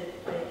into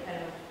the kind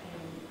of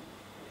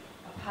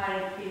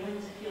apparent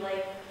feelings, if you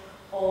like,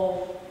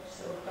 of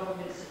sort of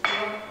government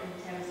support in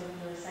terms of,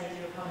 you know, this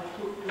idea of having a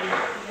portfolio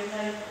here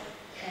now.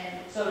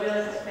 So I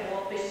realise it's quite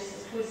obvious, I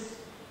suppose,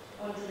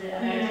 onto the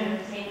American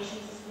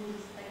intentions, I suppose,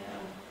 is the thing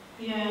that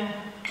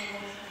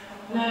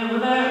No, well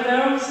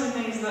there are also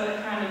things that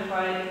are kind of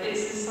like,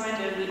 it's this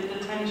idea of the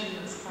tension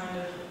that's kind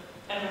of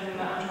everything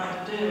that I'm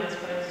trying to do, I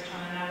suppose,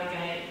 trying to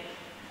navigate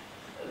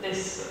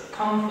this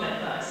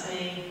conflict that I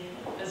see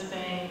as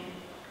being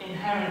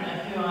inherent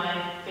of who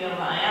I feel that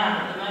I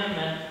am at the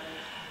moment.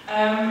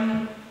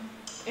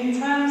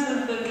 In terms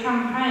of the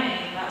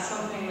campaign, that's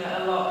something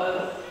that a lot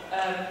of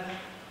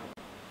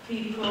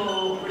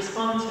people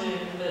respond to,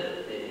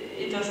 that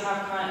it does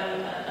have kind of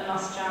a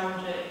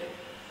nostalgic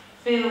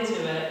feel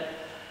to it.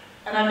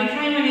 And I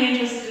became really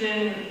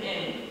interested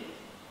in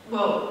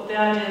the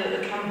idea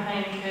that the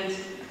campaign could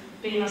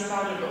be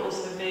nostalgic but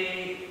also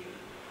be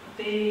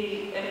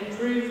an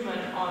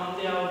improvement on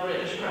the old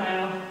British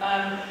Rail.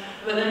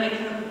 But then it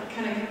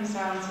kind of comes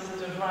down to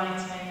sort of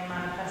writing a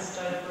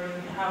manifesto for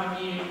how a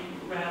new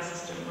rail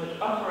system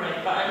would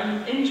operate. But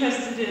I'm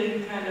interested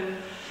in kind of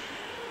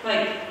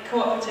like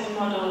cooperative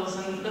models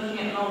and looking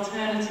at an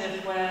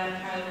alternative where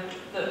kind of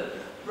that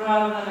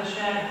rather than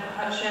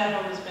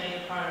shareholders being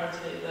a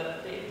priority,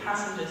 that the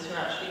passengers who are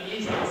actually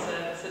using the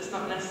service, it's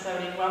not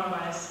necessarily run by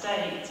the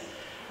state,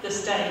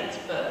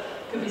 but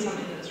could be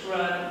something that's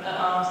run at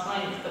arm's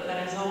length, but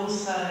then is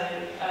also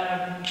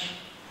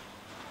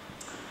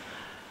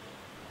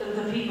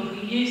the people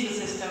who use the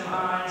system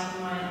are in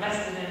some way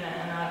invested in it,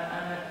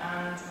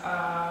 and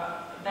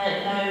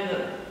they know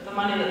that the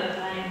money that they're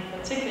paying for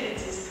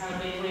tickets is kind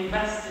of being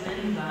reinvested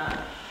in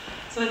that.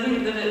 So I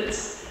think that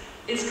it's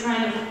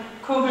kind of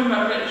talking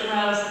about British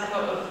Rail as a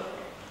sort of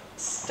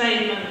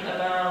statement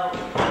about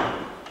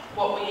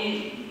what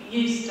we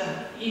used to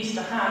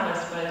have, I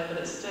suppose, but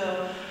it's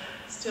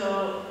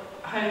still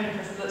hoping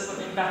that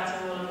something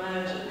better will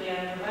emerge at the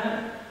end of it,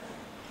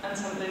 and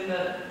something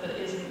that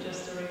isn't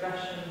just a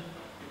regression.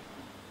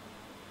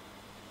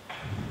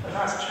 But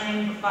that's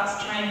train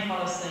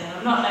policy, and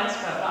I'm not an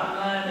expert, but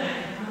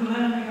I'm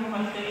learning on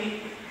my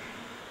feet.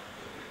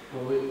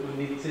 Well, we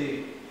need to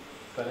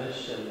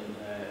finish in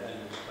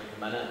like a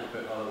minute,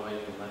 but otherwise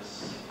we'll miss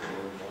the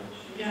lunch.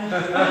 Yeah.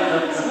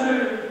 So,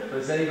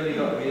 has anybody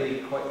got a really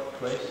quick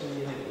question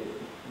you think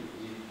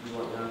you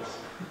want to ask?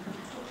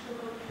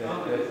 I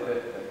don't think it's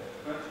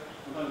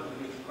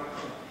a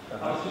question.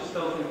 I was just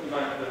still thinking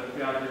about the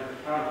idea of the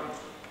carrot,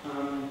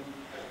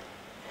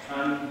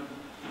 and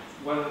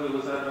whether there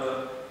was ever,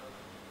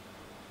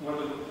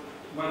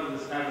 whether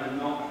there's ever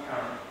not a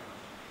carrot,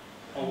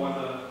 or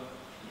whether.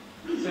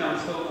 See, I'm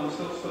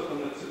still stuck on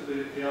the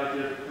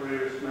idea of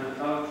careerist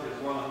mentality as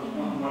well,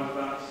 and whether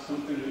that's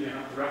something that you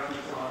have to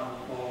reconcile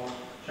or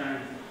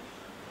change.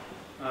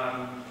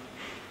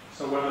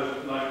 So whether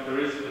like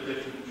there is a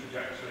different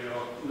trajectory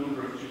or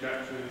number of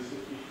trajectories,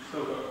 if you've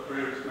still got a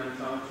careerist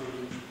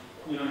mentality,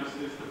 you know, it's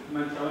the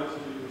mentality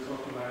that we're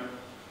talking about,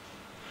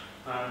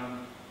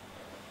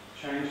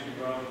 changing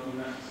rather than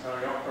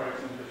necessarily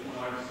operating in different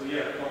ways. So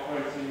yeah,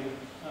 operating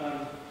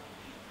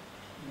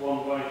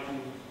one way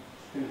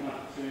can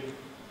have two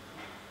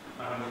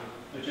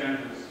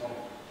agendas or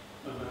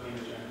a million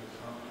agendas.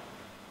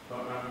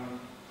 But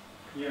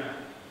yeah,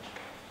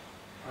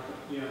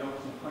 that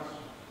was my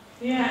question.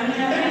 yeah, I mean,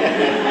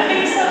 I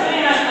think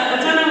something, I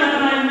don't know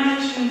whether I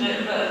mentioned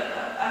it, but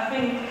I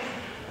think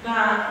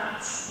that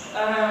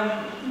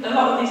a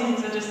lot of these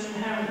things are just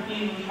inherent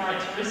human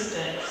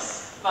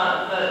characteristics,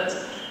 but that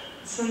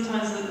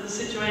sometimes the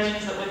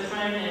situations that we're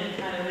thrown in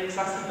kind of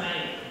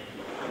exacerbate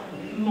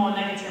more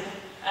negative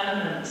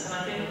elements, and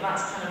I think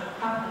that's kind of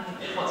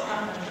what's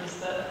happened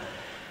is that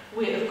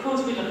of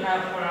course we look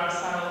out for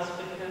ourselves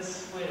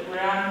because we're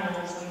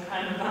animals and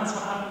kind of that's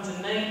what happens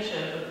in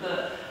nature, but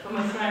that when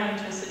we're thrown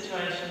into a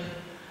situation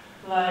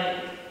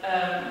like,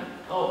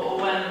 or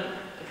when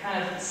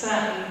kind of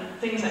certain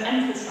things are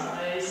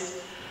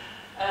emphasised,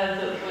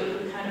 that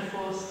we're kind of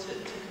forced to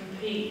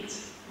compete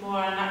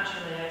more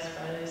unnaturally, I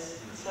suppose.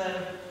 So,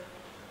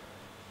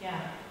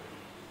 yeah.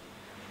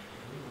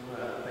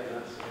 Well, I think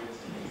that's a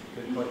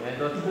good point to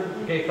end on.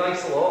 Okay,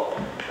 thanks a lot.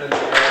 And,